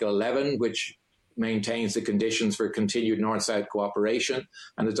of Article 11, which maintains the conditions for continued North-South cooperation.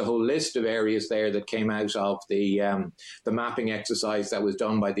 And there's a whole list of areas there that came out of the mapping exercise that was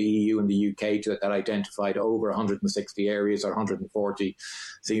done by the EU and the UK that identified over 160 areas or 140.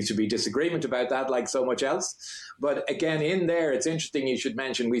 Seems to be disagreement about that, like so much else. But again, in there, it's interesting you should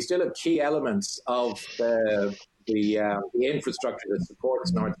mention, we still have key elements of the infrastructure that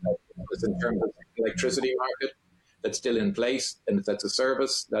supports North-South in terms of the electricity market. That's still in place, and that's a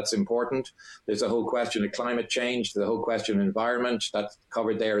service that's important. There's a whole question of climate change, the whole question of environment that's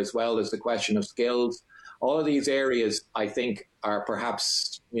covered there as well. There's the question of skills. All of these areas, I think, are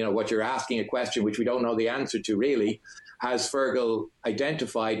perhaps, what you're asking a question which we don't know the answer to really. Has Fergal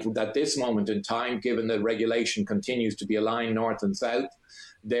identified that at this moment in time, given that regulation continues to be aligned north and south,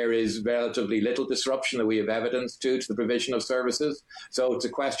 there is relatively little disruption that we have evidence to the provision of services. So it's a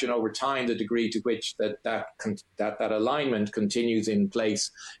question over time, the degree to which that alignment continues in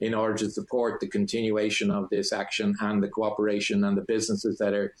place in order to support the continuation of this action and the cooperation and the businesses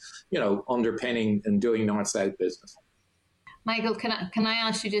that are, underpinning and doing north-south business. Michael, can I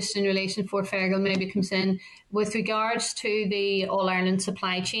ask you just in relation for Fergal maybe comes in with regards to the All-Ireland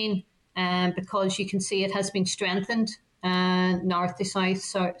supply chain, because you can see it has been strengthened north to south,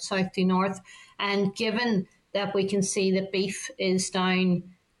 south to north. And given that we can see that beef is down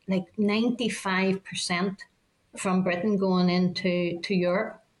like 95% from Britain going into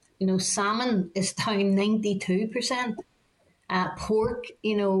Europe, salmon is down 92%, pork,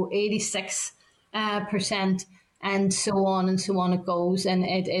 86%, and so on it goes. And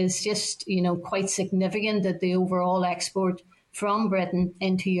it is just, quite significant that the overall export from Britain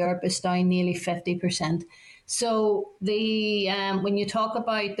into Europe is down nearly 50%. So when you talk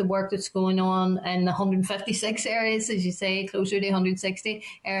about the work that's going on in the 156 areas, as you say, closer to 160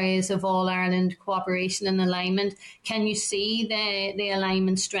 areas of all Ireland cooperation and alignment, can you see the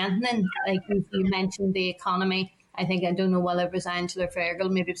alignment strengthening? Like you mentioned the economy. I don't know whether it was Angela Fergal,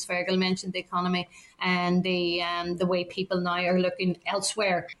 maybe it was Fergal mentioned the economy and the way people now are looking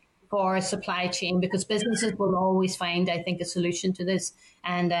elsewhere for a supply chain, because businesses will always find, I think, a solution to this.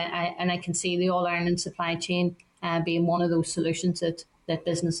 And I can see the All Ireland supply chain being one of those solutions that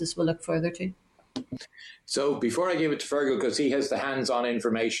businesses will look further to. So before I give it to Fergal, because he has the hands-on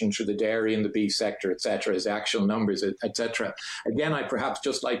information through the dairy and the beef sector, etc., his actual numbers, etc. Again, I perhaps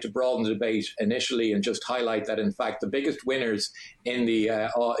just like to broaden the debate initially and just highlight that, in fact, the biggest winners in the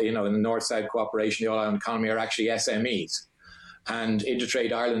in the North-South cooperation, the all-Ireland economy, are actually SMEs. And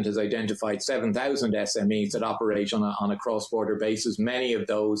Intertrade Ireland has identified 7,000 SMEs that operate on a cross-border basis, many of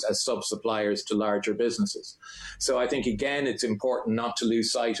those as sub-suppliers to larger businesses. So I think, again, it's important not to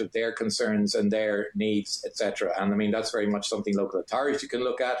lose sight of their concerns and their needs, etc. And I mean, that's very much something local authorities can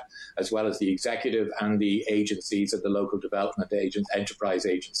look at, as well as the executive and the agencies at the local development enterprise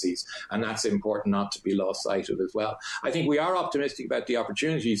agencies. And that's important not to be lost sight of as well. I think we are optimistic about the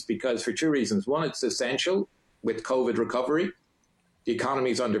opportunities because for two reasons. One, it's essential with COVID recovery. The economy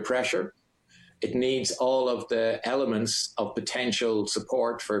is under pressure. It needs all of the elements of potential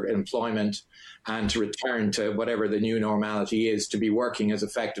support for employment and to return to whatever the new normality is to be working as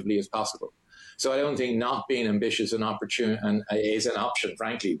effectively as possible. So I don't think not being ambitious and opportune is an option,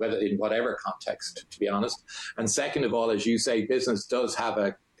 frankly, whether in whatever context, to be honest. And second of all, as you say, business does have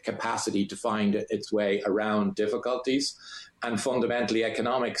a capacity to find its way around difficulties. And fundamentally,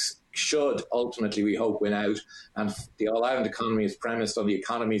 economics should ultimately, we hope, win out. And the all-Ireland economy is premised on the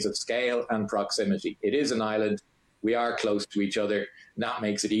economies of scale and proximity. It is an island. We are close to each other. And that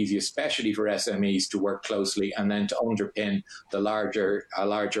makes it easy, especially for SMEs, to work closely and then to underpin the larger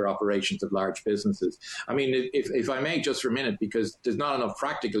operations of large businesses. I mean, if I may, just for a minute, because there's not enough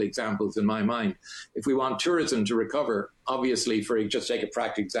practical examples in my mind. If we want tourism to recover, obviously, for just take a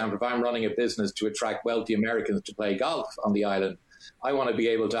practical example, if I'm running a business to attract wealthy Americans to play golf on the island, I want to be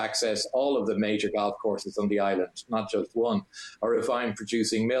able to access all of the major golf courses on the island, not just one. Or if I'm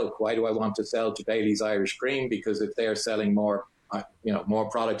producing milk, why do I want to sell to Bailey's Irish Cream? Because if they're selling more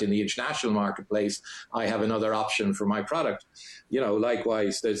product in the international marketplace, I have another option for my product.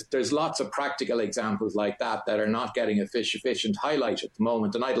 Likewise, there's lots of practical examples like that are not getting a sufficient highlight at the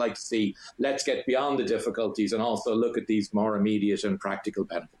moment. And I'd like to see, let's get beyond the difficulties and also look at these more immediate and practical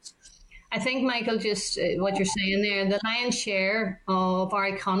benefits. I think, Michael, just what you're saying there, the lion's share of our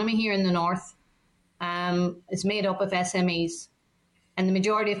economy here in the north is made up of SMEs. And the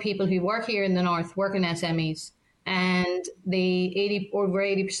majority of people who work here in the north work in SMEs. And over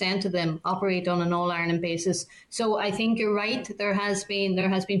 80% of them operate on an all-Ireland basis. So I think you're right. There has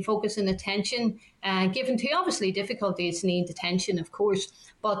been focus and attention given to, obviously, difficulties need attention, of course.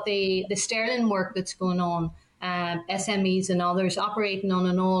 But the sterling work that's going on, SMEs and others operating on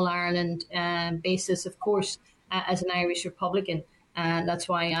an all-Ireland basis, of course, as an Irish Republican. That's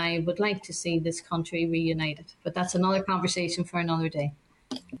why I would like to see this country reunited. But that's another conversation for another day.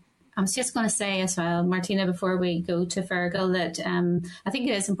 I was just going to say as well, Martina, before we go to Fergal, that I think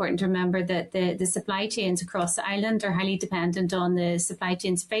it is important to remember that the supply chains across the island are highly dependent on the supply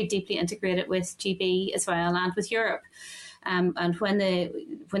chains, very deeply integrated with GB as well and with Europe. And when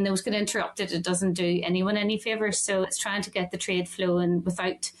those get interrupted, it doesn't do anyone any favours. So it's trying to get the trade flowing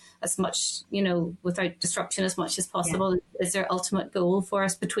without as much, without disruption as much as possible is their ultimate goal for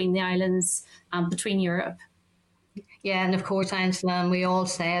us between the islands and between Europe. Yeah, and of course, Angela, and we all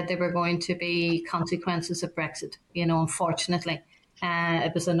said there were going to be consequences of Brexit. Unfortunately,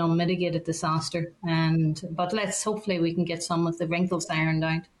 it was an unmitigated disaster. But hopefully we can get some of the wrinkles ironed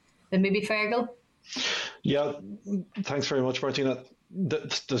out. Then maybe Fergal? Yeah, thanks very much, Martina.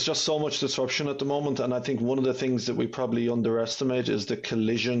 There's just so much disruption at the moment, and I think one of the things that we probably underestimate is the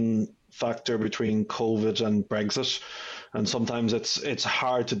collision factor between COVID and Brexit. And sometimes it's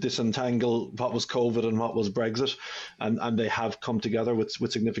hard to disentangle what was COVID and what was Brexit, and they have come together with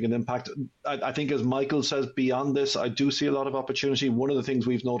significant impact. I think, as Michael says, beyond this, I do see a lot of opportunity. One of the things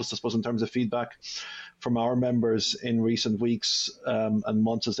we've noticed, I suppose, in terms of feedback from our members in recent weeks and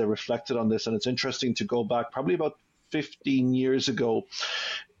months as they reflected on this, and it's interesting to go back probably about 15 years ago,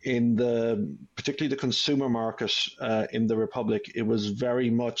 particularly the consumer market in the Republic, it was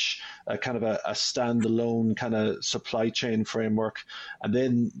very much a kind of a standalone kind of supply chain framework. And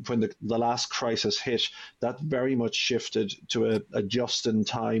then when the last crisis hit, that very much shifted to a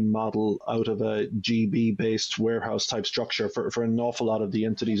just-in-time model out of a GB-based warehouse type structure for an awful lot of the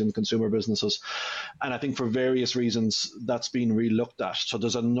entities and consumer businesses. And I think for various reasons, that's been re-looked at. So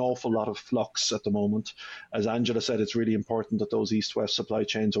there's an awful lot of flux at the moment. As Angela said, it's really important that those east-west supply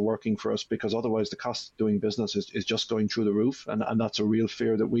chains are working for us, because otherwise the cost of doing business is just going through the roof. And that's a real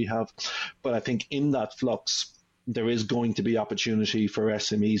fear that we have. But I think in that flux, there is going to be opportunity for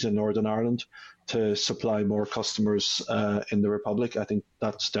SMEs in Northern Ireland to supply more customers in the Republic. I think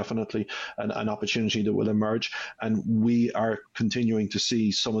that's definitely an opportunity that will emerge. And we are continuing to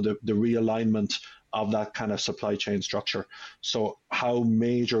see some of the realignment of that kind of supply chain structure. So how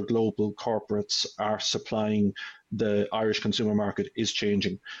major global corporates are supplying the Irish consumer market is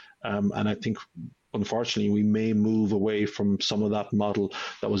changing. And I think, unfortunately, we may move away from some of that model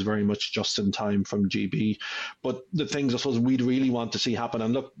that was very much just in time from GB. But the things I suppose we'd really want to see happen,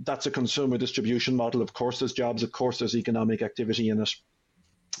 and look, that's a consumer distribution model. Of course there's jobs, of course there's economic activity in it.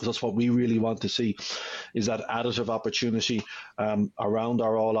 That's what we really want to see, is that additive opportunity around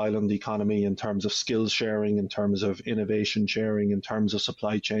our all-island economy in terms of skills sharing, in terms of innovation sharing, in terms of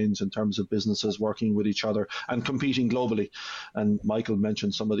supply chains, in terms of businesses working with each other and competing globally. And Michael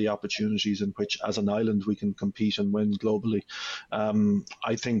mentioned some of the opportunities in which, as an island, we can compete and win globally.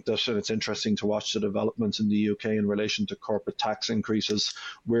 I think that it's interesting to watch the developments in the UK in relation to corporate tax increases.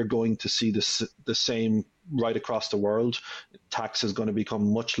 We're going to see the same right across the world. Tax is going to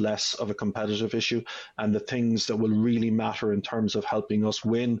become much less of a competitive issue, and the things that will really matter in terms of helping us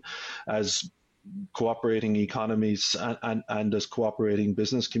win as cooperating economies and as cooperating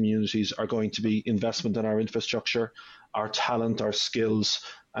business communities are going to be investment in our infrastructure, our talent, our skills,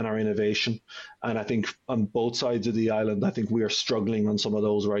 and our innovation. And I think on both sides of the island, I think we are struggling on some of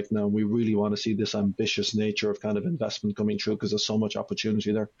those right now. We really want to see this ambitious nature of kind of investment coming through, because there's so much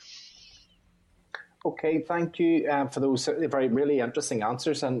opportunity there. Okay, thank you for those very really interesting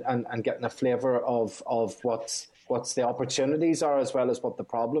answers and getting a flavour of what's the opportunities are as well as what the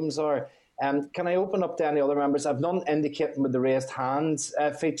problems are. Can I open up to any other members? I've none indicating with the raised hands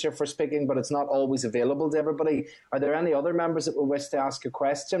feature for speaking, but it's not always available to everybody. Are there any other members that will wish to ask a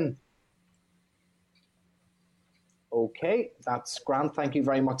question? Okay, that's grand. Thank you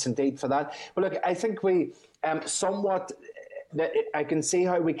very much indeed for that. But look, I think we somewhat, I can see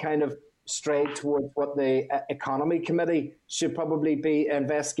how we kind of strayed towards what the Economy Committee should probably be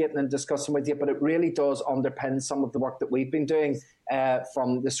investigating and discussing with you, but it really does underpin some of the work that we've been doing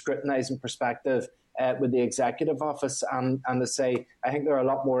from the scrutinising perspective with the Executive Office. And to say, I think there are a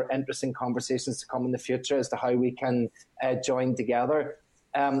lot more interesting conversations to come in the future as to how we can join together.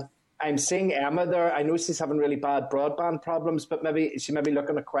 I'm seeing Emma there. I know she's having really bad broadband problems, but maybe she may be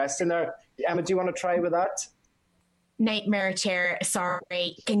looking at a question there. Emma, do you want to try with that? Nightmare Chair,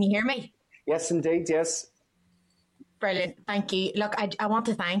 sorry. Can you hear me? Yes, indeed, yes. Brilliant, thank you. Look, I want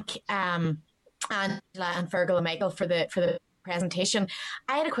to thank Angela and Fergal and Michael for the presentation.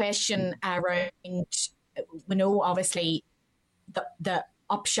 I had a question around, we know obviously the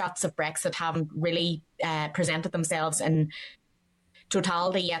upshots of Brexit haven't really presented themselves in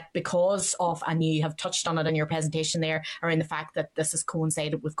totality yet because of, and you have touched on it in your presentation there, around the fact that this has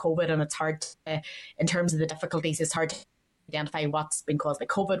coincided with COVID, and it's hard to, in terms of the difficulties, it's hard to identify what's been caused by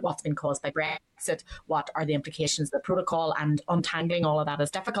COVID, what's been caused by Brexit, what are the implications of the protocol, and untangling all of that is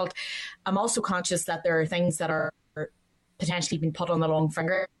difficult. I'm also conscious that there are things that are potentially being put on the long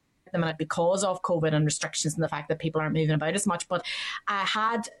finger at the minute because of COVID and restrictions and the fact that people aren't moving about as much. But I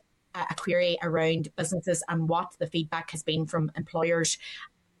had a query around businesses and what the feedback has been from employers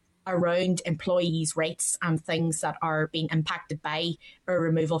around employees' rights and things that are being impacted by a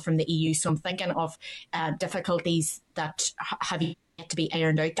removal from the EU. So I'm thinking of difficulties that have yet to be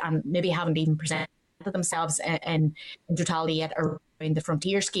ironed out and maybe haven't even presented themselves in totality yet around the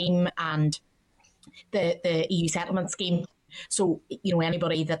Frontier Scheme and the EU settlement scheme. So, you know,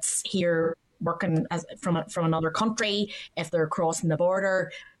 anybody that's here working from another country, if they're crossing the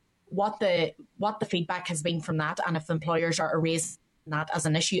border, what the feedback has been from that, and if employers are raising that as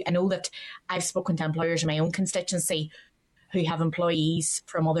an issue. I know that I've spoken to employers in my own constituency who have employees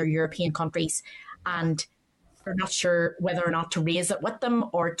from other European countries, and they're not sure whether or not to raise it with them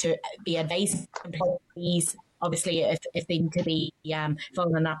or to be advised employees, obviously, if they need to be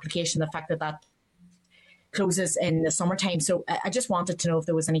filling an application, the fact that closes in the summertime. So I just wanted to know if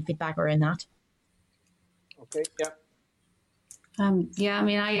there was any feedback around that. Okay, yeah. Yeah, I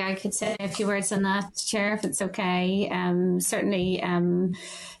mean, I could say a few words on that, Chair, if it's okay. Certainly,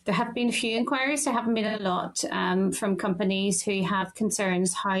 there have been a few inquiries. There haven't been a lot from companies who have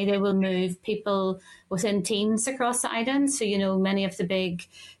concerns how they will move people within teams across the island. So, many of the big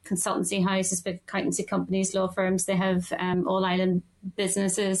consultancy houses, big accountancy companies, law firms, they have all island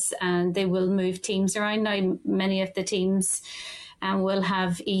businesses, and they will move teams around. Now, many of the teams will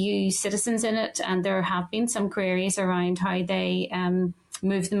have EU citizens in it, and there have been some queries around how they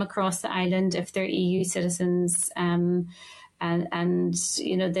move them across the island if they're EU citizens, and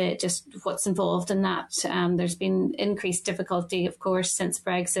just what's involved in that. There's been increased difficulty, of course, since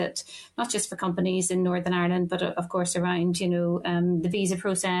Brexit, not just for companies in Northern Ireland, but of course around the visa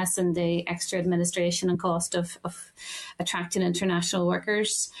process and the extra administration and cost of attracting international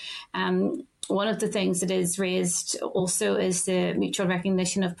workers. One of the things that is raised also is the mutual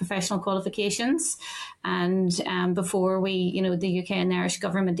recognition of professional qualifications. And before the UK and the Irish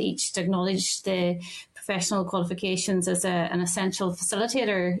government each acknowledged the professional qualifications as an essential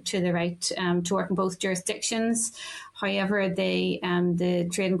facilitator to the right to work in both jurisdictions. However, the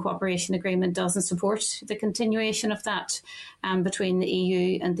Trade and Cooperation Agreement doesn't support the continuation of that between the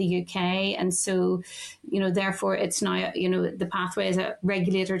EU and the UK. And so, therefore, it's now, the pathway is a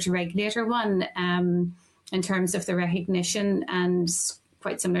regulator to regulator one in terms of the recognition, and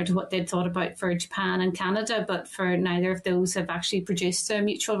quite similar to what they'd thought about for Japan and Canada, but for neither of those have actually produced a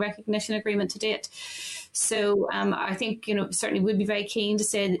mutual recognition agreement to date. So I think, certainly would be very keen to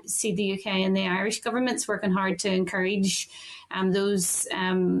see the UK and the Irish governments working hard to encourage those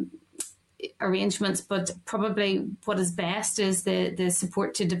arrangements, but probably what is best is the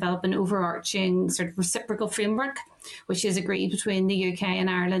support to develop an overarching sort of reciprocal framework, which is agreed between the UK and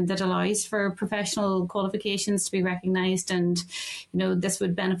Ireland, that allows for professional qualifications to be recognised. And, this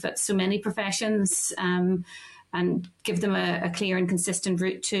would benefit so many professions and give them a clear and consistent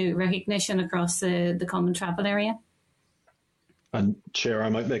route to recognition across the common travel area. And Chair, I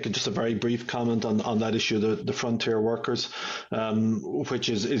might make just a very brief comment on that issue, the frontier workers, which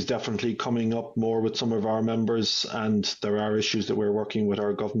is definitely coming up more with some of our members, and there are issues that we're working with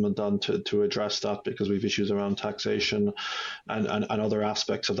our government on to address that, because we've issues around taxation and other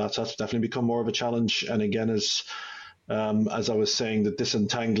aspects of that. So that's definitely become more of a challenge. And again, as I was saying, the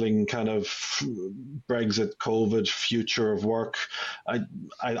disentangling kind of Brexit, COVID, future of work,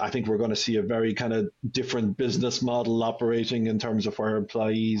 I think we're going to see a very kind of different business model operating in terms of where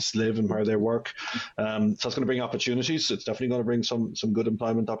employees live and where they work. So it's going to bring opportunities. It's definitely going to bring some good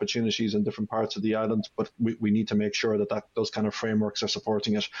employment opportunities in different parts of the island, but we need to make sure that those kind of frameworks are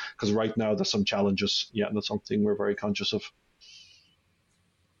supporting it, because right now there's some challenges. Yeah, and that's something we're very conscious of.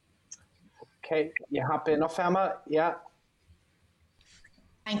 Okay, you happy enough, Emma? Yeah.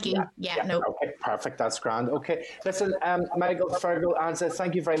 Thank you. Yeah, no. Okay, perfect. That's grand. Okay, listen, Michael, Fergal, Anza,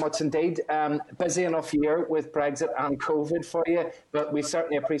 thank you very much indeed. Busy enough year with Brexit and COVID for you, but we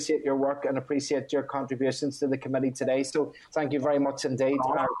certainly appreciate your work and appreciate your contributions to the committee today. So thank you very much indeed.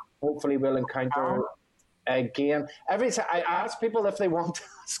 Hopefully we'll encounter again. Every time I ask people if they want to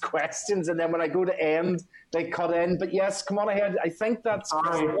ask questions, and then when I go to end, they cut in. But yes, come on ahead. I think that's...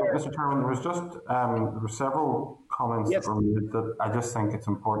 Sorry, Mr. Chairman, there was just there were several comments that were made that I just think it's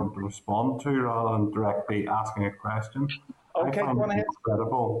important to respond to rather than directly asking a question. Okay, go on ahead.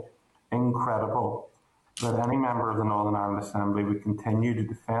 Incredible that any member of the Northern Ireland Assembly would continue to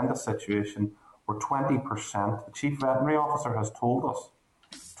defend a situation where 20%, the Chief Veterinary Officer has told us,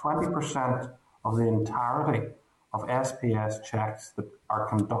 20% of the entirety of SPS checks that are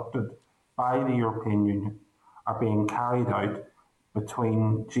conducted by the European Union are being carried out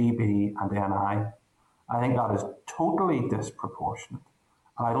between GB and NI. I think that is totally disproportionate.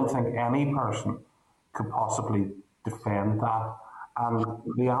 And I don't think any person could possibly defend that. And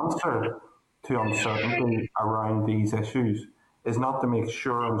the answer to uncertainty around these issues is not to make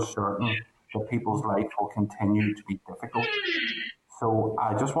sure and certain that people's life will continue to be difficult. So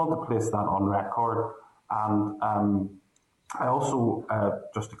I just want to place that on record. And I also,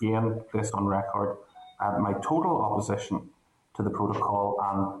 just again, placed on record my total opposition to the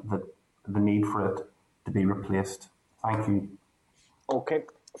protocol and the need for it to be replaced. Thank you. Okay,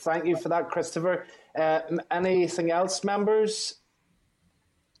 thank you for that, Christopher. Anything else, members?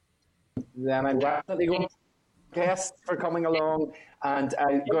 Then I'm definitely going to guests for coming along, and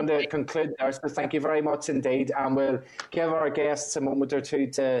I'm going to conclude there. So thank you very much indeed, and we'll give our guests a moment or two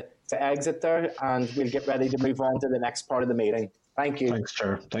to exit there, and we'll get ready to move on to the next part of the meeting. Thank you. Thanks,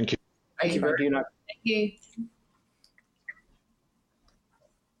 Chair. Thank you. Thank you. Thank you.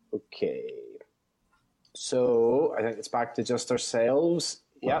 Okay. So I think it's back to just ourselves.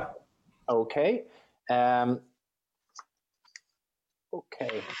 Yep. Okay.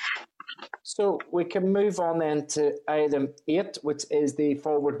 Okay. So we can move on then to item 8, which is the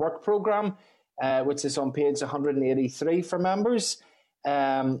Forward Work Programme, which is on page 183 for members.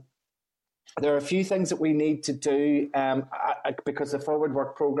 There are a few things that we need to do because the Forward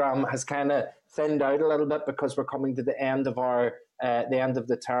Work Programme has kind of thinned out a little bit because we're coming to the end of the end of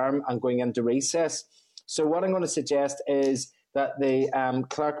the term and going into recess. So what I'm going to suggest is that the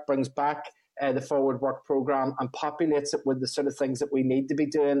clerk brings back the Forward Work Programme and populates it with the sort of things that we need to be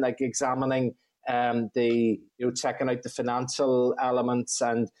doing, like examining checking out the financial elements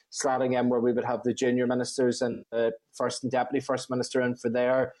and slotting in where we would have the junior ministers and the First and Deputy First Minister in for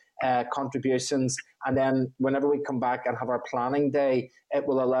their contributions. And then whenever we come back and have our planning day, it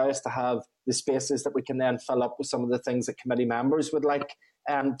will allow us to have the spaces that we can then fill up with some of the things that committee members would like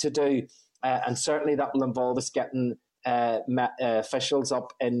to do. And certainly that will involve us getting officials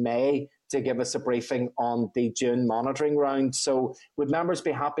up in May to give us a briefing on the June monitoring round. So would members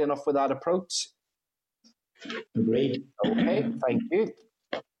be happy enough with that approach? Agreed. Okay, thank you.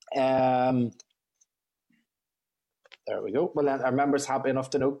 There we go. Well, then, are members happy enough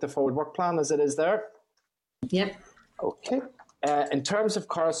to note the Forward Work Plan as it is there? Yep. Okay. In terms of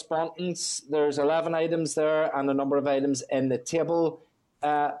correspondence, there's 11 items there and a number of items in the table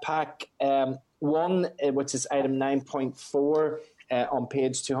pack. One, which is item 9.4 on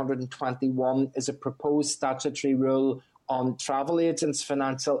page 221, is a proposed statutory rule on travel agents'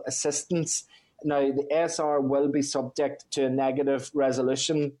 financial assistance. Now, the SR will be subject to a negative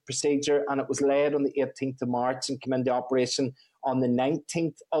resolution procedure, and it was laid on the 18th of March and came into operation on the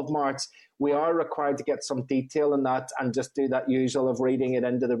 19th of March. We are required to get some detail in that and just do that usual of reading it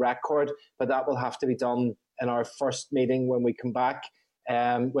into the record, but that will have to be done in our first meeting when we come back,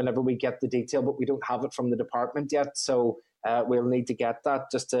 whenever we get the detail, but we don't have it from the department yet, so we'll need to get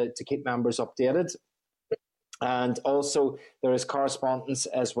that just to keep members updated. And also there is correspondence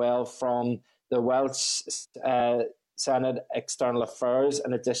as well from the Welsh Senate External Affairs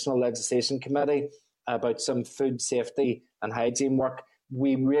and Additional Legislation Committee about some food safety and hygiene work.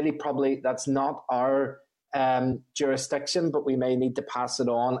 We really probably, that's not our jurisdiction, but we may need to pass it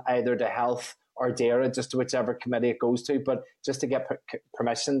on either to Health or DAERA, just to whichever committee it goes to, but just to get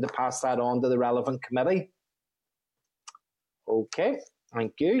permission to pass that on to the relevant committee. Okay,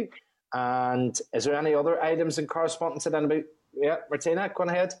 thank you. And is there any other items in correspondence that anybody? Yeah, Martina, go on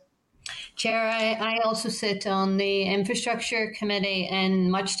ahead. Chair, I also sit on the Infrastructure Committee,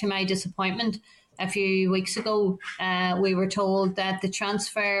 and much to my disappointment, a few weeks ago, we were told that the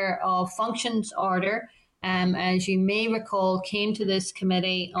transfer of functions order, as you may recall, came to this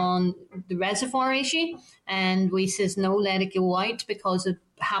committee on the reservoir issue, and we says no, let it go out because it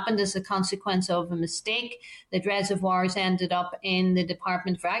happened as a consequence of a mistake that reservoirs ended up in the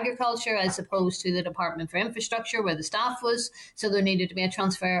Department for Agriculture as opposed to the Department for Infrastructure where the staff was, so there needed to be a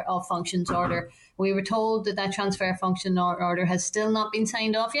transfer of functions order. We were told that that transfer of function order has still not been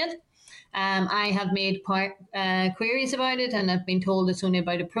signed off yet. I have made queries about it and I've been told it's only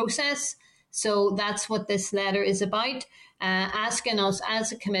about a process. So that's what this letter is about, asking us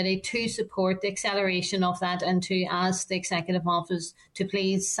as a committee to support the acceleration of that and to ask the Executive Office to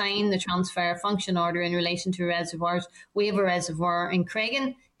please sign the transfer function order in relation to reservoirs. We have a reservoir in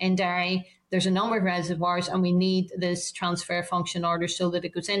Craigan, in Derry. There's a number of reservoirs and we need this transfer function order so that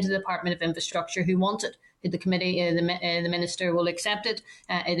it goes into the Department of Infrastructure who want it. The committee, the Minister will accept it.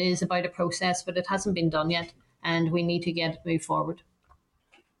 It is about a process, but it hasn't been done yet and we need to get it moved forward.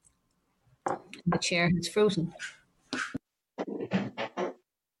 The chair has frozen.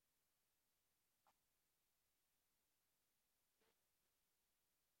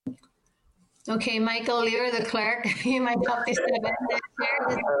 Okay, Michael, you're the clerk. You might have to step in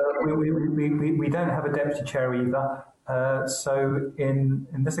there. We don't have a deputy chair either. So in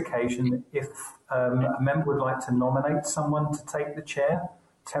this occasion, if a member would like to nominate someone to take the chair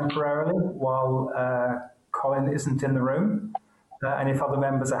temporarily while Colin isn't in the room, and if other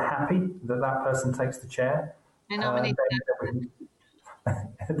members are happy that that person takes the chair, I nominate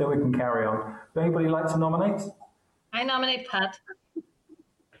then we can carry on. Would anybody like to nominate? I nominate Pat.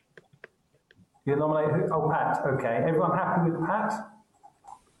 You nominate who? Oh, Pat. Okay. Everyone happy with Pat?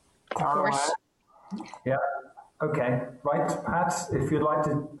 Of course. Yeah. Okay. Right, Pat, if you'd like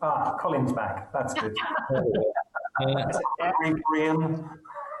to... Colin's back. That's good.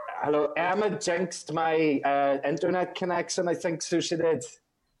 Hello, Emma jinxed my internet connection, I think, so she did.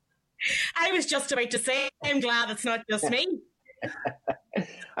 I was just about to say, I'm glad it's not just me.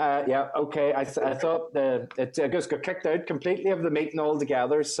 Yeah, okay. I thought it just got kicked out completely of the meeting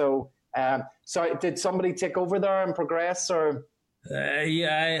altogether. So, sorry, did somebody take over there and progress, or?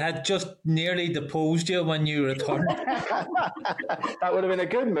 Yeah, I had just nearly deposed you when you returned. That would have been a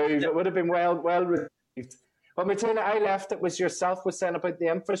good move. It would have been well received. But Martina, I left. It was yourself was saying about the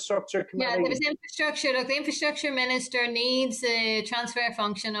infrastructure committee. Yeah, there was infrastructure. Look, the infrastructure minister needs a transfer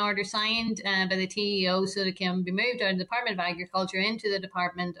function order signed by the TEO so that it can be moved out of the Department of Agriculture into the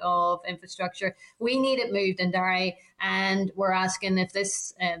Department of Infrastructure. We need it moved in Derry, and we're asking if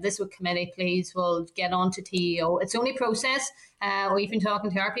this committee, please, will get on to TEO. It's only process. We've been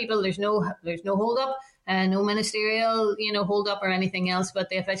talking to our people. There's no hold up, no ministerial hold up or anything else. But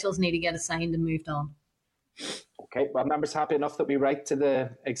the officials need to get it signed and moved on. Okay, well, members happy enough that we write to the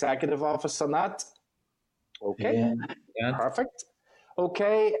executive office on that? Okay, yeah. Perfect.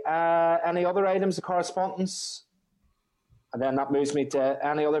 Okay, any other items of correspondence? And then that moves me to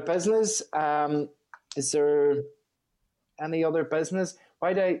any other business. Is there any other business?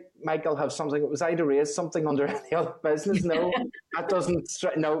 Why did Michael have something? Was I to raise something under any other business? No, that doesn't.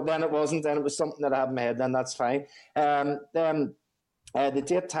 No, then it wasn't. Then it was something that I had in my head. Then that's fine. Then. The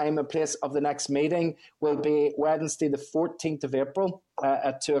date, time and place of the next meeting will be Wednesday the 14th of April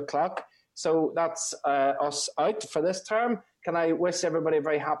at 2:00. So that's us out for this term. Can I wish everybody a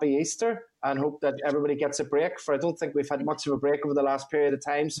very happy Easter and hope that everybody gets a break, for I don't think we've had much of a break over the last period of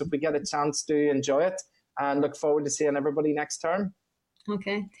time. So if we get a chance to enjoy it and look forward to seeing everybody next term.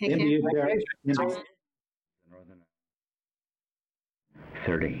 Okay, take care.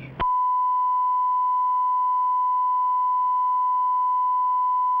 30.